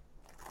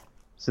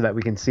so that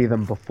we can see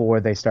them before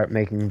they start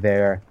making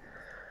their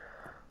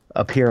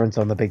appearance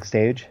on the big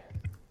stage.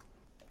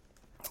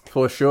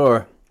 For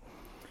sure.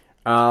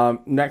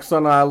 Next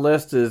on our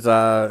list is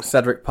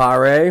Cedric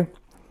Pare.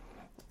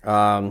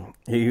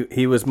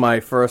 He was my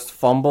first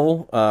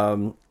fumble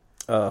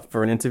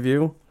for an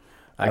interview.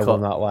 I will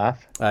not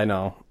laugh. I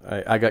know.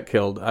 I got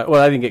killed. I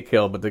didn't get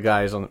killed, but the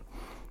guys on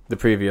the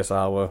previous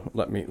hour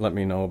let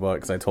me know about it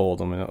because I told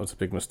them, and it was a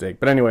big mistake.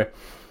 But anyway,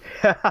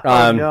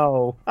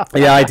 no.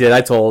 Yeah, I did.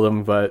 I told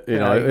them, but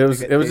it was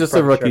just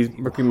a rookie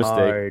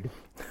mistake.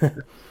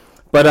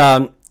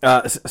 But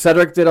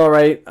Cedric did all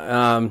right.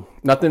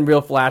 Nothing real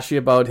flashy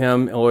about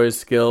him or his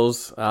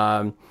skills.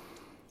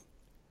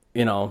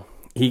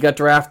 He got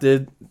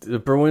drafted. The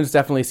Bruins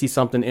definitely see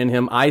something in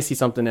him. I see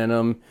something in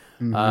him.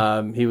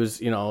 Mm-hmm. He was,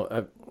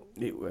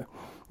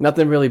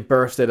 nothing really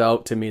bursted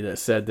out to me that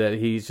said that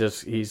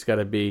he's got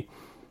to be,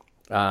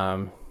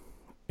 at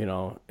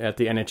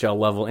the NHL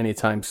level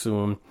anytime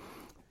soon.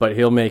 But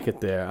he'll make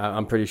it there.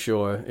 I'm pretty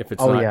sure. If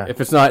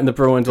it's not in the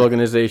Bruins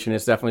organization,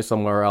 it's definitely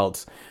somewhere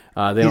else.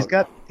 He's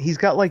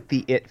got like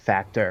the it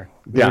factor.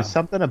 There's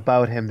something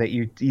about him that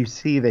you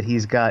see that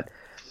he's got.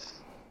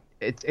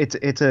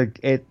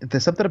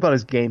 There's something about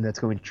his game that's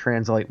going to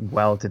translate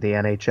well to the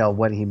NHL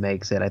when he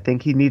makes it. I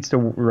think he needs to,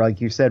 like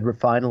you said,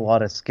 refine a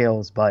lot of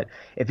skills. But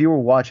if you were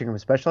watching him,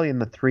 especially in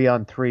the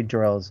 3-on-3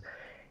 drills,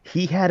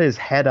 he had his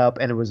head up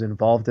and was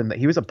involved in that.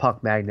 He was a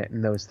puck magnet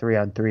in those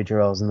 3-on-3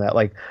 drills, and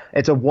that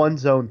it's a one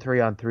zone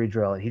 3-on-3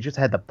 drill, and he just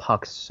had the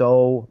puck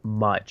so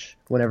much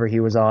whenever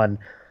he was on,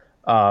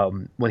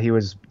 when he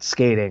was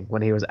skating,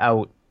 when he was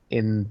out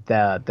in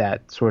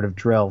that sort of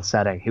drill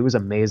setting. He was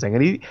amazing,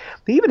 and he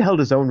even held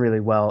his own really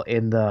well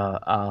in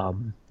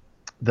the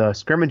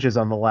scrimmages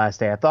on the last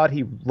day. I thought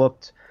he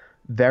looked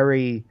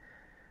very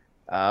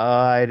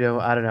I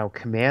don't know,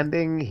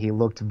 commanding. He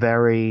looked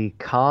very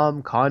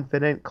calm,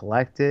 confident,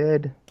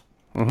 collected.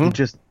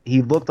 Mm-hmm.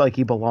 He looked like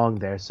he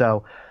belonged there.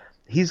 So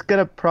he's going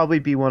to probably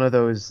be one of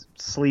those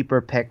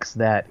sleeper picks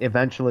that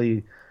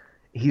eventually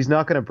he's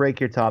not going to break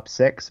your top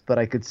 6, but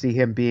I could see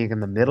him being in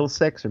the middle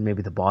 6 or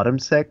maybe the bottom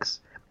 6.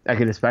 I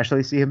could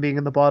especially see him being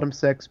in the bottom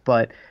 6,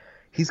 but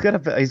he's got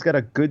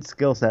a good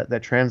skill set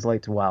that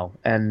translates well.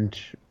 And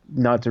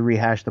not to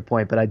rehash the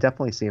point, but I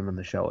definitely see him in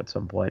the show at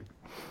some point.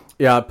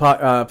 Yeah,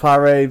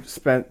 Pare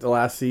spent the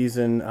last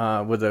season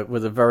with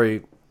a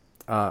very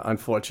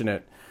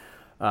unfortunate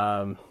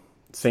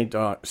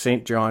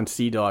St. John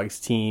Sea Dogs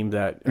team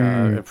that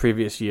the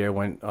previous year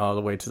went all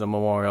the way to the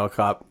Memorial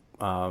Cup,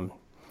 and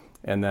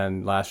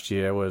then last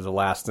year was the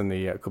last in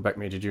the Quebec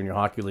Major Junior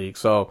Hockey League.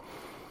 So,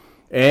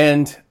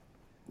 and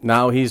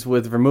now he's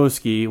with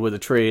Rimouski with a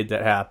trade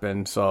that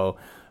happened. So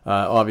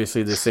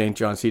obviously the St.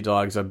 John Sea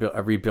Dogs are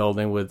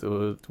rebuilding with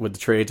the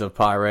trades of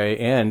Pare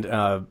and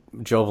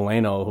Joe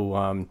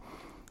Veleno,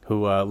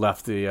 who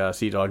left the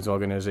Sea Dogs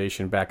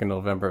organization back in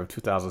November of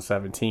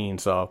 2017.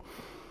 So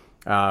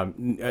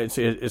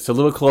it's a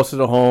little closer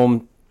to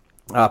home.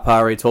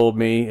 Pare told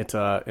me it's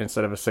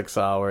instead of a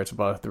 6-hour, it's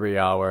about a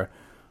 3-hour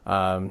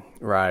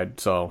ride.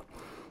 So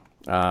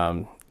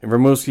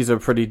Rimouski's a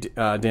pretty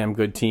damn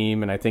good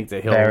team, and I think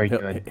that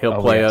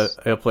he'll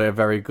play a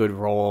very good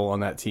role on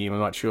that team. I'm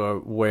not sure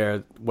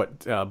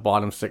what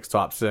bottom 6,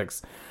 top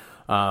 6.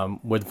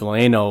 With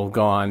Veleno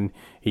gone,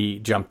 he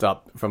jumped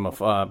up from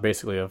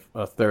basically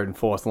a third and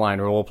fourth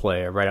line role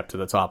player right up to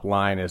the top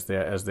line as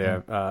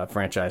their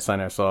franchise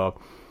center. So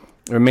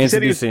it remains to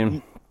be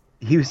seen.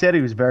 He said he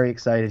was very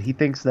excited. He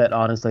thinks that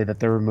honestly that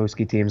the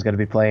Rimouski team is going to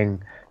be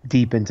playing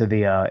deep into the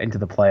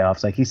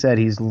playoffs. Like he said,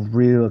 he's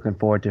really looking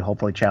forward to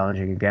hopefully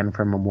challenging again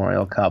for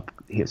Memorial Cup.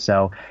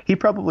 So he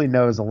probably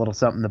knows a little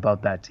something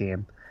about that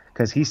team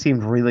because he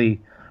seemed really,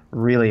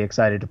 really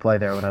excited to play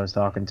there when I was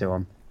talking to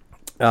him.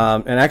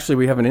 And actually,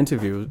 we have an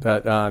interview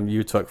that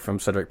you took from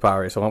Cedric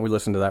Pare. So why don't we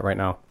listen to that right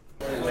now?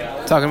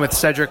 Talking with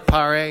Cedric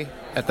Pare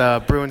at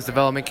the Bruins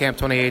Development Camp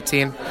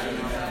 2018.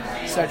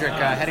 Cedric,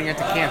 heading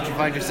into camp, do you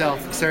find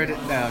yourself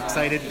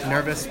excited,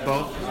 nervous,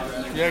 both?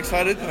 Yeah,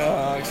 excited.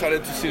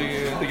 Excited to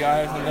see the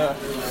guys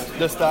and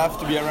the staff,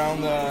 to be around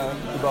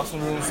the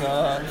Boston Bruins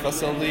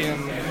facility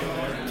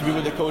and to be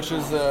with the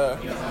coaches, to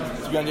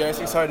be on the ice.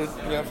 Excited,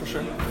 yeah, for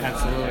sure.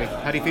 Absolutely.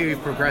 How do you feel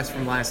you've progressed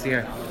from last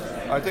year?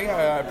 I think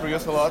I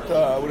progressed a lot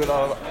with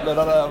a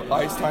lot of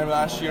ice time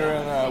last year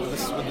and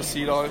with the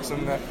Sea Dogs,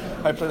 and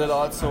I played a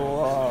lot,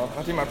 so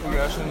I think my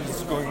progression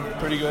is going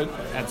pretty good.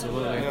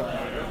 Absolutely.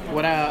 Yeah.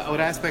 What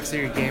aspects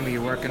of your game are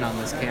you working on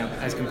this camp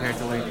as compared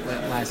to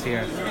last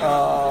year?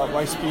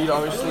 My speed,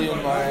 obviously,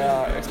 and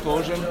my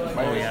explosion,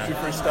 my 2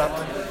 first steps.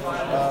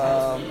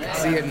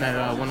 See it in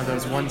one of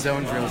those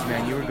one-zone drills,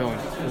 man. You were going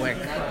quick.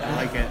 I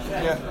like it.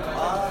 Yeah.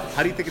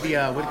 How do you think of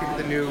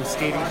the new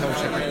skating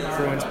coach that the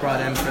Bruins brought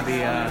in for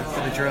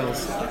the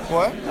drills?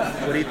 What?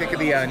 What do you think of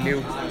the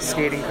new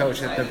skating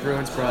coach that the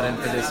Bruins brought in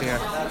for this year?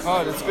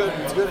 Oh, that's good.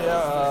 It's good.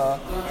 Yeah.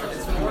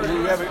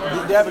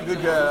 They have a good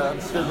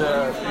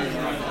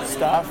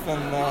staff,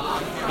 and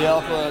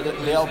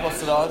they help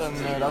us a lot, and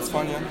that's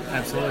fun. Yeah.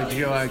 Absolutely. Did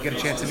you get a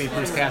chance to meet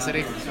Bruce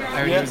Cassidy? I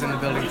heard he was in the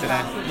building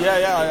today.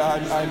 Yeah.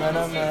 I met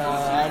him.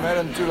 I met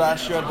him too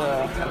last year at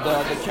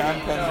the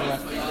camp, and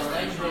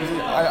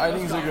I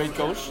think he's a great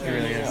coach. He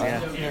really is.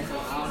 Yeah.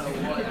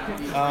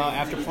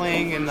 After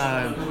playing in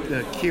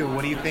the Q,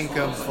 what do you think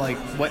of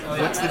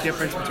what's the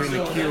difference between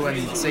the Q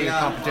and say your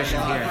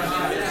competition here?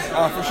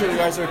 For sure, the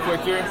guys are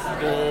quicker.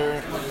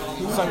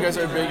 Some guys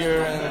are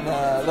bigger and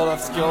a lot of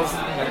skills,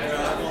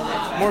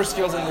 more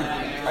skills in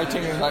I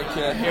think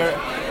here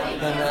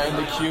than in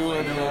the Q,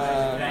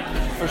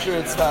 and for sure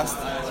it's fast.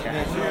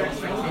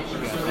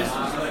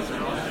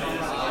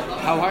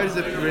 How hard has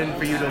it been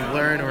for you to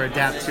learn or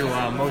adapt to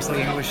a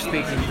mostly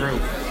English-speaking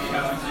group?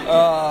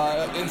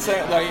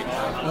 Insane.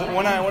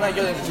 When I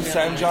got into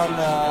St.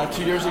 John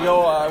 2 years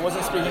ago, I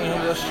wasn't speaking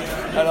English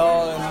at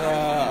all, and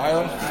I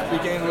don't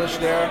speak English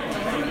there,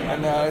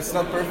 and it's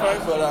not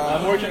perfect, but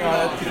I'm working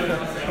on it.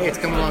 Hey, it's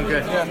coming along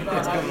good. Yeah,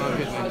 it's coming along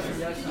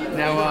good.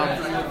 Now,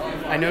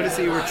 I noticed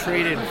that you were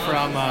traded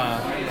from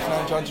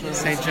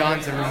St.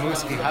 John's to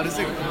Rimouski. How does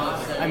it?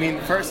 I mean,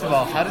 first of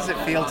all, how does it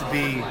feel to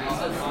be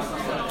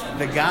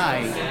the guy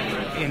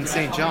in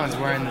St. John's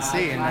wearing the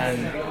C and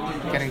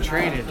then getting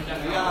traded?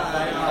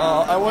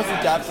 I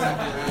wasn't captain.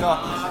 No.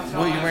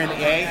 Well, you wearing the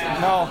A?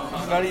 No,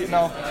 not even.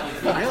 No.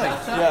 Really?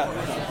 Yeah.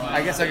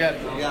 I guess I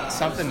got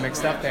something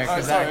mixed up there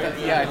because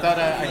I thought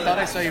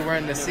I saw you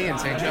wearing the C in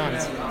St.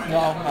 John's.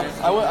 No,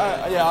 I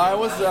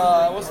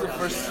was the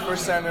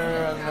first center,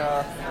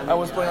 and I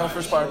was playing on the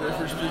first power play,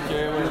 first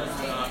PK.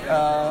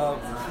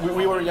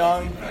 We were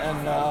young,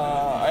 and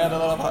I had a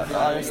lot of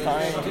ice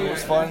time. It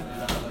was fun.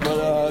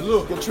 But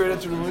get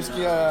traded to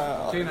Rimouski,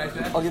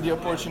 I'll get the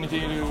opportunity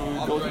to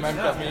go to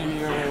Memphis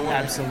maybe.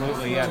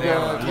 Absolutely, yeah. Get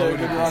a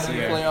good run in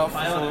the playoffs,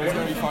 so it's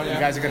going to be fun. You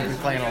guys are going to be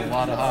playing a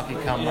lot of hockey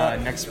come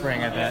next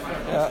spring, I bet.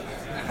 Yeah.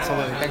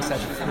 Absolutely. Thanks,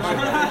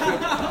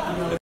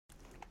 Cedric.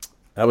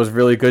 That was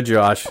really good,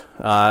 Josh.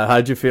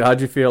 How'd you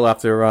feel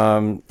after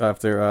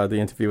the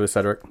interview with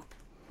Cedric?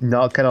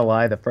 Not gonna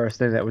lie, the first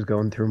thing that was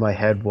going through my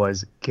head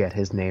was get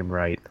his name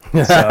right. So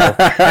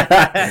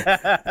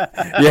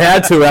you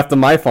had to after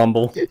my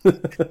fumble.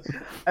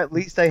 At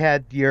least I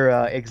had your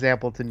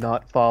example to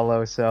not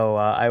follow. So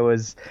I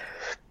was,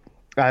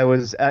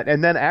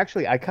 and then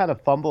actually I kind of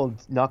fumbled.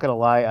 Not gonna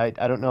lie,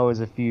 I don't know as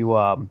if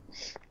you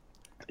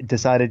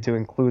decided to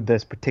include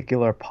this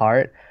particular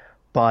part,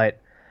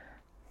 but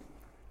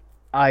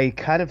I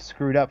kind of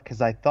screwed up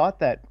because I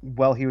thought that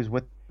while he was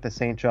with the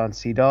St. John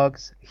Sea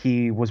Dogs,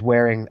 he was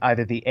wearing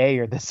either the A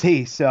or the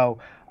C. So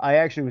I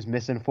actually was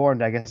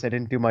misinformed. I guess I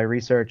didn't do my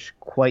research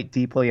quite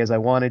deeply as I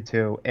wanted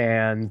to.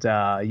 And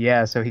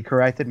so he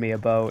corrected me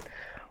about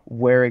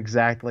where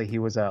exactly he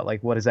was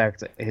like what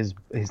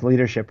his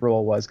leadership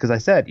role was. Because I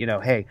said,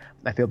 hey,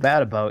 I feel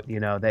bad about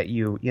that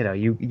you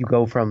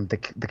go from the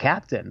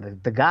captain,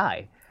 the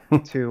guy,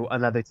 to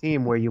another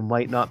team where you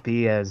might not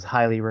be as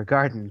highly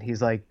regarded.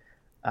 He's like,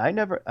 I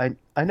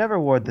never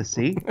wore the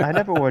C. I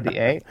never wore the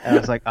A. And I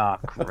was like, oh,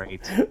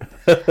 great.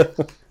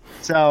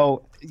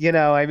 So,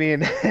 I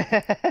mean,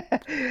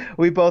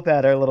 we both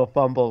had our little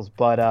fumbles,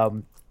 but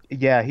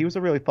he was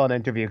a really fun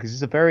interview because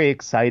he's a very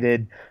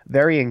excited,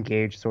 very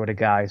engaged sort of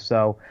guy.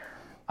 So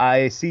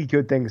I see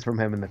good things from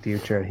him in the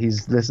future.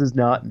 This is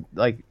not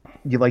like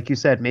you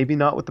said, maybe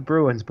not with the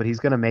Bruins, but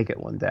he's going to make it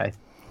one day.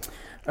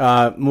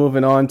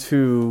 Moving on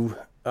to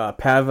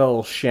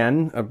Pavel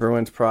Shen, a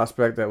Bruins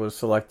prospect that was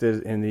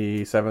selected in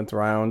the 7th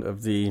round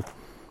of the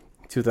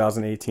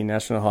 2018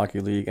 National Hockey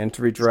League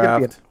entry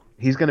draft.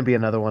 He's going to be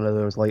another one of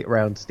those late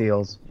round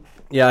steals.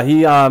 Yeah,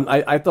 he.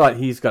 I thought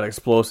he's got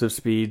explosive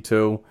speed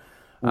too,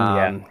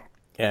 and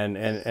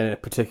a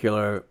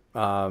particular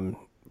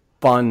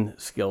fun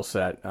skill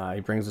set.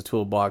 He brings a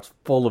toolbox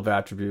full of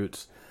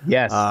attributes.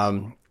 Yes.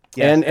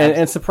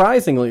 And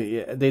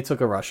surprisingly, they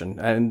took a Russian,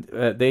 and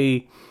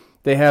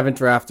they haven't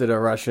drafted a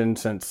Russian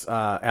since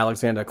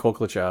Alexander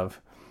Koklachev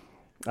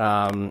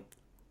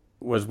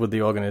was with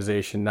the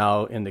organization,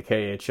 now in the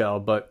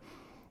KHL. But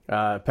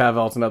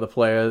Pavel's another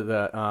player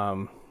that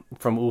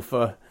from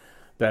Ufa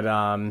that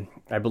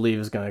I believe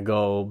is going to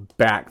go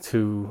back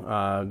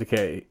to the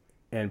K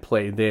and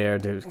play there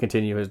to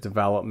continue his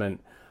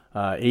development.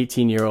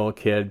 18-year-old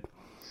kid,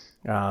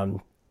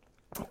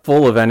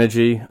 full of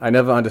energy. I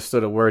never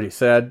understood a word he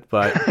said,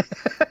 but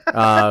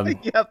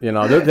yep.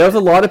 There was a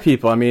lot of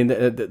people. I mean,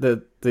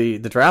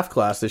 the draft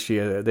class this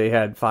year, they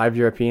had 5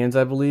 Europeans,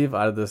 I believe,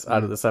 out of the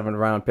 7th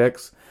round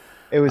picks.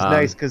 It was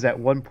nice because at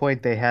one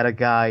point they had a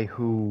guy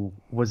who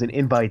was an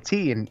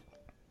invitee, and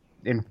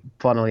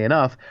funnily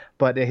enough,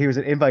 but he was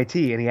an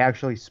invitee and he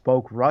actually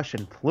spoke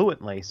Russian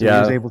fluently, so he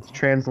was able to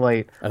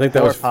translate. I think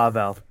that was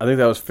Pavel. I think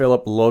that was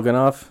Philip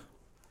Loganov.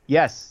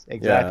 Yes,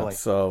 exactly.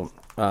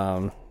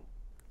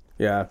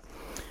 Yeah,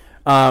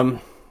 so.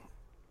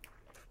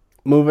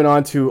 Moving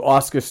on to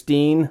Oscar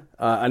Steen,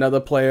 another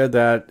player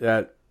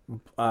that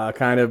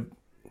kind of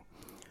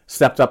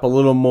stepped up a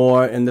little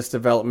more in this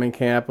development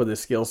camp with his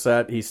skill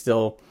set. He's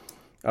still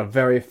a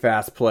very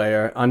fast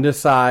player,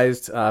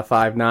 undersized,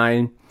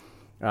 5'9",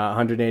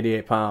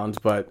 188 pounds,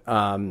 but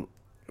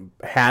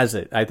has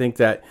it. I think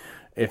that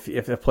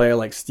if a player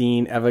like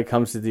Steen ever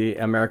comes to the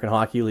American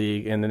Hockey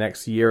League in the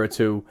next year or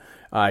two,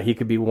 he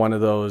could be one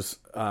of those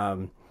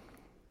PJ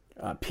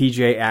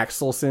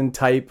Axelson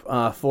type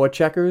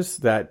forecheckers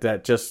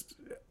that just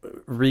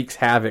wreaks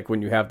havoc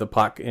when you have the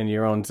puck in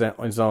your own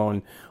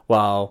zone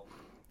while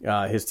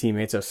his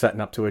teammates are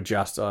setting up to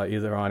adjust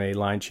either on a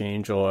line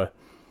change or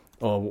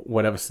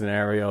whatever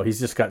scenario. He's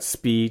just got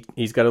speed.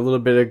 He's got a little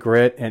bit of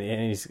grit, and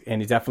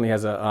he definitely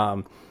has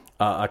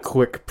a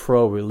quick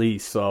pro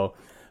release. So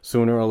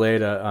sooner or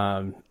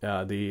later,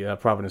 the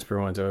Providence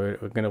Bruins are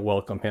going to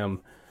welcome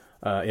him,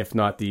 if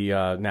not the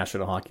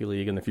National Hockey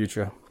League in the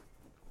future.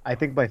 I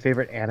think my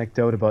favorite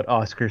anecdote about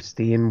Oscar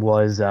Steen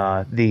was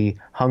the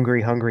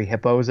hungry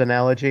hippos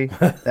analogy,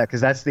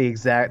 because that's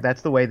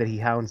the way that he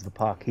hounds the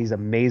puck. He's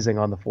amazing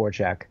on the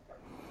forecheck.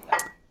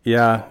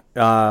 Yeah,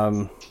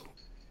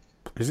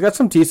 he's got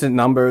some decent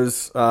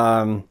numbers.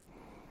 In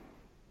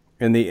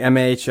the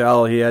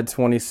MHL, he had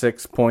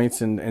 26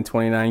 points in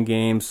 29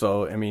 games.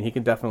 So I mean, he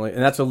can definitely,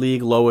 and that's a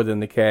league lower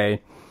than the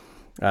K.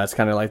 It's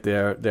kind of like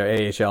their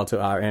AHL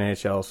to our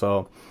NHL.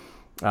 So.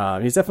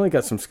 He's definitely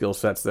got some skill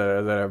sets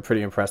that are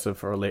pretty impressive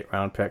for a late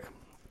round pick.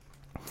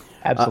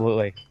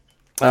 Absolutely.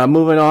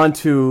 Moving on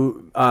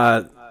to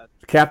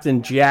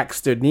Captain Jack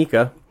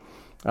Studnicka,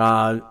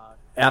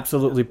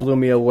 absolutely blew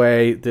me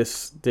away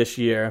this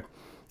year,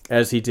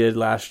 as he did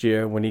last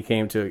year when he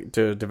came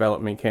to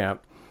development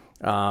camp.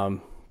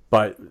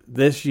 But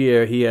this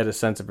year he had a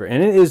sense of,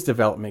 and it is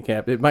development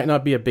camp. It might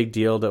not be a big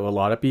deal to a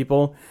lot of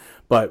people,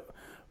 but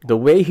the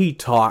way he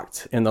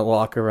talked in the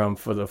locker room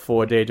for the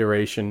 4-day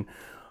duration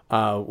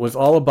was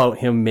all about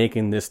him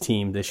making this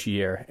team this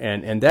year,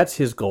 and that's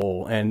his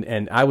goal.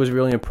 And I was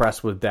really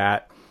impressed with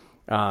that.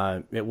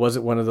 It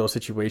wasn't one of those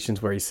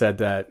situations where he said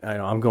that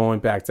I'm going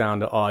back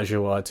down to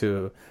Oshawa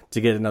to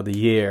get another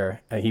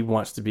year. And he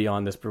wants to be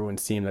on this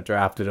Bruins team that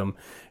drafted him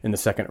in the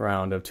 2nd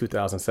round of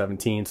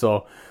 2017.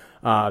 So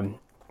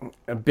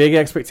big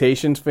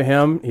expectations for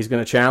him. He's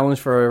going to challenge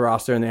for a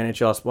roster in the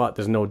NHL spot.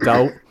 There's no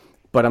doubt.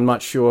 But I'm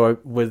not sure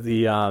with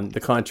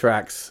the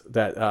contracts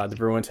that the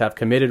Bruins have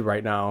committed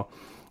right now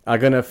are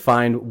going to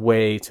find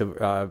way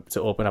to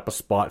open up a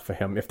spot for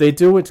him. If they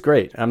do, it's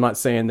great. I'm not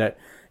saying that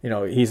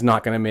he's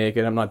not going to make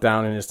it. I'm not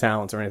down in his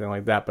talents or anything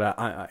like that. But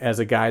as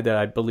a guy that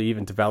I believe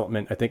in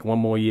development, I think one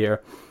more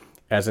year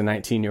as a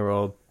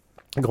 19-year-old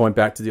going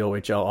back to the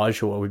OHL,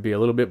 Oshawa would be a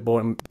little bit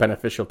more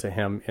beneficial to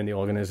him in the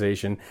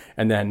organization.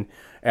 And then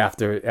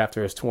after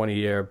his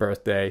 20-year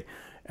birthday,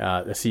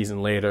 a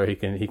season later, he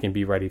can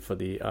be ready for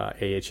the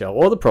AHL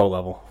or the pro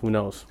level. Who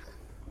knows?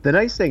 The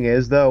nice thing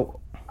is, though,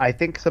 I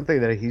think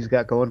something that he's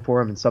got going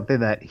for him and something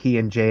that he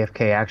and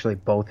JFK actually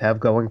both have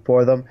going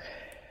for them,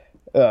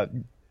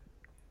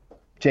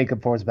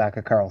 Jacob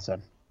Forsbacka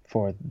Karlsson,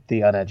 for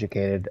the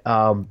uneducated,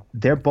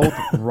 they're both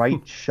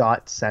right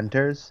shot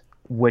centers,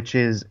 which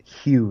is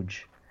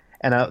huge.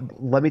 And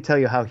let me tell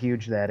you how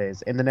huge that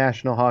is. In the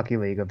National Hockey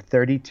League of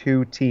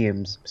 31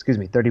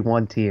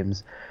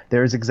 teams,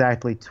 there's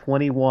exactly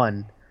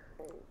 21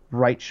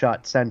 right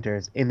shot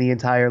centers in the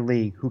entire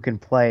league who can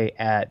play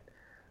at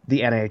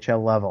the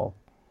NHL level.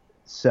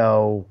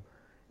 So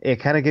it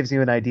kind of gives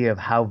you an idea of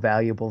how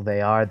valuable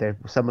they are. They're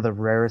some of the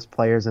rarest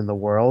players in the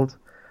world.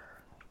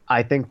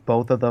 I think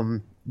both of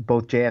them,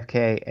 both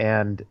JFK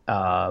and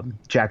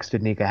Jack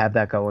Studnicka, have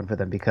that going for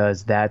them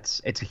because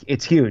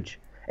it's huge.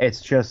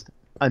 It's just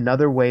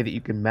another way that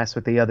you can mess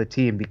with the other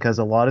team because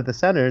a lot of the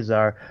centers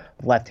are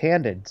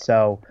left-handed.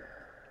 So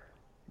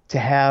to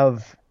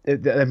have,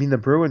 the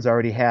Bruins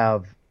already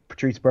have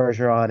Patrice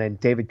Bergeron and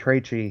David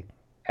Krejci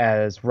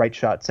as right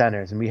shot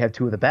centers, and we have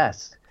two of the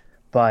best.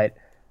 But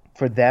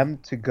for them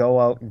to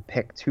go out and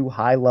pick two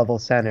high-level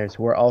centers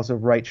who are also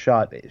right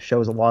shot, it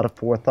shows a lot of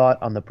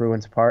forethought on the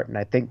Bruins' part, and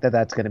I think that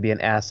that's going to be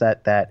an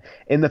asset that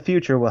in the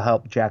future will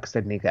help Jack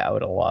Studnicka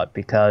out a lot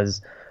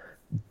because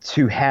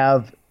to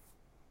have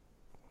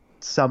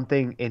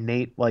something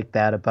innate like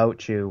that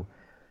about you,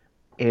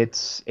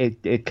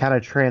 it kind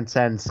of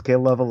transcends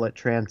skill level. It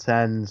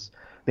transcends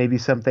maybe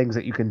some things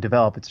that you can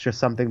develop. It's just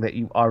something that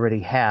you already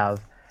have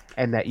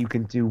and that you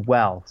can do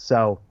well.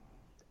 So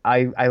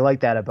I like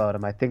that about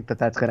him. I think that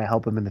that's going to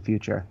help him in the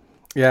future.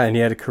 Yeah, and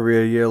he had a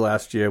career year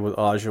last year with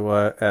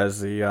Oshawa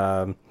as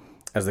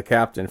the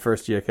captain,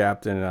 first year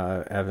captain,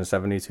 having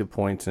 72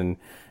 points in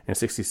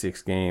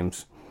 66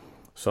 games.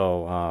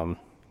 So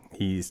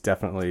he's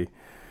definitely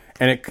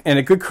and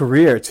a good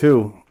career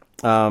too.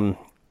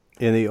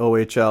 In the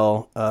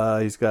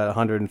OHL, he's got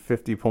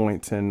 150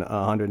 points in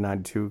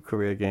 192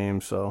 career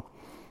games. So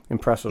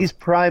impressive. He's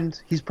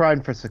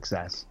primed for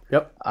success.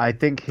 Yep. I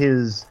think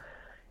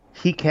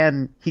he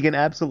can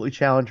absolutely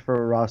challenge for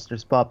a roster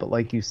spot, but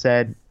like you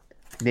said,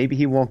 maybe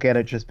he won't get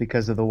it just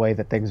because of the way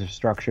that things are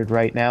structured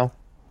right now.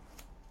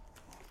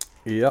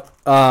 Yep.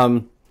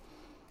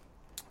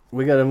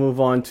 We got to move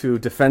on to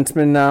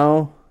defensemen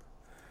now,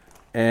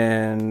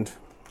 and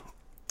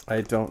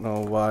I don't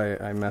know why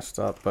I messed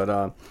up,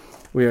 but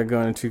we are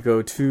going to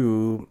go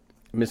to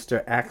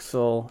Mr.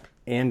 Axel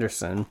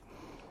Andersson,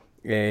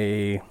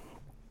 a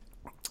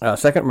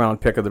second-round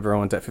pick of the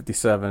Bruins at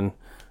 57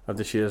 of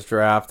this year's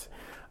draft.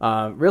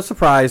 Real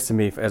surprise to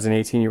me as an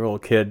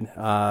 18-year-old kid.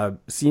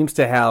 Seems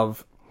to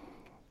have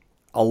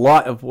a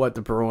lot of what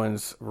the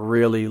Bruins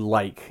really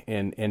like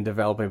in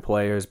developing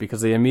players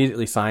because they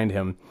immediately signed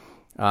him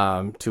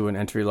to an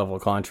entry-level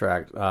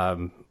contract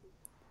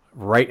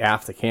right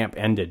after camp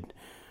ended.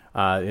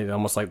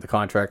 Almost like the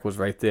contract was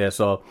right there.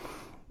 So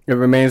it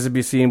remains to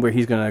be seen where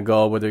he's going to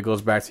go, whether he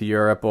goes back to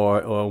Europe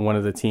or one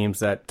of the teams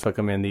that took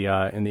him in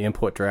the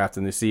import draft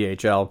in the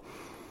CHL.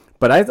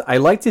 But I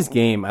liked his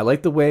game. I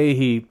liked the way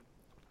he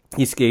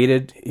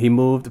skated. He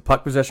moved. The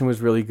puck possession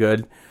was really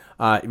good.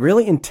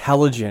 Really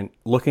intelligent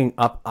looking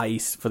up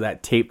ice for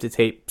that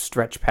tape-to-tape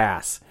stretch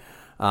pass.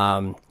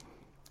 That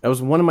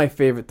was one of my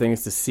favorite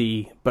things to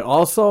see. But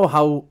also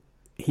how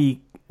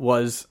he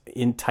was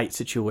in tight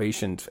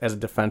situations as a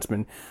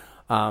defenseman.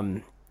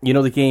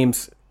 The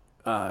game's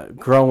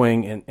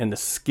growing and the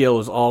skill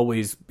is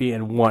always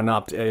being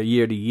one-upped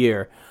year to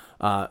year.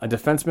 A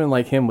defenseman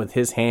like him with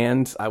his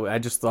hands, I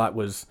just thought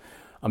was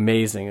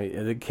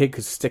amazing. The kid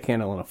could stick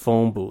handle in a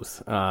phone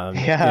booth. Our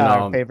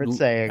favorite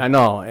saying. I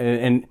know,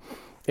 and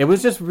it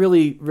was just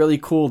really, really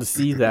cool to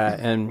see that,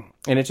 and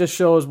it just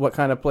shows what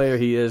kind of player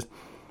he is.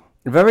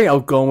 A very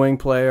outgoing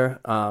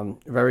player,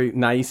 very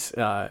nice,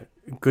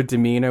 good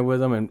demeanor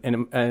with him,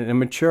 and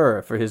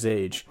mature for his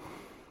age.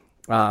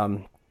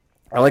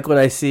 I like what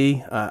I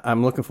see.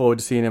 I'm looking forward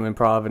to seeing him in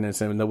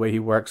Providence and the way he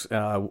works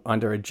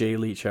under a Jay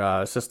Leach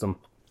system.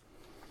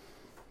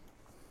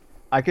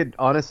 I could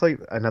honestly,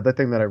 another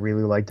thing that I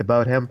really liked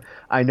about him,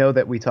 I know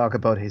that we talk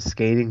about his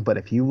skating, but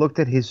if you looked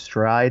at his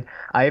stride,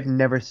 I have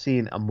never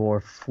seen a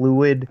more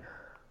fluid,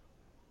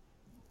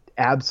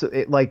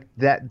 like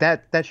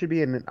that should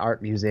be in an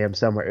art museum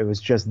somewhere. It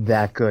was just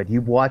that good. You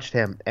watched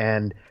him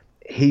and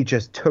he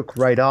just took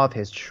right off.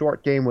 His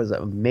short game was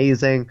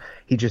amazing.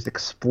 He just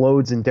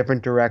explodes in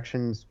different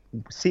directions,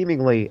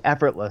 seemingly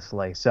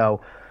effortlessly.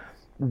 So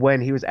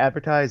when he was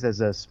advertised as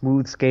a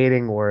smooth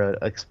skating or a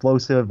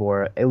explosive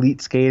or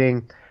elite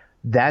skating,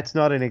 that's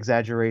not an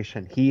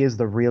exaggeration. He is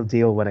the real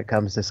deal when it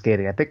comes to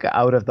skating. I think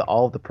out of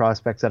all of the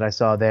prospects that I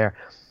saw there,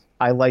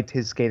 I liked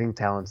his skating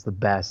talents the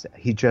best.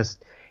 He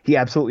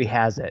absolutely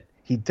has it.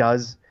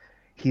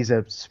 He's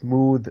a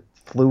smooth,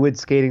 fluid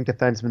skating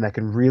defenseman that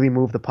can really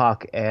move the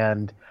puck.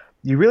 And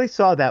you really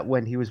saw that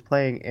when he was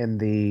playing in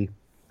the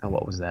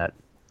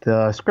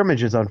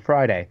scrimmages on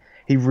Friday.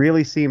 He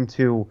really seemed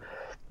to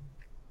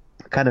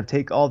kind of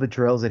take all the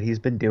drills that he's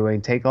been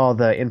doing, take all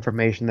the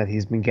information that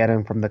he's been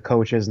getting from the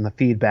coaches and the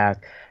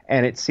feedback,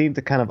 and it seemed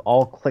to kind of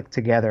all click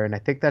together. And I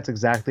think that's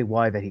exactly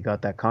why that he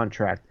got that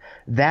contract.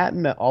 That,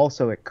 and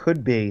also it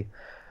could be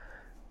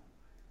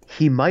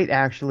he might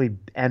actually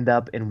end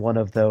up in one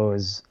of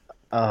those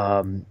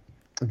the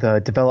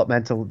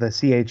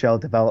CHL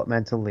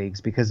developmental leagues,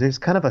 because there's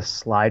kind of a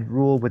slide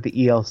rule with the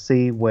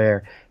ELC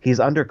where he's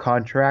under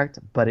contract,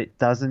 but it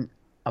doesn't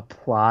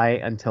apply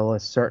until a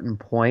certain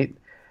point.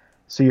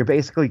 So you're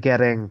basically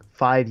getting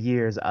 5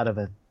 years out of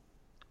a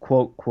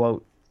quote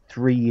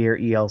 3-year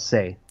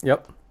ELC.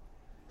 Yep.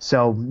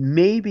 So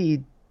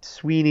maybe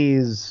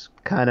Sweeney's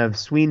kind of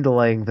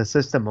swindling the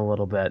system a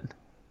little bit.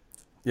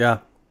 Yeah.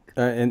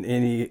 And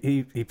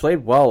he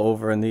played well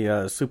over in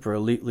the Super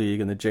Elite League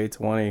in the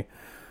J20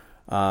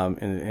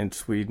 in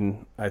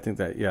Sweden. I think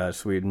that,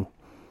 Sweden.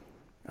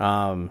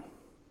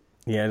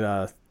 He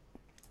had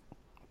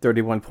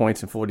 31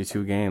 points in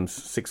 42 games,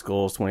 6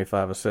 goals,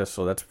 25 assists,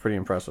 so that's pretty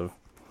impressive.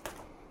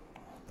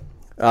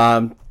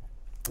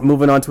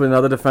 Moving on to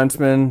another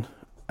defenseman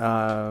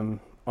on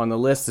the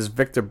list is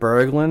Victor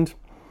Berglund.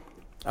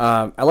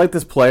 I like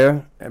this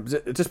player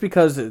just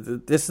because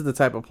this is the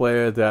type of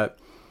player that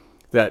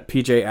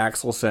PJ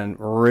Axelson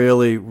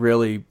really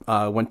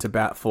went to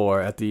bat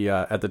for at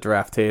the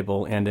draft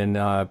table and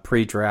in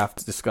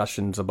pre-draft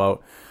discussions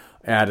about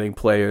adding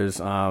players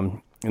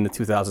in the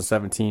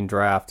 2017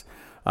 draft.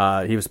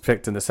 He was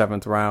picked in the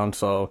 7th round,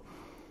 so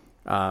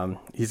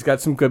he's got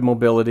some good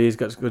mobility. He's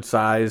got good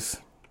size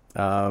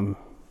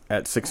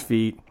at 6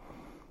 feet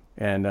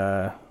and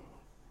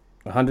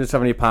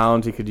 170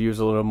 pounds. He could use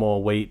a little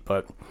more weight,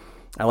 but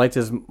I liked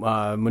his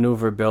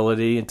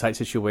maneuverability in tight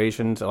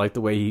situations. I like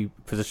the way he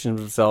positions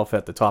himself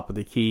at the top of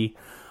the key,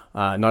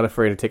 not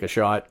afraid to take a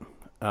shot.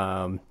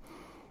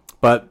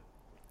 But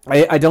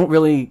I don't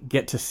really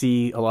get to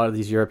see a lot of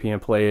these European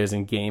players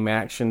in game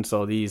action,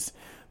 so these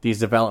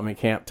development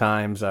camp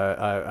times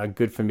are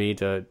good for me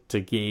to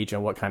gauge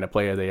on what kind of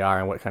player they are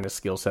and what kind of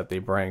skill set they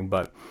bring.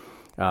 But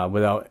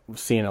without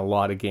seeing a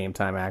lot of game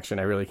time action,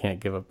 I really can't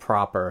give a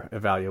proper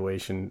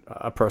evaluation,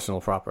 a personal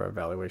proper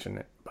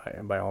evaluation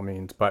by all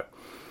means. But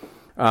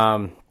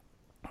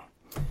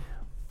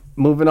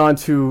moving on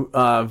to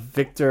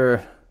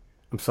Victor,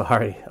 I'm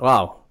sorry.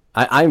 Wow,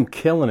 I'm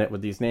killing it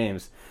with these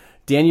names.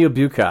 Daniel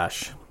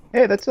Bukash.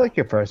 Hey, that's like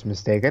your first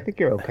mistake. I think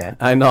you're okay.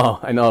 I know,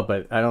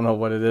 but I don't know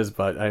what it is,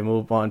 but I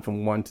move on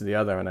from one to the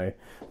other, and I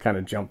kind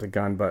of jumped the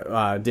gun.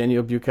 But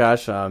Daniel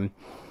Bukash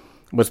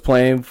was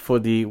playing for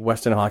the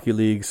Western Hockey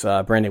League's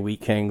Brandon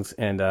Wheat Kings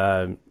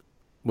and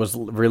was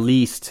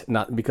released,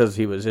 not because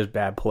he was his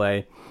bad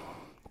play,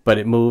 but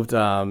it moved,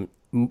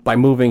 by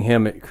moving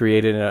him, it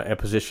created a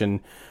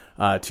position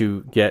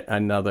to get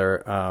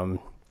another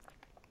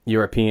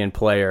European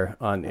player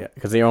on,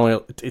 because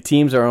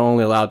teams are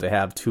only allowed to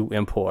have 2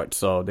 imports,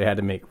 so they had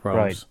to make room.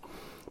 Right.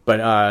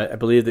 But I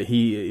believe that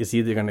he is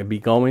either going to be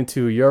going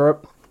to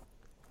Europe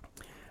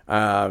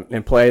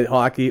and play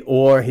hockey,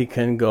 or he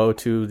can go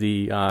to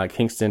the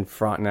Kingston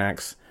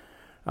Frontenacs.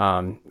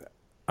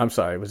 I'm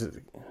sorry, was it?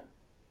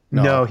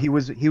 No, he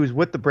was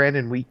with the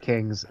Brandon Wheat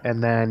Kings,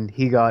 and then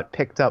he got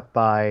picked up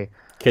by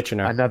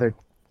Kitchener.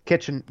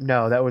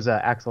 No, that was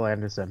Axel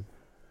Anderson.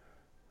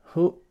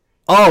 Who?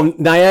 Oh,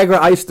 Niagara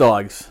Ice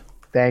Dogs.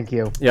 Thank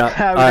you.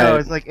 Yeah. No,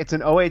 it's like it's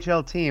an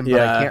OHL team, but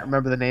I can't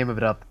remember the name of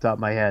it off the top of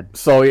my head.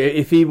 So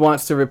if he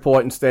wants to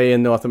report and stay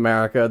in North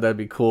America, that'd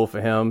be cool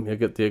for him. He'll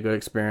get the good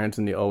experience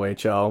in the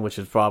OHL, which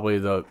is probably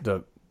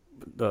the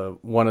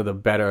one of the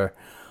better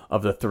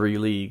of the 3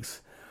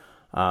 leagues.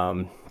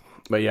 But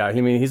yeah, I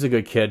mean, he's a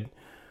good kid.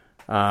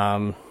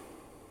 What'd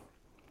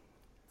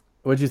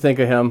you think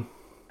of him?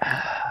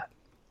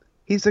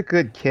 He's a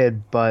good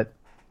kid, but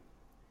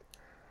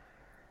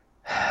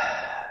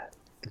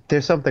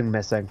there's something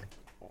missing.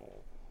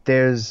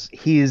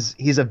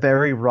 He's a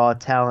very raw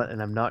talent,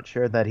 and I'm not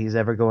sure that he's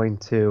ever going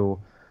to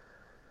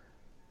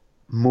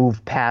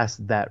move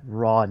past that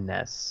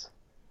rawness.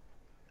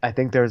 I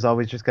think there's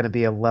always just going to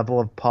be a level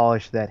of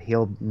polish that he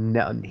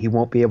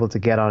won't be able to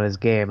get on his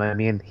game. I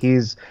mean,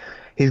 he's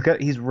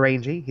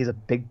rangy, he's a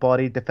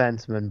big-bodied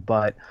defenseman,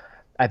 but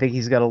I think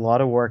he's got a lot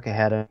of work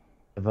ahead of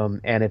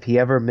him, and if he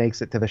ever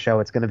makes it to the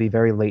show, it's going to be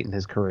very late in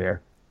his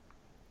career.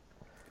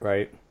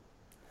 Right.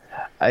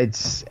 I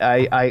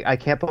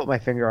can't put my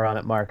finger on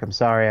it, Mark. I'm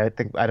sorry.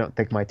 I don't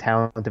think my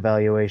talent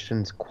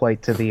evaluation's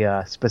quite to the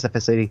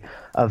specificity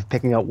of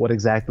picking out what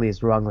exactly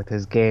is wrong with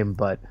his game,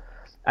 but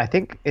I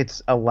think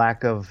it's a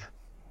lack of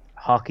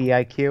hockey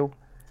IQ.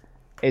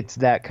 It's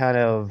that kind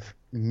of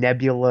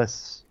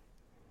nebulous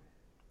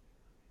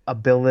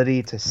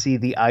ability to see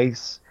the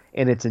ice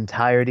in its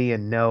entirety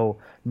and know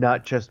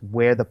not just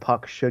where the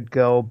puck should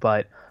go,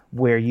 but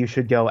where you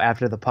should go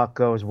after the puck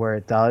goes where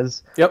it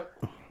does. Yep.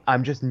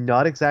 I'm just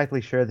not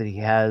exactly sure that he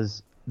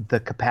has the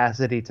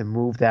capacity to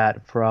move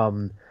that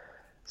from,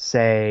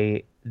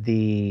 say,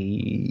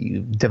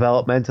 the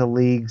developmental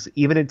leagues,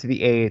 even into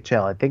the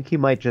AHL. I think he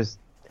might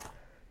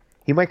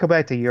go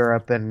back to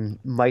Europe and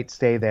might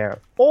stay there.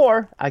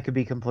 Or I could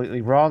be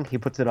completely wrong. He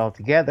puts it all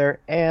together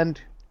and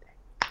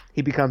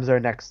he becomes our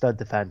next stud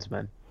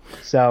defenseman.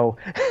 So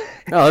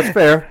no, that's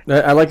fair.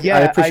 I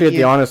appreciate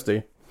the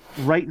honesty.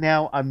 Right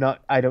now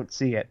I don't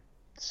see it.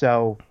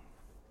 So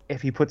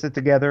if he puts it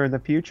together in the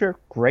future,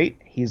 great.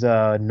 He's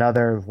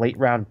another late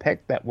round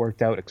pick that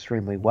worked out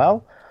extremely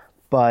well.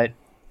 But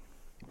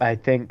I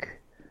think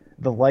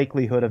the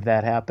likelihood of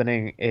that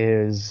happening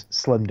is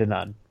slim to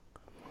none.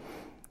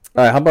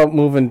 All right, how about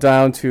moving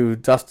down to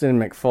Dustin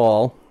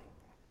McFall?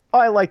 Oh,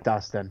 I like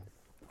Dustin.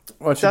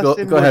 Why don't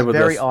you go ahead with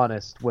this? Dustin was very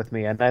honest with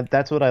me, and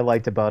that's what I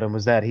liked about him,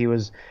 was that he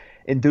was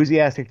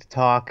enthusiastic to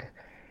talk.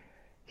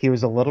 He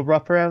was a little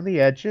rough around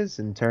the edges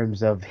in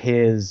terms of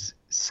his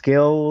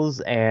skills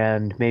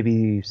and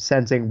maybe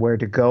sensing where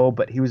to go,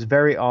 but he was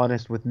very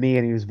honest with me,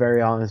 and he was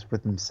very honest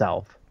with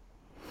himself.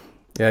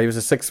 Yeah, he was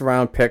a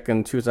 6th-round pick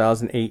in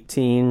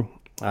 2018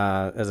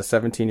 as a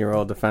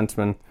 17-year-old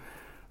defenseman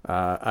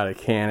out of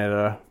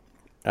Canada,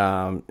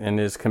 and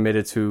is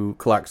committed to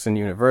Clarkson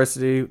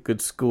University.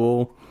 Good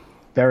school.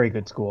 Very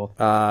good school.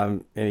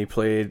 And he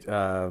played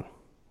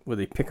with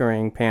the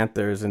Pickering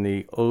Panthers in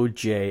the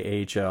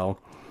OJHL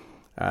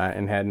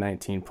and had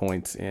 19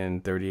 points in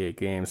 38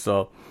 games.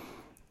 So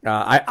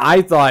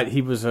I thought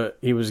he was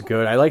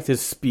good. I liked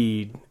his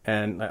speed,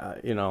 and I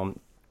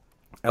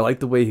like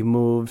the way he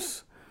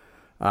moves.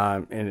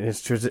 And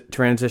his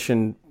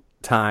transition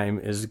time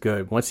is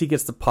good. Once he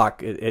gets the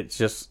puck,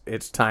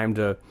 it's time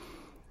to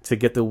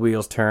get the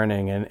wheels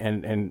turning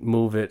and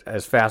move it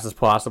as fast as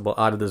possible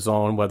out of the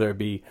zone, whether it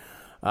be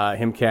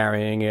him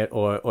carrying it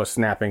or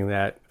snapping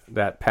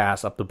that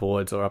pass up the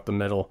boards or up the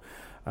middle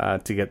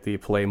to get the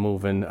play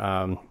moving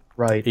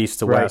east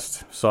to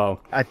west. So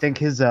I think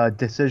his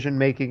decision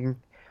making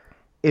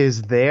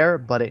is there,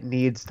 but it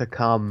needs to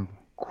come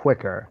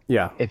quicker.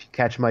 Yeah. If you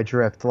catch my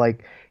drift,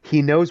 like,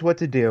 he knows what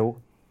to do.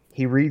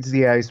 He reads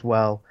the ice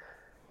well,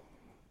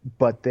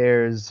 but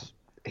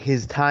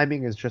his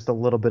timing is just a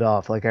little bit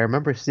off. Like, I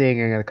remember seeing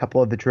in a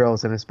couple of the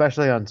drills, and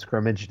especially on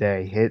scrimmage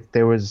day,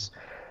 there was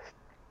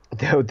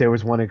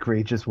one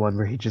egregious one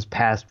where he just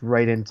passed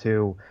right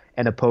into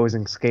an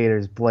opposing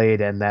skater's blade,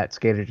 and that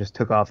skater just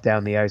took off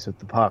down the ice with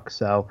the puck.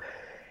 So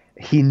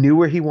he knew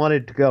where he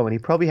wanted to go, and he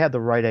probably had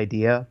the right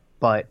idea,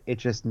 but it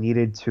just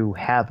needed to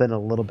happen a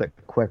little bit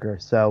quicker.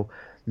 So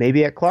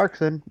maybe at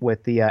Clarkson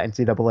with the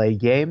NCAA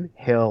game,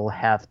 he'll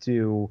have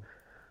to,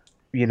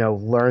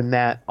 learn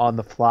that on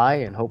the fly,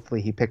 and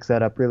hopefully he picks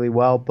that up really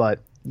well. But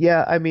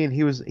yeah, I mean,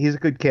 he's a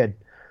good kid.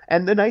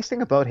 And the nice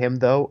thing about him,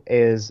 though,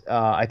 is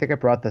I think I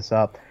brought this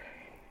up.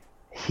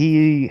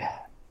 He's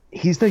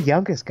the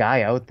youngest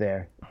guy out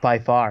there by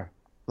far.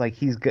 Like,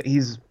 he's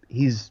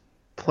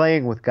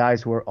playing with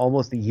guys who are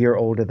almost a year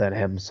older than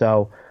him.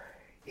 So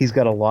he's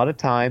got a lot of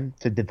time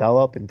to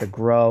develop and to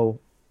grow.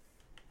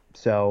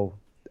 So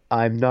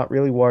I'm not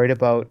really worried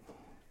about,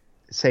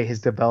 say, his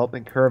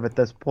development curve at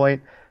this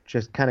point.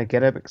 Just kind of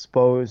get him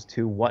exposed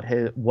to what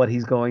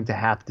he's going to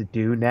have to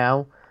do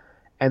now,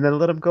 and then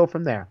let him go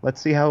from there. Let's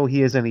see how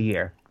he is in a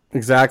year.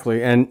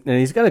 Exactly, and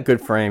he's got a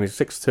good frame. He's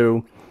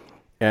 6'2",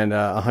 and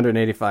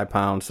 185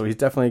 pounds, so he's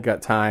definitely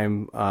got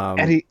time.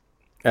 To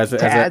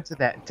add to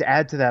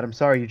that, I'm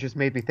sorry, you just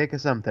made me think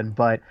of something,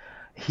 but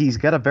he's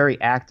got a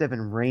very active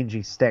and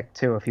rangy stick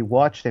too. If you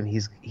watched him,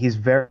 he's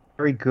very,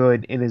 very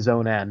good in his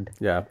own end.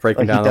 Yeah,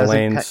 breaking down the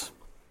lanes.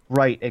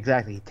 Right,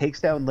 exactly. He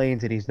takes down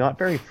lanes, and he's not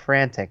very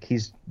frantic.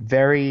 He's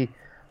very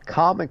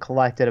calm and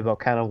collected about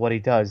kind of what he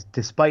does,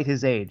 despite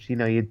his age.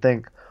 You'd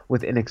think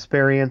with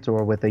inexperience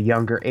or with a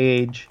younger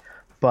age,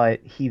 but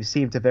he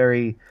seemed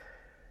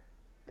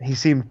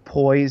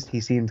poised.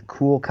 He seemed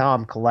cool,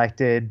 calm,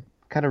 collected,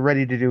 kind of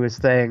ready to do his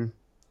thing.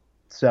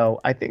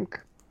 So I think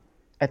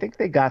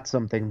they got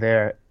something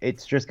there.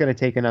 It's just going to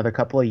take another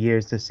couple of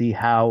years to see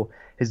how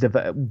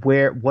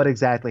what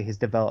exactly his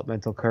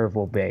developmental curve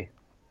will be.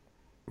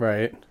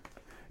 Right.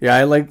 Yeah,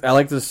 I like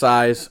the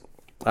size,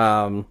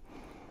 and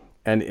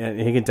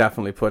he can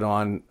definitely put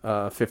on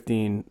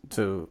 15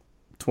 to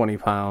 20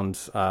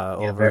 pounds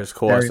over his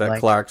course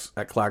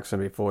at Clarkson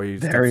before he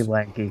very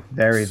lanky,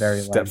 very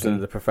steps into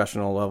the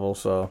professional level.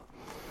 So,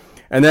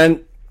 and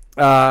then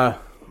the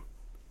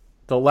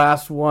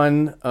last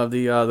one of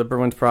the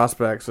Bruins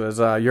prospects is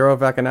Urho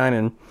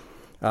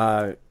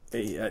Vaakanainen.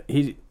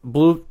 He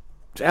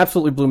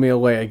absolutely blew me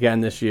away again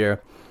this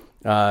year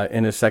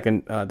in his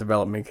second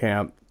development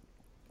camp.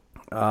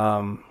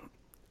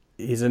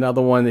 He's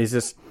another one.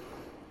 He's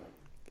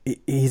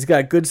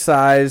got good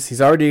size. He's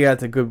already got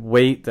the good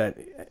weight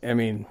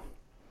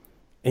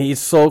he's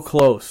so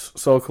close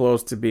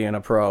to being a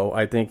pro.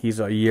 I think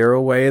he's a year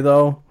away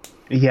though.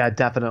 Yeah,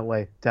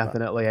 definitely.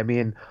 I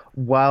mean,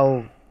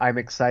 while I'm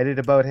excited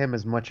about him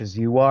as much as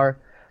you are.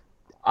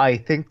 I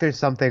think there's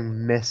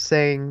something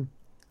missing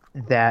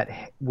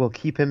that will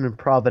keep him in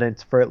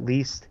Providence for at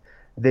least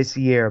this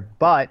year.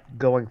 But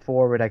going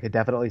forward, I could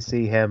definitely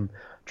see him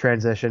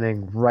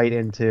transitioning right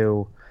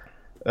into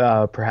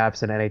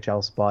perhaps an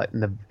NHL spot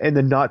in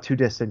the not too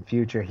distant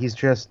future. He's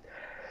just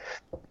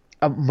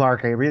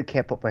Mark. I really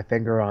can't put my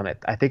finger on it.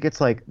 I think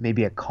it's like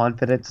maybe a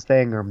confidence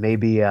thing, or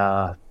maybe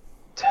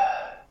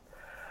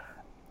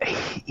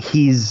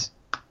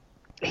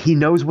he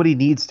knows what he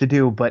needs to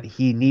do, but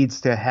he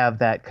needs to have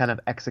that kind of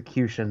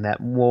execution,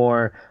 that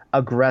more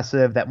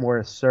aggressive, that more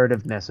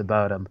assertiveness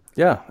about him.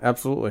 Yeah,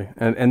 absolutely.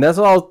 And that's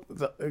all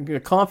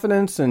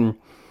confidence and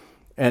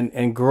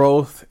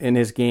growth in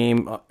his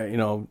game.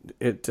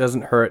 It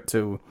doesn't hurt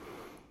to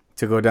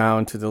go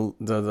down to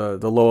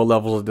the lower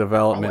levels of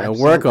development and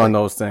work on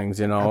those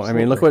things. Absolutely. I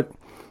mean, look what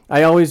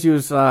I always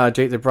use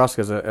Jake DeBrusk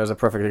as a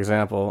perfect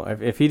example.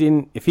 If he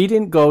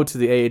didn't go to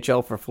the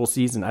AHL for a full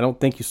season, I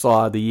don't think you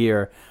saw the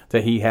year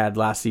that he had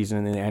last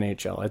season in the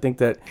NHL. I think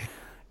that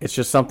it's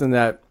just something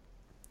that,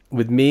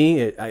 with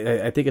me,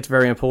 I think it's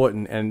very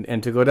important.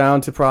 And to go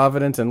down to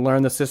Providence and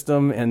learn the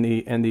system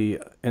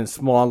and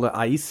smaller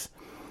ice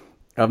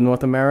of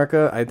North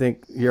America, I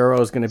think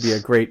Euro is going to be a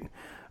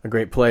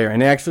great player.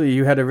 And actually,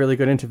 you had a really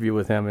good interview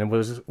with him, and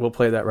we'll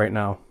play that right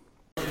now.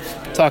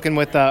 Talking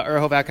with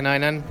Urho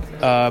Vakanainen,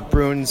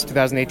 Bruins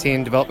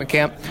 2018 development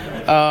camp.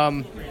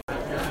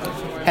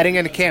 Heading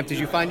into camp, did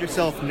you find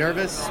yourself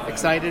nervous,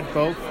 excited,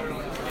 both?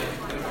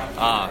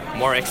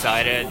 More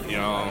excited.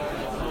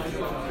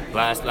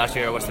 Last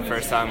year was the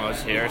first time I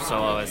was here,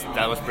 so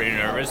that was pretty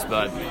nervous.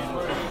 But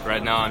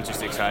right now, I'm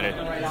just excited.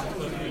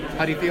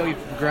 How do you feel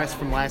you've progressed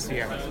from last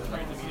year?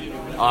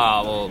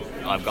 Well,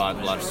 I've got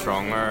a lot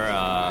stronger.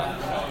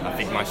 I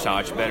think my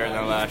shot's better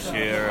than last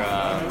year.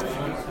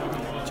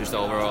 Just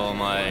overall,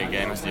 my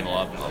game has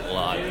developed a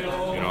lot.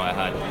 I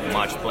had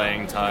much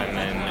playing time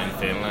in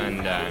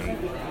Finland, and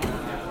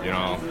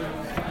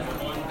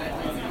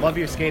Love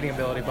your skating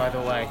ability, by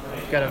the way.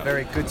 You've got a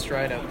very good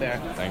stride out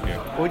there. Thank you.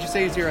 What would you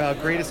say is your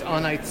greatest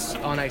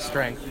on-ice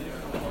strength?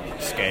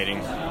 Skating.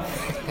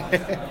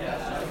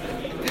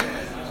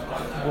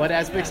 What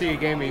aspects of your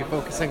game are you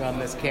focusing on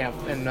this camp,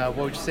 and what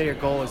would you say your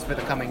goal is for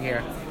the coming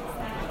year?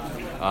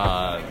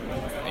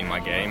 In my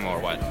game, or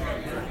what?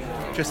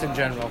 Just in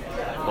general.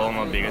 Well,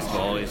 my biggest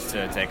goal is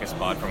to take a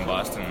spot from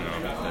Boston.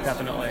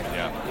 Definitely.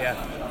 Yeah.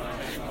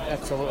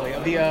 Absolutely.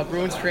 The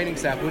Bruins training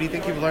staff, who do you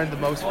think you've learned the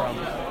most from?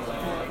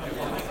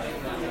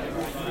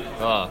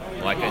 Well,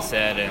 like I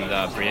said in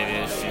the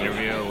previous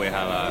interview, we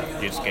have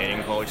a good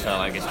skating coach. I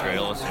like his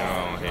drills.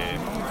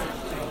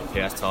 He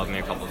has taught me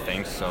a couple of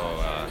things, so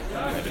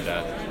I did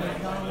that.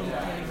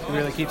 It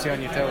really keeps you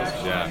on your toes.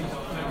 Yeah.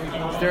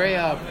 Is there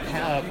a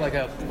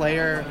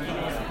player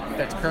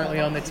that's currently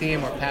on the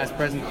team, or past,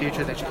 present,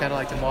 future, that you kind of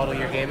like to model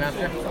your game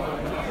after?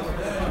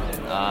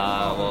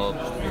 Well,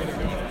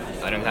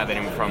 I don't have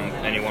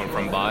anyone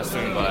from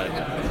Boston, but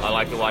I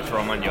like to watch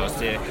Roman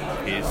Josti.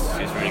 He's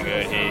really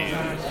good.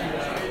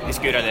 He's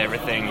good at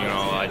everything.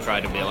 I try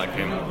to be like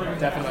him.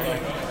 Definitely.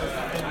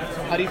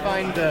 How do you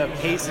find the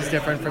pace is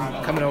different from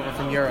coming over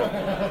from Europe?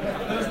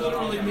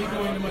 Well,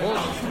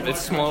 it's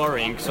a smaller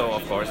rink, so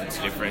of course it's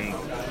different.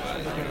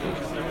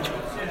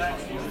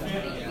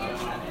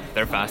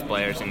 They're fast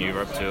players in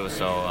Europe too,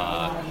 so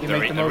you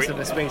make the most of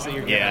the space that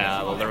you're getting.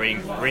 Yeah, well, the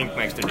rink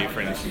makes the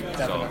difference.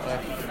 Definitely. So.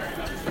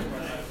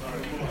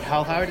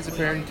 How hard is it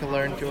preparing to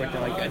learn to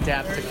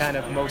adapt to kind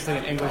of mostly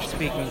an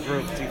English-speaking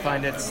group? Do you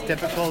find it's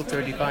difficult,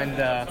 or do you find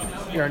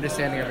you're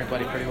understanding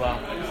everybody pretty well?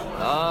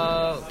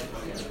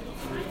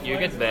 You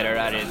get better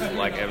at it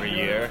every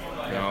year.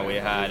 We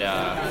had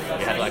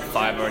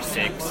 5 or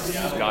 6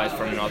 guys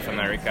from North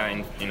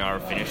America in our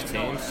Finnish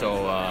team,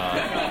 so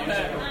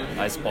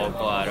I spoke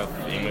a lot of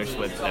English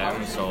with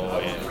them. So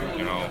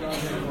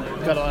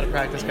got a lot of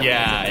practice coming.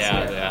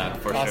 Yeah,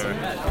 for awesome.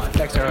 Sure.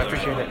 Thanks, sir. I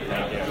appreciate it.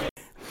 Thank you.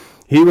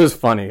 He was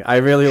funny. I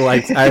really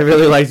liked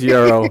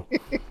Euro,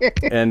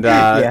 and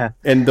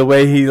and the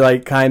way he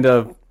kind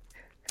of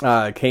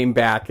came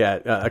back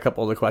at a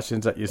couple of the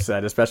questions that you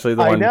said, especially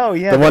the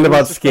one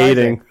about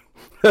skating.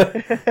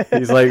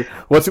 He's like,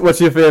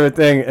 "What's your favorite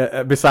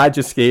thing besides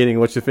just skating?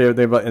 What's your favorite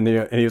thing about?" And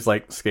he was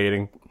like,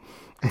 "Skating."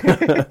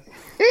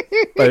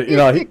 But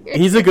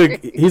he's a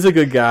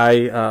good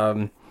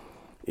guy.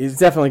 He's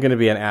definitely going to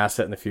be an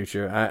asset in the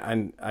future.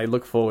 I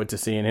look forward to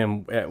seeing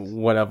him at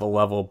whatever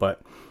level, but.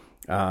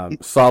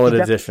 Solid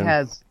addition.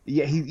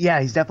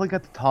 He's definitely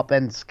got the top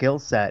end skill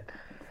set.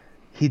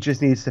 He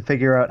just needs to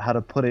figure out how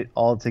to put it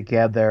all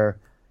together.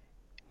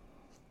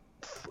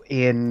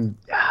 I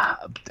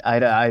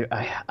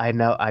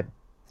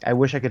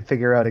wish I could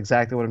figure out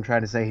exactly what I'm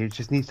trying to say. He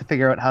just needs to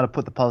figure out how to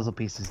put the puzzle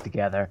pieces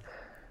together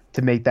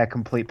to make that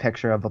complete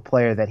picture of a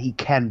player that he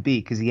can be,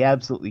 because he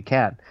absolutely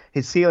can.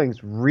 His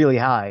ceiling's really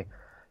high.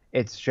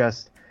 It's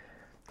just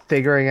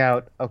figuring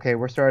out, okay,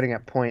 we're starting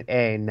at point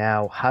A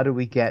now. How do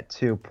we get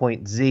to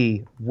point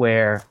Z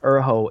where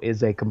Urho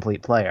is a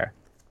complete player?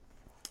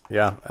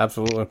 Yeah,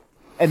 absolutely.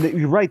 And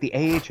you're right, the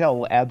AHL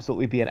will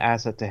absolutely be an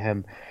asset to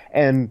him.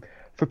 And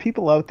for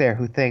people out there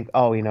who think,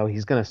 oh,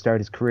 he's going to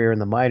start his career in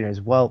the minors,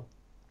 well,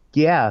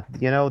 yeah,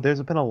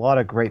 there's been a lot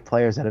of great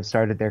players that have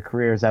started their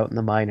careers out in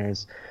the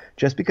minors.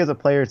 Just because a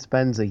player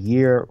spends a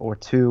year or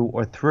 2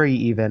 or 3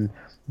 even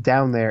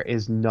down there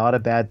is not a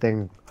bad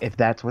thing if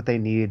that's what they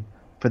need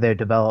for their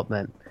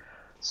development.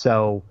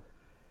 So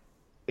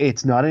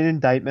it's not an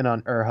indictment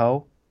on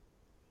Urho.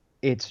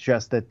 It's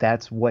just that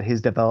that's what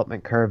his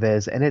development curve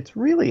is, and it's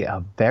really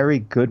a very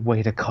good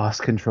way to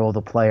cost control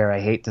the player, I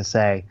hate to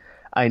say.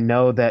 I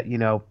know that,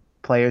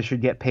 players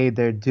should get paid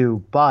their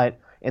due, but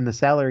in the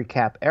salary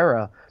cap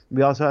era,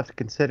 we also have to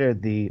consider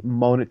the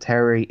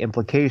monetary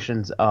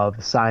implications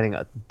of signing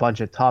a bunch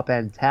of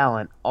top-end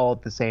talent all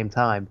at the same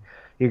time.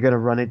 You're going to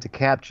run into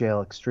cap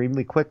jail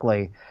extremely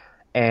quickly,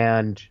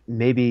 and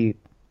maybe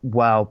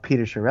while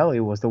Peter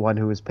Chiarelli was the one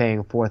who was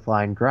paying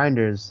fourth-line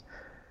grinders,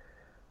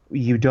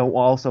 you don't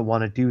also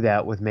want to do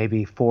that with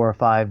maybe 4 or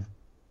 5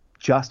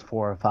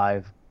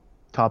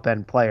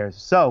 top-end players.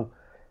 So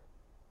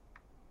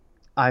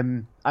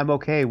I'm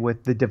okay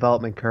with the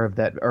development curve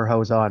that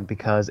Urho's on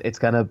because it's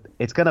gonna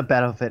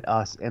benefit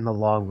us in the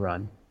long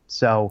run.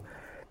 So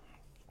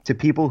to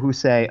people who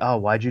say, oh,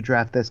 why'd you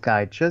draft this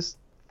guy? Just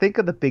think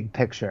of the big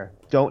picture.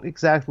 Don't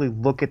exactly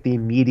look at the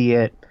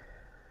immediate,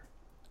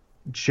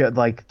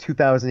 like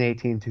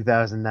 2018,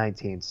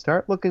 2019.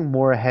 Start looking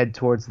more ahead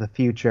towards the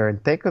future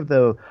and think of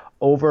the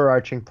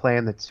overarching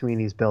plan that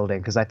Sweeney's building,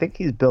 because I think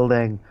he's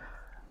building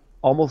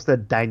almost a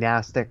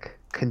dynastic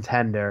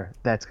contender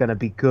that's going to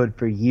be good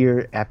for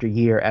year after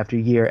year after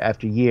year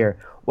after year,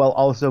 while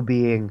also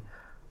being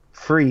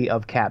free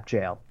of cap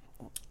jail.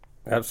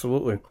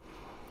 Absolutely.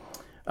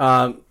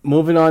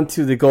 Moving on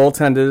to the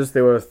goaltenders,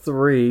 there were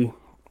 3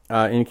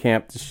 in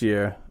camp this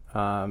year,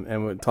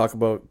 and we'll talk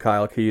about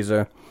Kyle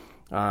Keyser.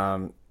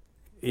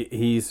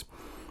 He's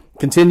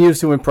continues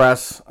to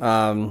impress.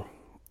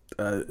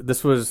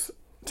 This was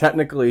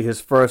technically his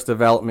first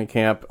development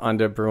camp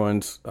under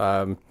Bruins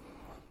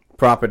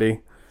property,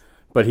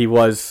 but he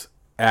was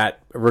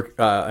at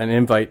an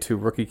invite to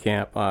rookie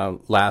camp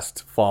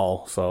last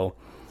fall. So,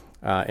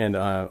 and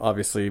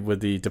obviously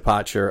with the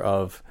departure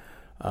of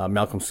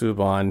Malcolm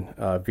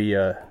Subban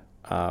via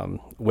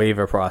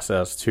waiver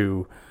process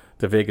to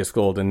the Vegas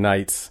Golden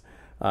Knights,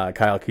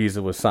 Kyle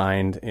Keyser was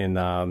signed in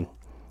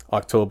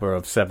October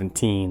of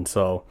 2017.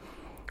 So,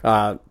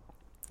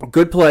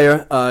 good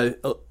player.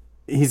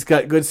 He's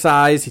got good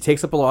size. He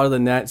takes up a lot of the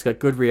net. He's got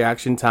good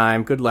reaction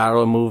time, good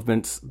lateral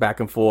movements back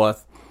and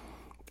forth.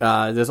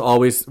 There's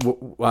always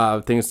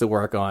things to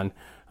work on.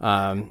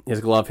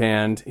 His glove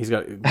hand. He's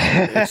got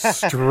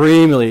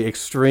extremely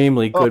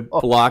good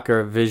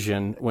blocker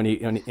vision when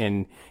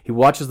he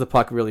watches the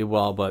puck really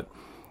well.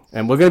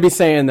 And we're going to be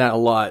saying that a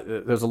lot.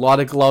 There's a lot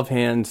of glove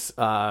hands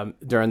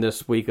during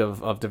this week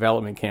of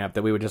development camp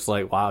that we were just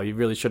like, wow, you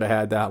really should have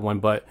had that one.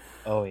 But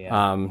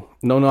no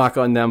knock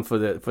on them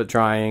for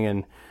trying,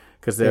 and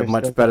because they're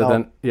much better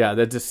than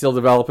they're just still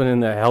developing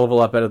and they're a hell of a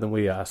lot better than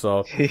we are.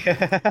 So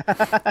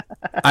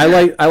I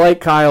like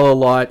Kyle a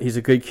lot. He's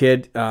a good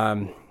kid,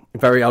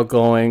 very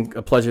outgoing,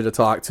 a pleasure to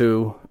talk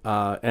to,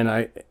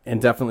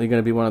 and definitely going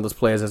to be one of those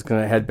players that's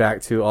going to head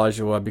back to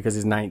Oshawa because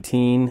he's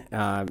 19,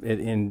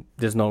 and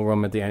there's no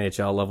room at the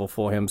NHL level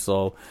for him.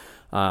 So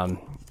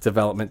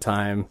development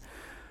time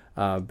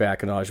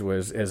back in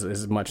Oshawa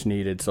is much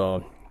needed.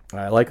 So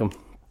I like him.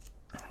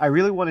 I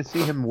really want to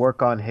see him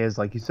work on his,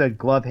 like you said,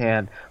 glove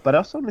hand, but I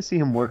also want to see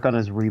him work on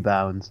his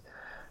rebounds.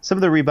 Some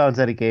of the rebounds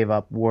that he gave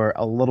up were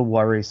a little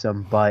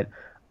worrisome, but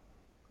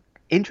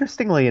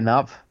interestingly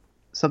enough,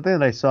 something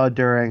that I saw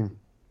during,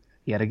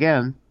 yet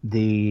again,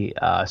 the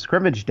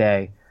scrimmage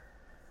day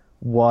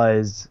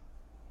was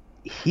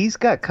he's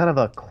got kind of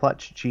a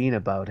clutch gene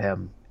about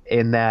him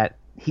in that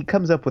he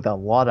comes up with a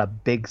lot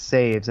of big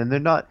saves, and they're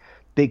not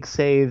big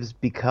saves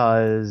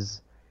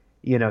because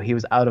he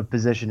was out of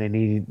position and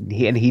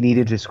he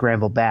needed to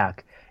scramble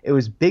back. It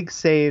was big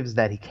saves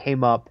that he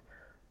came up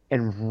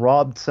and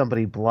robbed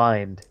somebody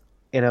blind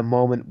in a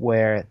moment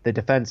where the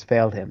defense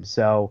failed him.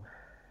 So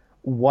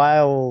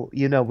while,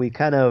 we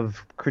kind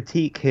of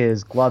critique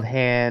his glove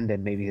hand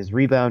and maybe his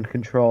rebound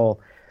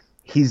control,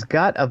 he's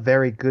got a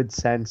very good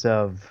sense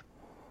of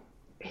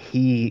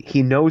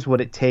he knows what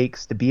it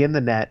takes to be in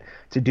the net,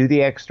 to do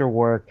the extra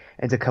work,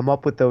 and to come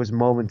up with those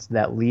moments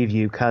that leave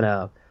you kind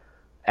of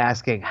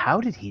asking,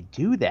 how did he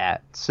do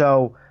that?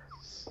 So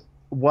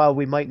while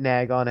we might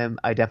nag on him,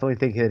 I definitely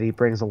think that he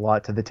brings a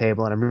lot to the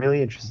table, and I'm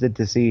really interested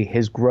to see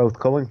his growth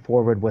going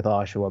forward with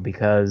Oshawa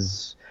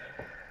because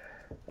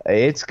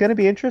it's going to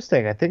be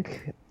interesting. I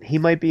think he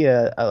might be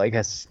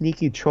a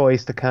sneaky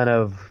choice to kind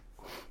of,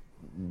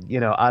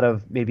 out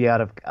of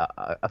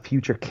a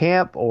future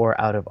camp or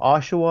out of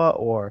Oshawa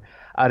or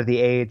out of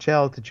the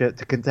AHL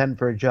to contend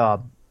for a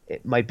job.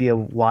 It might be a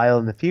while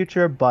in the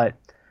future, but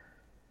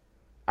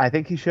I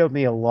think he showed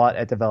me a lot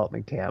at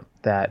development camp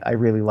that I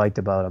really liked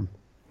about him.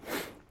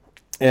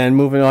 And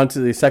moving on to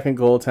the second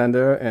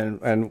goaltender,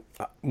 and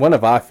one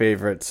of our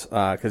favorites,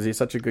 because he's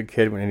such a good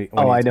kid when he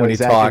I know when exactly he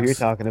talks. Who you're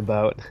talking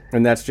about.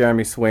 And that's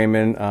Jeremy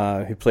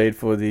Swayman. He played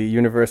for the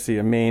University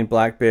of Maine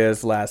Black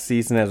Bears last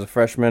season as a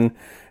freshman,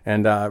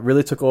 and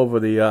really took over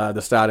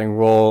the starting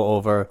role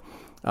over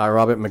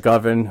Robert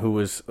McGovern, who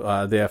was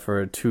there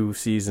for 2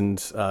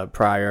 seasons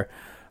prior.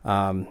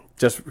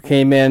 Just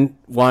came in,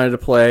 wanted to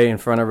play in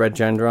front of Red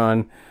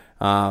Gendron,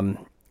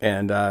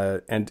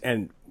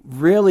 and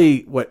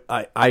really what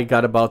I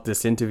got about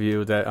this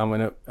interview that I'm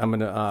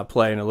gonna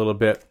play in a little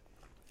bit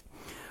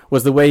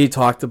was the way he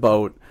talked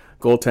about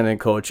goaltending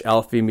coach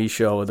Alfie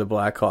Michaud of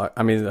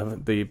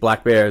the the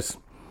Black Bears,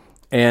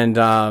 and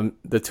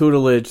the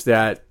tutelage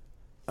that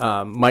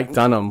Mike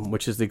Dunham,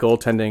 which is the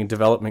goaltending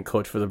development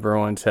coach for the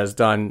Bruins, has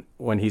done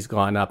when he's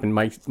gone up. And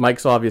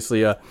Mike's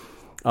obviously a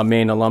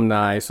Maine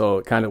alumni, so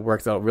it kind of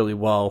worked out really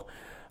well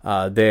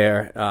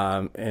there.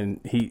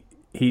 And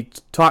he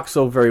talks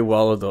so very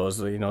well of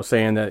those,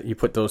 saying that you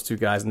put those two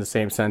guys in the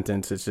same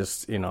sentence. It's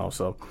just,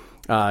 so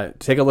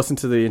take a listen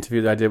to the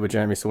interview that I did with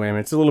Jeremy Swayman.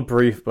 It's a little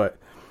brief, but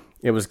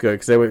it was good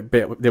because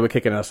they were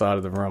kicking us out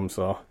of the room.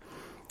 So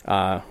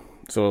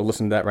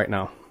listen to that right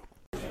now.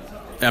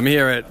 I'm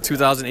here at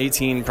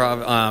 2018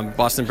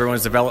 Boston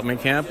Bruins development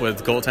camp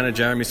with goaltender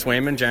Jeremy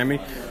Swayman. Jeremy,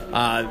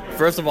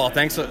 first of all,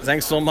 thanks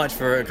so much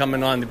for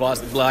coming on the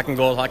Boston Black and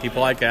Gold Hockey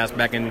Podcast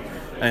back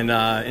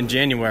in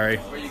January.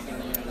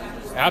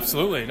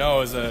 Absolutely. No, it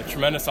was a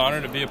tremendous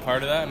honor to be a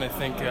part of that, and I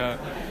think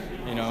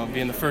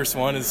being the first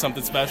one is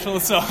something special.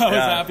 So I was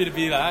happy to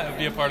be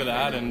a part of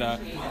that, and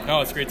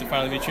it's great to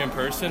finally meet you in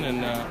person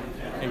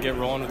and get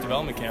rolling with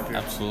development camp here.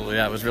 Absolutely,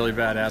 yeah, it was really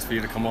badass for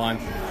you to come on,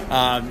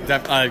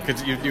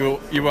 because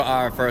you were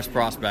our first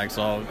prospect,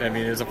 so I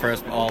mean it was a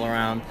first all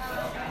around.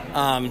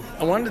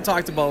 I wanted to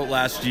talk about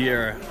last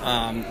year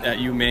at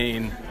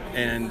UMaine,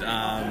 and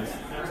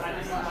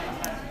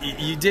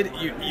you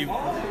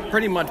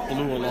pretty much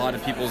blew a lot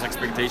of people's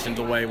expectations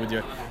away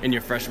in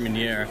your freshman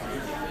year.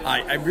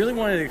 I really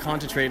wanted to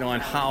concentrate on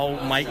how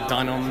Mike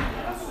Dunham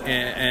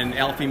and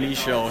Alfie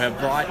Michaud have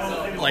brought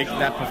like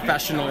that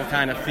professional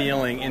kind of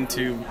feeling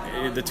into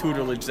the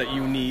tutelage that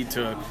you need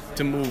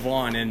to move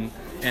on and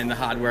the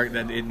hard work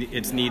that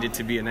it's needed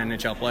to be an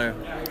NHL player.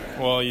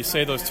 Well, you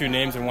say those two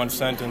names in one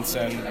sentence,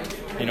 and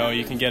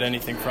you can get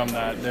anything from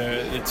that.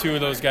 The two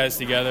of those guys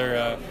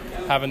together,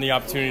 having the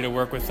opportunity to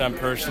work with them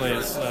personally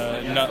is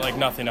not like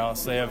nothing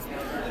else.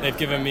 They've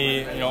given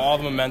me all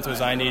the mementos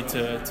I need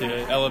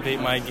to elevate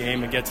my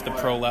game and get to the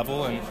pro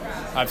level, and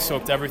I've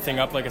soaked everything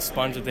up like a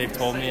sponge that they've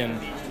told me. And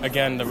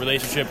again, the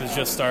relationship is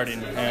just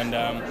starting. And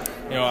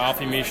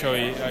Alfie Michaud,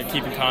 I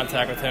keep in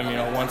contact with him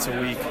once a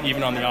week,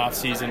 even on the off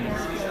season,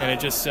 and it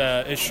just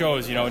it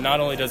shows. Not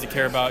only does he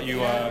care about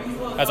you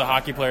as a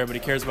hockey player, but he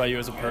cares about you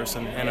as a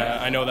person. And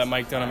I know that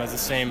Mike Dunham has the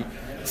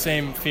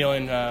same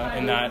feeling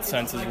in that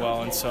sense as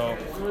well, and so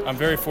I'm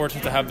very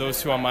fortunate to have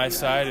those two on my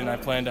side, and I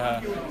plan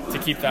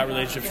to keep that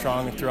relationship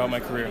strong throughout my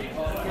career.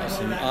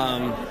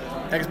 Awesome.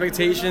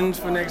 Expectations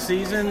for next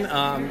season?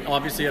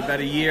 Obviously a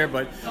better year,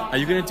 but are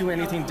you going to do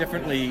anything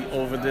differently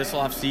over this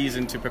off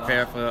season to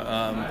prepare for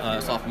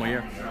sophomore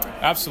year?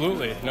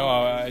 Absolutely. No,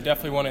 I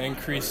definitely want to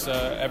increase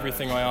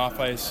everything on my off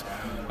ice.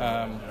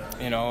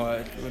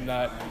 When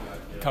that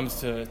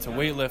comes to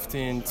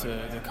weightlifting, to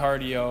the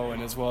cardio,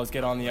 and as well as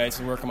get on the ice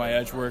and work on my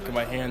edge work and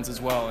my hands as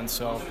well. And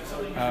so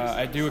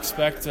I do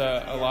expect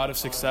a lot of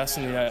success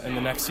in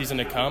the next season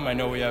to come. I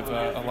know we have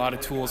a lot of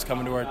tools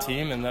coming to our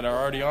team and that are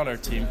already on our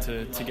team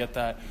to get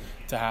that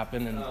to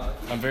happen, and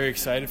I'm very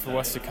excited for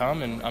what's to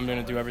come, and I'm going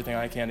to do everything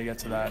I can to get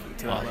to that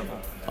level.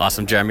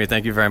 Awesome, Jeremy.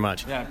 Thank you very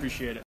much. Yeah, I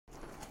appreciate it.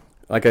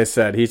 Like I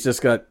said, he's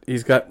got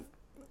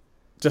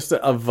just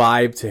a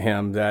vibe to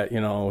him that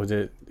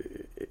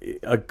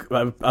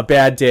a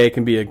bad day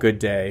can be a good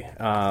day,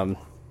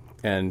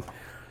 and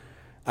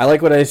I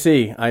like what I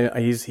see.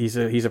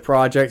 He's a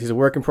project. He's a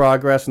work in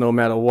progress. No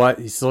matter what,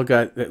 he's still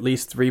got at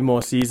least 3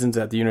 more seasons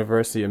at the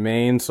University of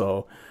Maine,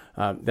 so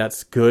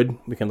that's good.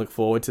 We can look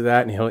forward to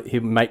that, and he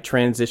might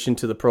transition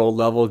to the pro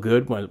level.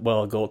 Good.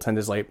 Well,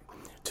 goaltenders like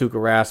Tuukka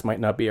Rask might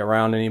not be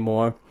around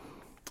anymore.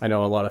 I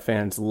know a lot of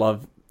fans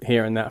love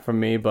hearing that from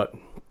me, but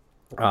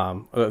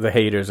the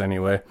haters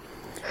anyway.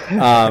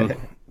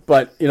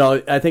 But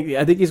I think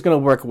he's going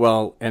to work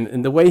well,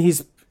 and the way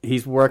he's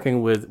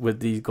working with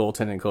these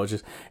goaltending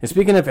coaches. And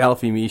speaking of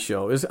Alfie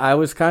Michaud, I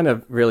was kind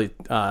of really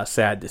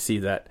sad to see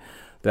that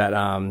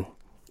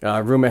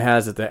rumor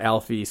has it that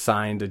Alfie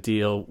signed a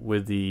deal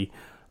with the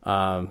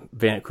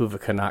Vancouver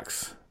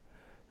Canucks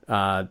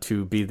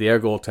to be their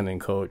goaltending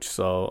coach.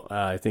 So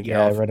I think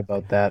I read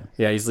about that.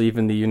 Yeah, he's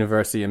leaving the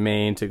University of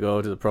Maine to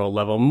go to the pro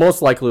level.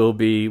 Most likely will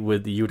be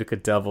with the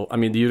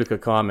the Utica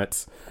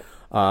Comets.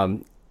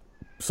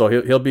 So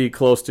he'll be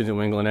close to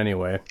New England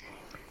anyway.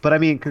 But I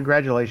mean,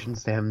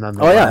 congratulations to him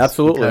nonetheless. Oh yeah,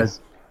 absolutely. Because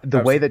the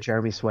way that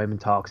Jeremy Swayman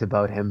talks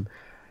about him,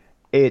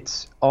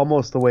 it's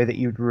almost the way that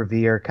you'd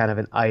revere kind of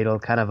an idol,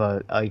 kind of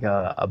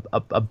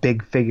a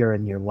big figure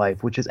in your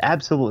life, which is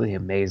absolutely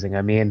amazing.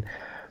 I mean,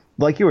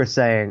 like you were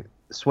saying,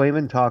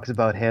 Swayman talks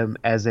about him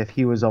as if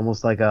he was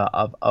almost like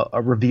a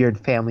revered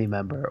family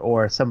member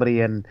or somebody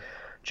in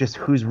just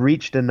who's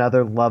reached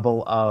another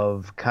level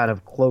of kind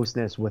of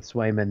closeness with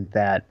Swayman,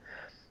 that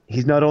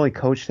he's not only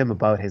coached him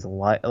about his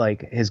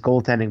like his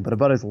goaltending, but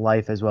about his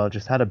life as well,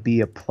 just how to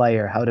be a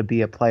player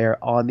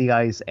on the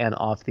ice and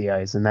off the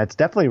ice. And that's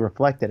definitely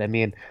reflected. I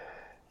mean,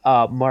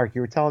 Mark,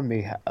 you were telling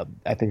me,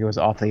 I think it was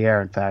off the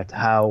air, in fact,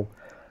 how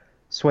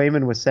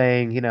Swayman was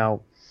saying,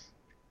 how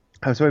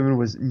Swayman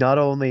was not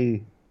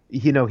only,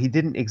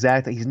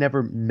 he's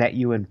never met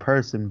you in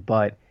person,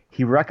 but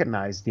he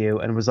recognized you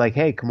and was like,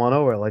 "Hey, come on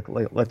over, like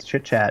let's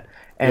chit chat."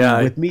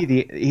 And with me,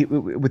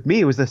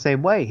 it was the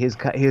same way.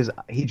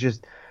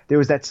 There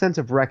was that sense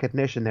of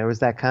recognition. There was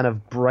that kind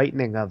of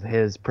brightening of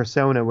his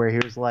persona where he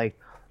was like,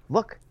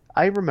 "Look,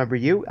 I remember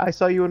you. I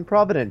saw you in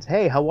Providence.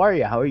 Hey, how are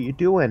you? How are you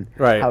doing?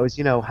 Right.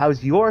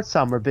 How's your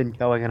summer been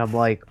going?" And I'm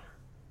like,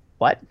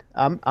 "What?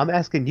 I'm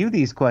asking you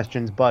these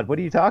questions, bud. What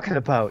are you talking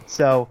about?"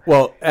 So,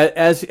 well,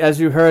 as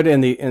you heard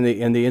in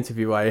the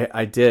interview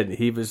I did,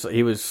 he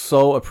was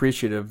so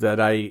appreciative that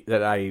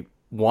I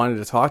wanted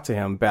to talk to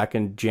him back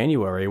in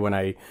January when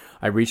I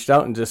reached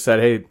out and just said,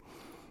 "Hey,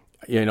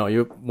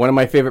 you're one of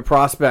my favorite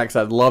prospects.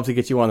 I'd love to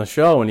get you on the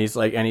show." And he's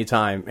like,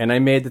 "Anytime." And I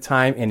made the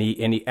time, and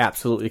he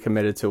absolutely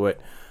committed to it.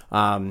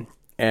 I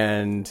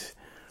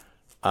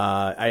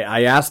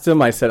asked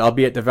him, I said, "I'll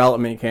be at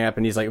development camp."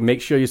 And he's like,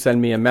 "Make sure you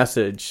send me a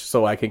message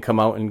so I can come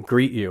out and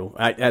greet you."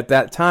 At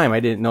that time, I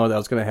didn't know that I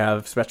was going to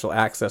have special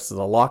access to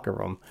the locker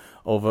room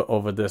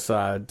over this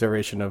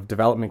duration of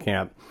development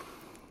camp.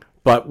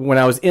 But when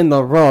I was in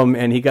the room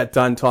and he got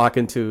done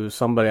talking to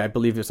somebody, I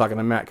believe he was talking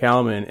to Matt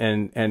Kalman,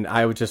 and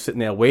I was just sitting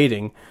there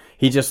waiting,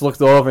 he just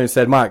looked over and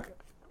said, "Mark,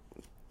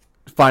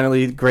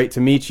 finally great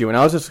to meet you." And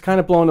I was just kind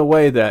of blown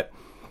away that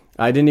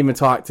I didn't even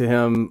talk to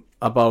him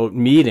about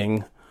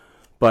meeting,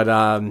 but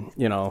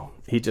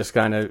he just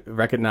kind of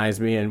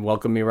recognized me and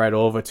welcomed me right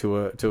over to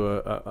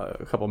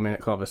a couple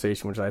minute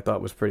conversation, which I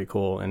thought was pretty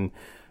cool and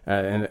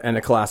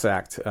a class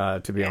act,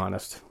 to be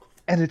honest.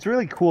 And it's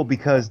really cool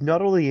because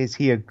not only is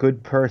he a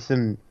good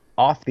person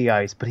off the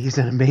ice, but he's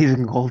an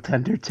amazing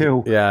goaltender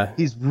too. Yeah,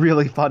 he's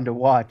really fun to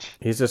watch.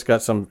 He's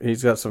got some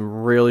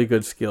really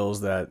good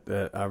skills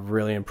that are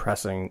really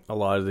impressing a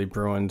lot of the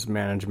Bruins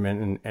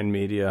management and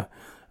media.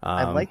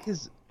 I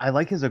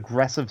like his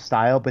aggressive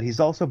style, but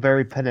he's also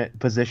very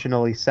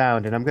positionally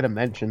sound. And I'm going to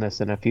mention this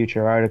in a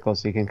future article,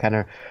 so you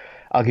can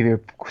I'll give you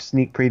a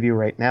sneak preview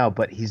right now.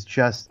 But he's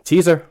just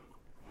teaser.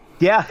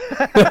 Yeah,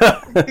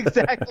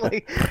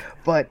 exactly.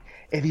 But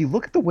if you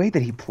look at the way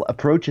that he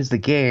approaches the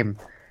game,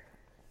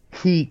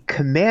 he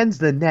commands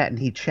the net and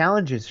he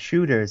challenges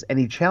shooters, and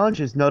he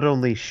challenges not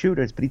only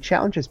shooters, but he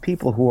challenges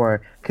people who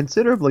are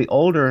considerably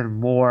older and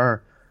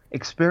more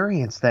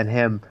experienced than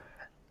him,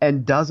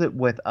 and does it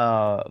with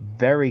a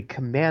very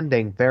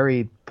commanding,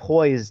 very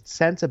poised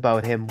sense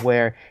about him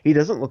where he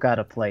doesn't look out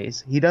of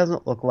place. He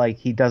doesn't look like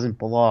he doesn't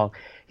belong.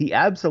 He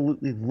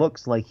absolutely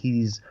looks like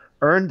he's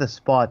earned the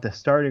spot, the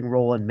starting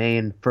role in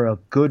Maine, for a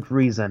good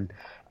reason.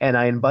 And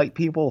I invite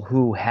people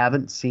who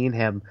haven't seen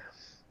him.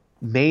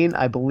 Maine,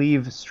 I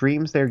believe,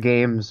 streams their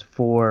games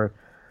for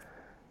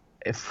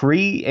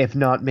free, if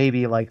not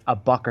maybe like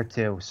 $1 or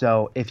 $2.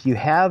 So if you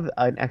have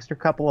an extra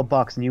couple of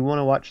bucks and you want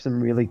to watch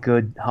some really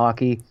good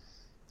hockey,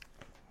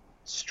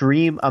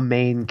 stream a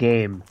Maine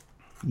game.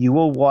 You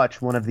will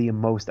watch one of the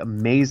most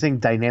amazing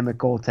dynamic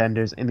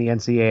goaltenders in the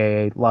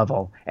NCAA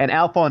level. And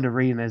Alphonse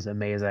Doreen is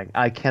amazing.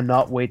 I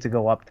cannot wait to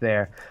go up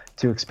there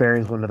to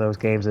experience one of those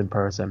games in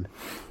person.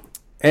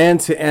 And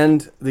to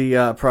end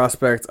the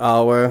prospect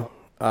hour,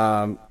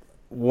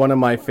 one of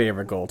my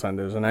favorite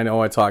goaltenders, and I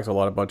know I talked a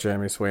lot about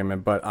Jeremy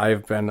Swayman, but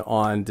I've been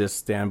on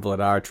this Dan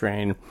Vladar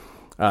train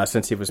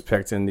since he was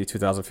picked in the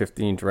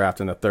 2015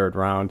 draft in the 3rd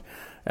round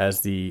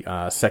as the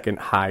second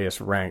highest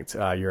ranked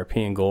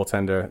European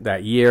goaltender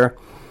that year.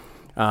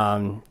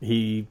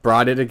 He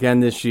brought it again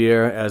this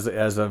year as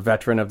a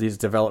veteran of these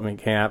development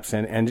camps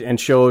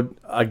and showed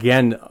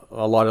again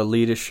a lot of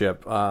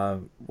leadership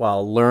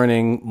while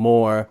learning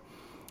more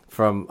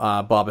from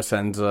Bob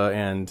Essenza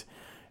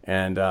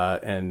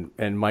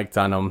and Mike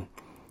Dunham.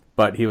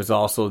 But he was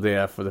also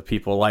there for the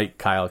people like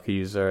Kyle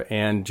Keyser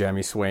and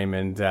Jeremy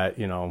Swayman that,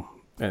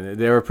 and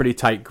they were a pretty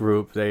tight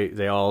group.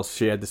 They all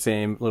shared the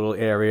same little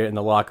area in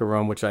the locker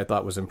room, which I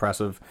thought was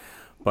impressive.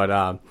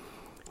 But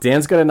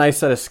Dan's got a nice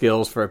set of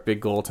skills for a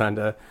big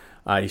goaltender.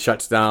 He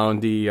shuts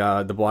down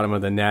the bottom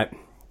of the net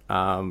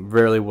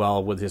really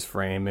well with his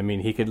frame. I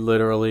mean, he could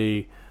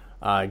literally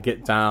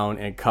get down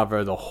and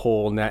cover the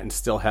whole net and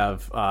still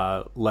have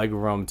leg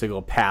room to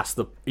go past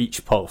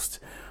each post.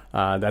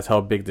 That's how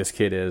big this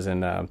kid is.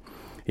 And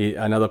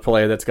another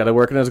player that's got to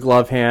work in his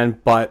glove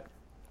hand, but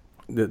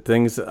the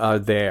things are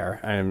there,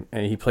 and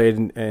he played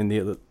in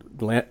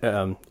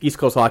the East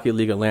Coast Hockey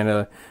League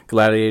Atlanta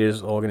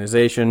Gladiators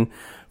organization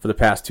for the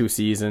past 2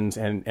 seasons,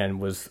 and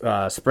was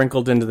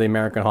sprinkled into the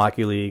American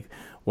Hockey League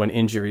when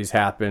injuries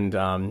happened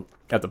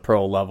at the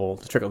pro level,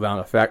 the trickle-down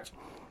effect.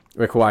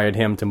 required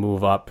him to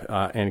move up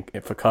and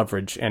for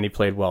coverage, and he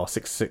played well.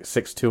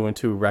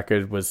 6-2-2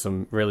 record with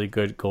some really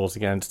good goals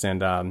against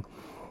and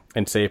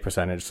save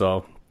percentage.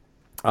 So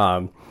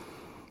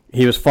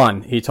he was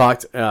fun. He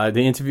talked the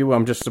interview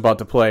I'm just about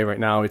to play right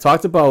now. He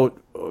talked about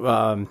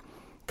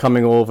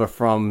coming over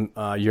from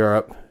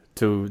Europe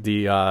to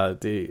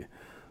the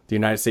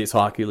United States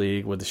Hockey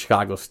League with the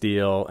Chicago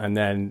Steel, and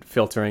then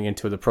filtering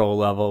into the pro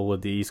level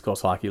with the East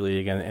Coast Hockey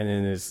League, and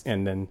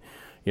then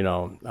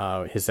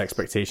his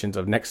expectations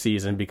of next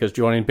season, because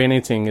Jordan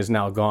Binnington is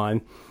now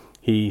gone.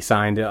 He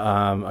signed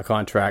a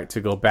contract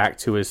to go back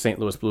to his St.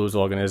 Louis Blues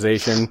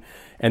organization,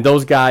 and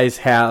those guys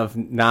have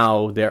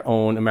now their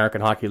own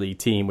American Hockey League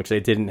team, which they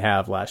didn't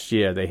have last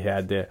year. They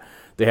had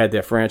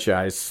their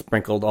franchise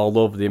sprinkled all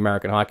over the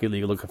American Hockey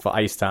League, looking for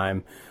ice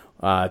time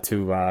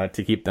to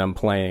keep them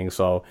playing.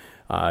 So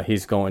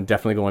he's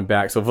definitely going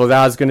back. So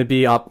Vladar's going to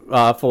be up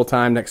full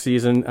time next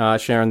season,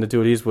 sharing the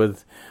duties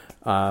with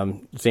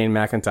Zane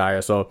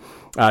McIntyre. So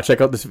check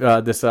out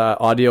this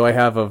audio I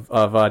have of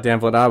Dan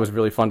Vladar. It was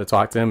really fun to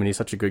talk to him, and he's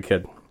such a good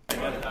kid.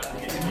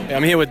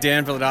 I'm here with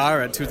Dan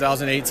Vladar at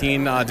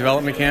 2018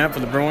 development camp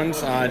for the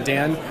Bruins.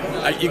 Dan,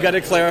 you got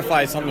to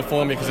clarify something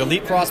for me, because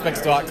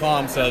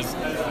EliteProspects.com says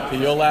that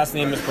your last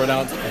name is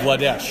pronounced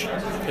Vladesh.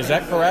 Is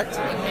that correct?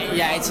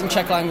 Yeah, it's in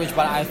Czech language,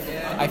 but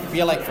I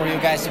feel like for you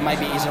guys it might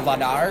be easier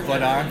Vladar.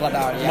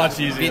 Vladar, yeah. Much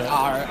easier. With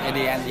R at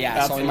the end, yeah.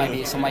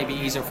 Absolutely. So it might be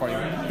easier for you.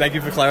 Thank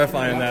you for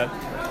clarifying that.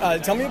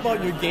 Tell me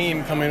about your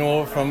game coming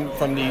over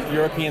from the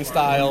European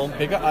style,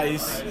 bigger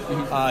ice.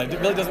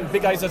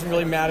 Big ice doesn't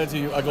really matter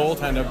to a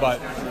goaltender, but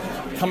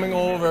coming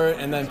over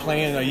and then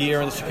playing a year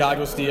in the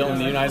Chicago Steel in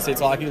the United States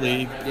Hockey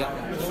League. Yeah.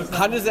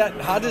 How does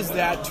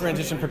that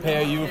transition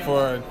prepare you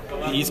for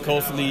the East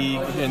Coast League,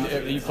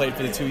 and you played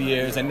for the 2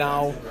 years, and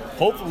now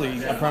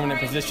hopefully a permanent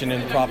position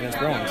in the Providence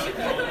Bruins?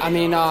 I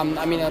mean,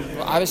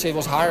 obviously it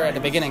was hard at the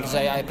beginning, because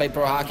I played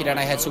pro hockey, then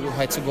I had to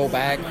go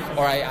back,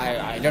 or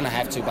I don't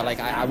have to, but like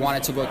I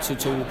wanted to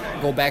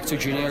go back to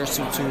juniors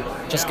to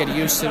just get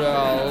used to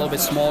the little bit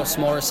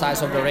smaller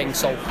size of the ring.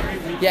 So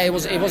yeah, it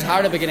was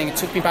hard at the beginning. It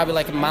took me probably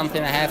like a month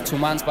and a half, 2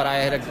 months, but I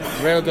had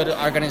a real good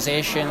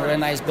organization, really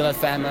nice billet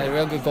family,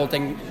 real good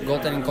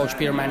goaltending coach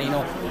Peter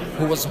Manino,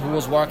 who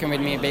was working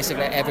with me basically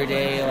every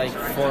day, like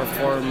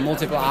for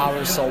multiple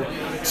hours.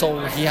 So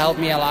he helped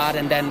me a lot,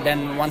 and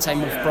then once I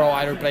moved pro,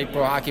 I played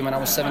pro hockey when I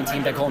was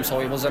 17 back home. So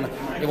it wasn't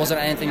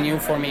anything new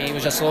for me. It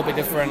was just a little bit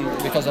different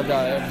because of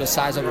the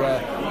size of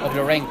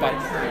the rink. But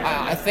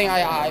I think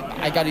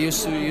I got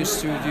used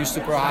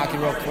to pro hockey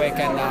real quick,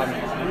 and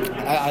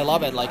I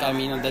love it. Like, I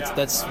mean,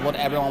 that's what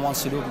everyone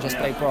wants to do: just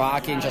play pro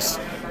hockey and just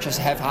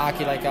have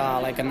hockey like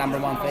a number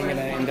one thing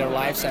in their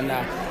lives, and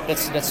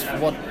that's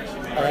what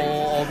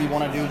all we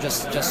want to do,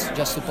 just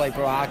to play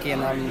pro hockey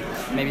and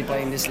maybe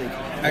play in this league.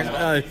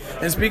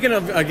 And speaking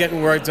of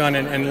getting work done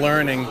and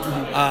learning,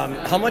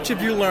 how much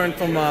have you learned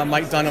from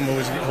Mike Dunham,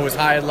 who was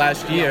hired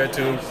last year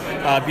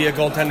to be a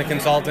goaltender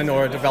consultant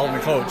or a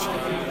development coach?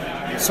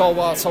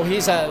 So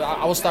he's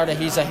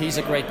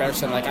a great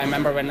person. Like, I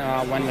remember when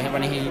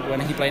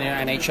he played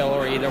in NHL,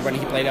 or either when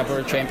he played a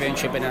World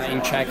Championship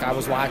in Czech, I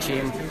was watching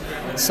him.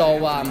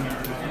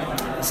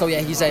 So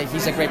yeah, he's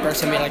a great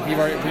person. We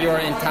were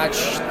in touch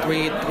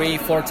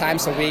 3-4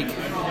 times a week,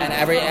 and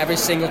every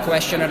single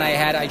question that I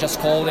had, I just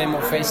called him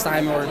or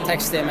FaceTime or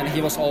text him, and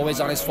he was always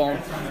on his phone.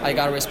 I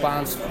got a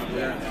response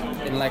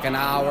in like an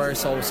hour.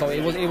 So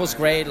it was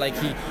great. Like,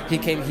 he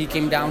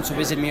came down to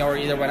visit me, or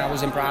either when I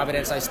was in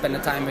Providence, I spent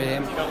the time with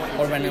him,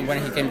 or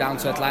when he came down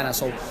to Atlanta.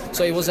 So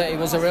it was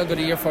a real good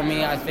year for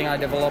me. I think I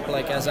developed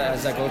like as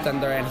a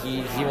goaltender, and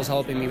he was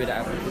helping me with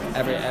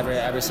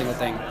every single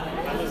thing.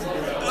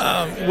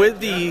 With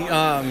the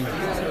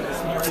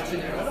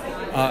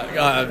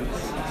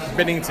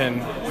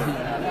Binnington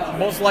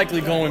most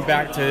likely going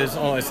back to his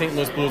St.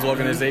 Louis Blues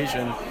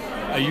organization,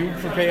 are you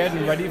prepared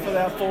and ready for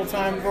that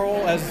full-time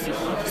role as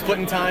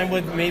splitting time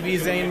with maybe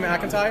Zane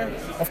McIntyre?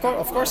 Of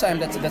course I am.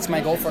 That's my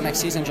goal for next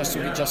season, just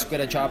to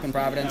get a job in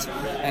Providence.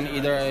 And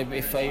either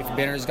if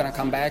Binner is gonna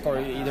come back, or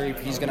either if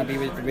he's gonna be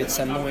with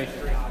St. Louis,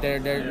 there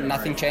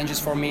nothing changes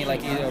for me.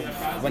 Like, either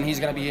when he's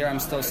gonna be here, I'm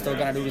still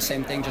gonna do the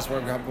same thing, just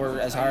work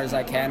as hard as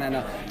I can,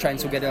 and trying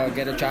to get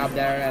a job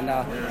there. And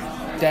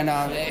then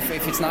if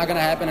it's not gonna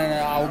happen, and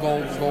I'll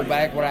go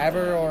back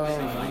wherever, or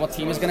what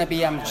team is gonna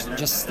be, I'm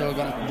just still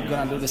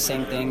gonna do the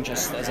same thing,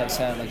 just as I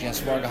said, like,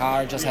 just work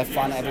hard, just have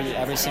fun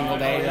every single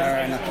day there,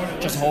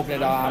 and just hope that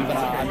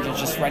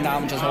right now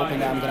I'm just hoping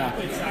that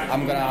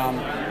I'm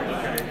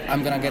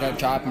gonna get a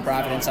job in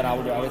Providence, and I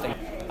will do everything.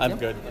 I'm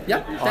good.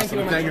 Yeah,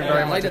 awesome. Thank you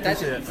very much.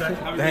 Appreciate it.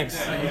 Thanks.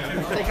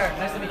 Take care.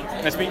 Nice to meet you.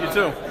 Nice to meet you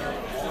too.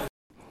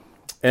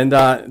 And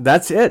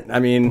that's it. I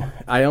mean,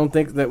 I don't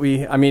think that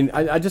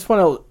I just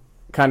want to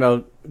kind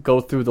of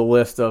go through the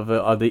list of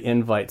the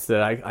invites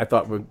that I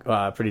thought were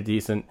pretty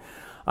decent.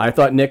 I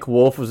thought Nick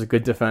Wolf was a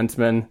good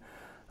defenseman.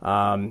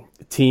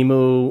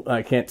 Timu,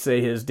 I can't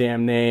say his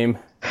damn name.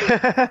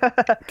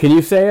 Can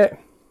you say it?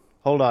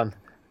 Hold on.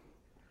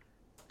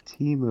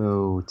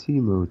 Timu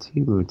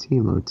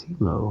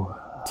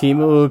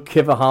Timu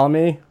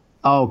Kivihalme.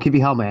 Oh, Kiwi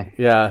Helme.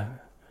 Yeah.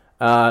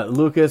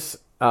 Lucas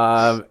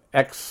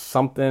X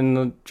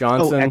something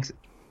Johnson.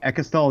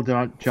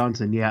 Ekastol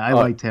Johnson. Yeah, I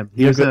liked him.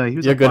 He was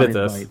you're good at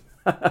this.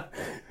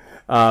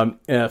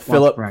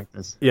 Philip.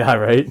 Practice. Yeah,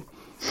 right.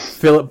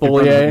 Philip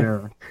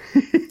Boulier.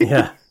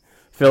 Yeah.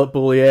 Philip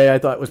Boulier, I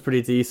thought was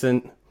pretty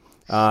decent.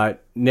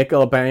 Nick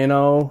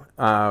Albano.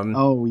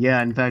 Oh,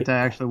 yeah. In fact, I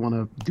actually want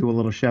to do a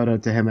little shout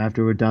out to him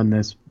after we're done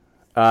this.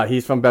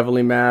 He's from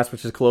Beverly, Mass.,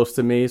 which is close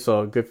to me,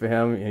 so good for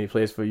him. And he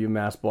plays for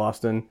UMass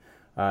Boston.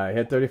 He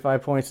had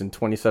 35 points in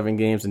 27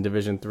 games in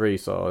Division III,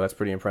 so that's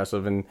pretty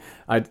impressive. And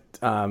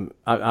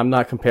I'm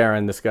not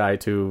comparing this guy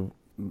to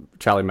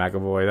Charlie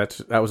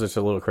McAvoy. That was just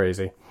a little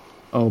crazy.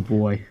 Oh,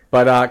 boy.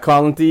 But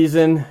Colin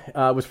Thiessen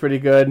was pretty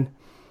good.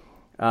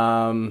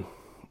 Tom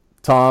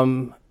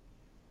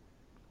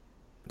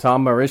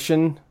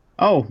Martian.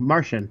 Oh,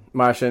 Martian.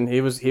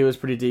 He was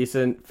pretty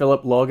decent.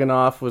 Philip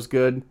Loganoff was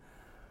good.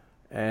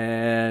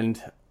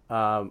 And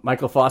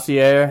Michael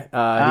Fossier.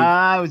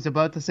 I was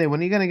about to say, when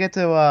are you going to get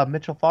to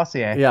Mitchell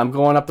Fossier? Yeah, I'm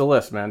going up the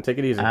list, man. Take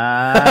it easy.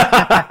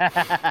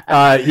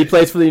 He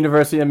plays for the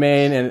University of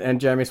Maine and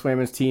Jeremy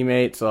Swayman's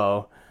teammate.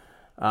 So,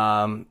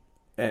 and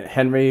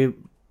Henry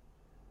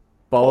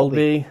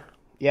Bowlby.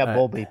 Yeah,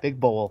 Bowlby. Big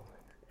bowl.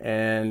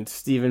 And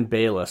Stephen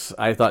Bayless.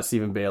 I thought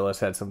Stephen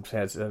Bayless had some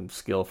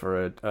skill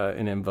for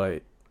an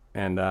invite,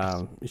 and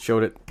he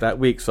showed it that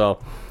week. So,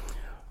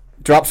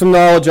 drop some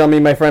knowledge on me,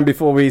 my friend,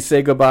 before we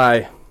say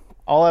goodbye.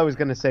 All I was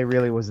going to say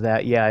really was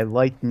that, yeah, I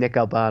liked Nick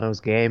Albano's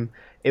game.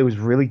 It was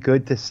really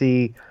good to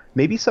see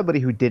maybe somebody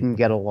who didn't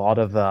get a lot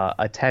of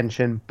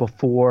attention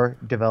before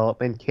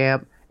development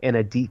camp in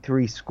a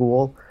D3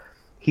 school.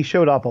 He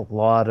showed up a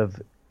lot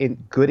of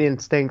good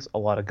instincts, a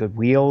lot of good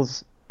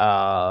wheels,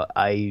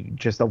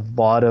 just a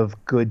lot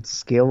of good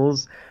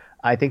skills.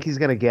 I think he's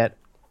going to get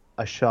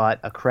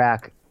a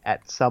crack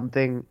at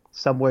something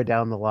somewhere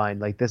down the line.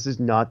 Like, this is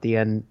not the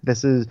end.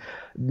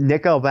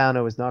 Nick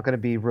Albano is not going to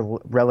be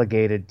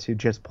relegated to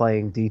just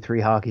playing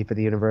D3 hockey for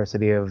the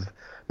University of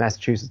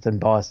Massachusetts in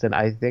Boston.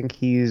 I think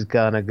he's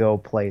going to go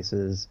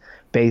places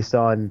based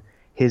on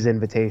his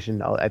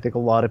invitation. I think a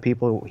lot of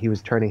people, he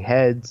was turning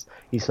heads.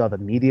 You saw the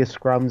media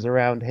scrums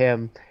around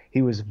him.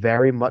 He was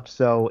very much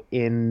so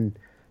in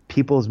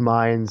people's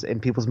minds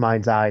and people's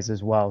minds' eyes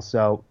as well.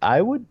 So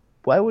I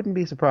wouldn't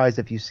be surprised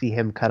if you see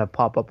him kind of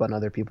pop up on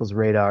other people's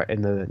radar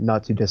in the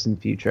not too distant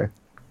future.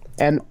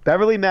 And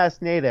Beverly, Mass.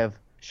 native,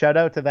 shout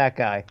out to that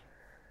guy.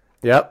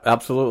 Yep,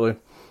 absolutely.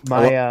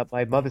 My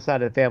mother's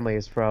side of the family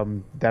is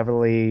from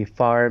Beverly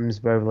Farms,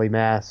 Beverly,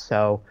 Mass.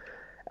 So,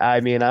 I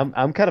mean,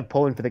 I'm kind of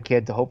pulling for the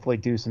kid to hopefully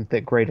do some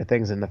greater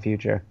things in the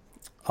future.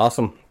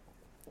 Awesome.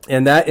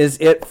 And that is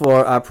it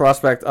for our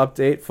prospect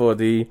update for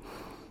the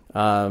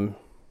our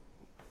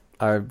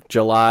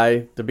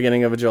July, the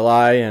beginning of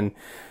July, and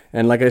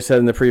like I said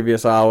in the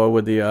previous hour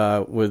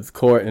with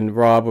Court and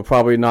Rob, we're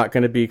probably not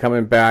going to be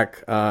coming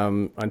back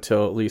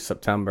until at least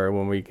September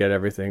when we get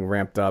everything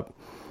ramped up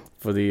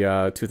for the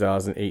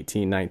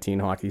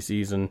 2018-19 hockey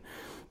season.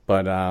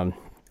 But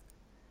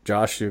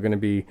Josh, you're going to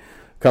be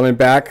coming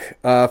back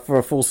for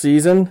a full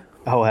season.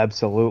 Oh,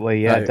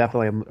 absolutely. Yeah,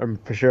 definitely. I'm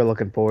for sure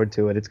looking forward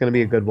to it. It's going to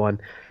be a good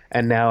one.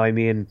 And now, I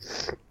mean,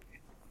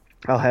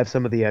 I'll have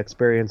some of the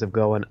experience of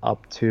going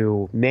up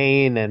to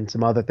Maine and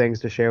some other things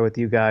to share with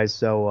you guys.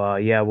 So,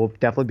 yeah, we'll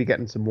definitely be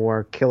getting some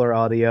more killer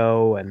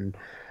audio, and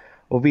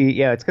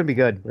it's going to be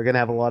good. We're going to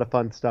have a lot of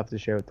fun stuff to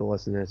share with the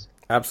listeners.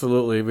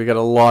 Absolutely. We got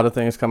a lot of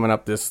things coming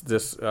up this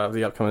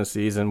the upcoming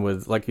season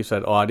with, like you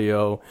said,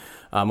 audio,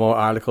 more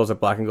articles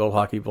at Black and Gold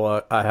Hockey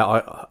blog,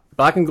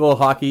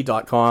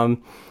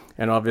 blackandgoldhockey.com.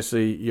 And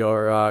obviously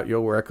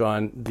your work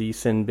on the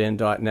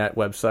sinbin.net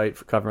website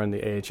for covering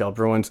the AHL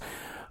Bruins.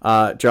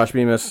 Josh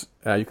Bemis,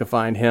 you can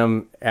find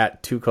him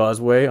at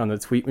 2Causeway on the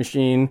tweet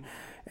machine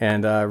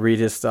and read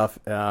his stuff,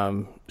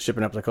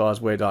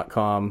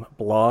 shippingupthecauseway.com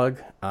blog.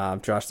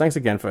 Josh, thanks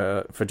again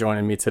for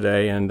joining me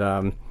today, and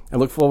I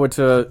look forward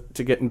to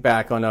getting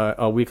back on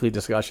a weekly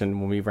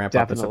discussion when we ramp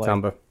up in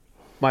September.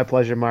 My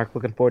pleasure, Mark.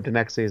 Looking forward to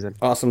next season.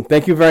 Awesome.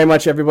 Thank you very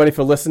much, everybody,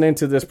 for listening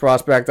to this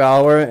Prospect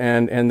Hour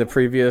and the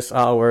previous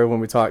hour when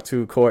we talked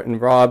to Court and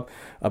Rob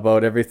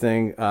about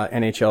everything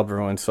NHL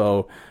Bruins.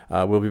 So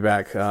we'll be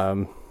back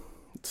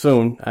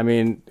soon. I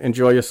mean,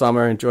 enjoy your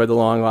summer, enjoy the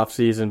long off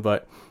season,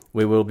 but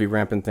we will be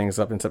ramping things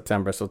up in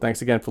September. So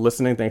thanks again for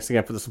listening. Thanks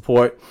again for the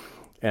support,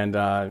 and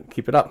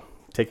keep it up.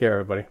 Take care,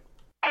 everybody.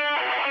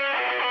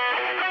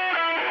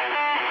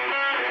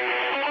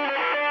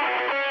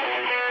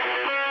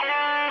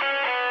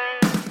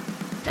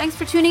 Thanks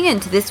for tuning in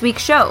to this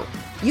week's show.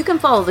 You can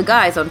follow the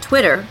guys on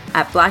Twitter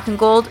at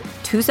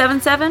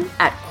blackandgold277,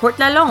 at Court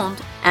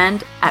Lalonde,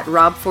 and at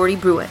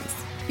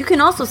Rob40Bruins. You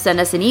can also send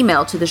us an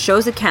email to the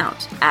show's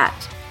account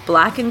at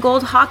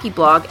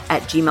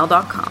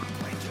blackandgoldhockeyblog@gmail.com.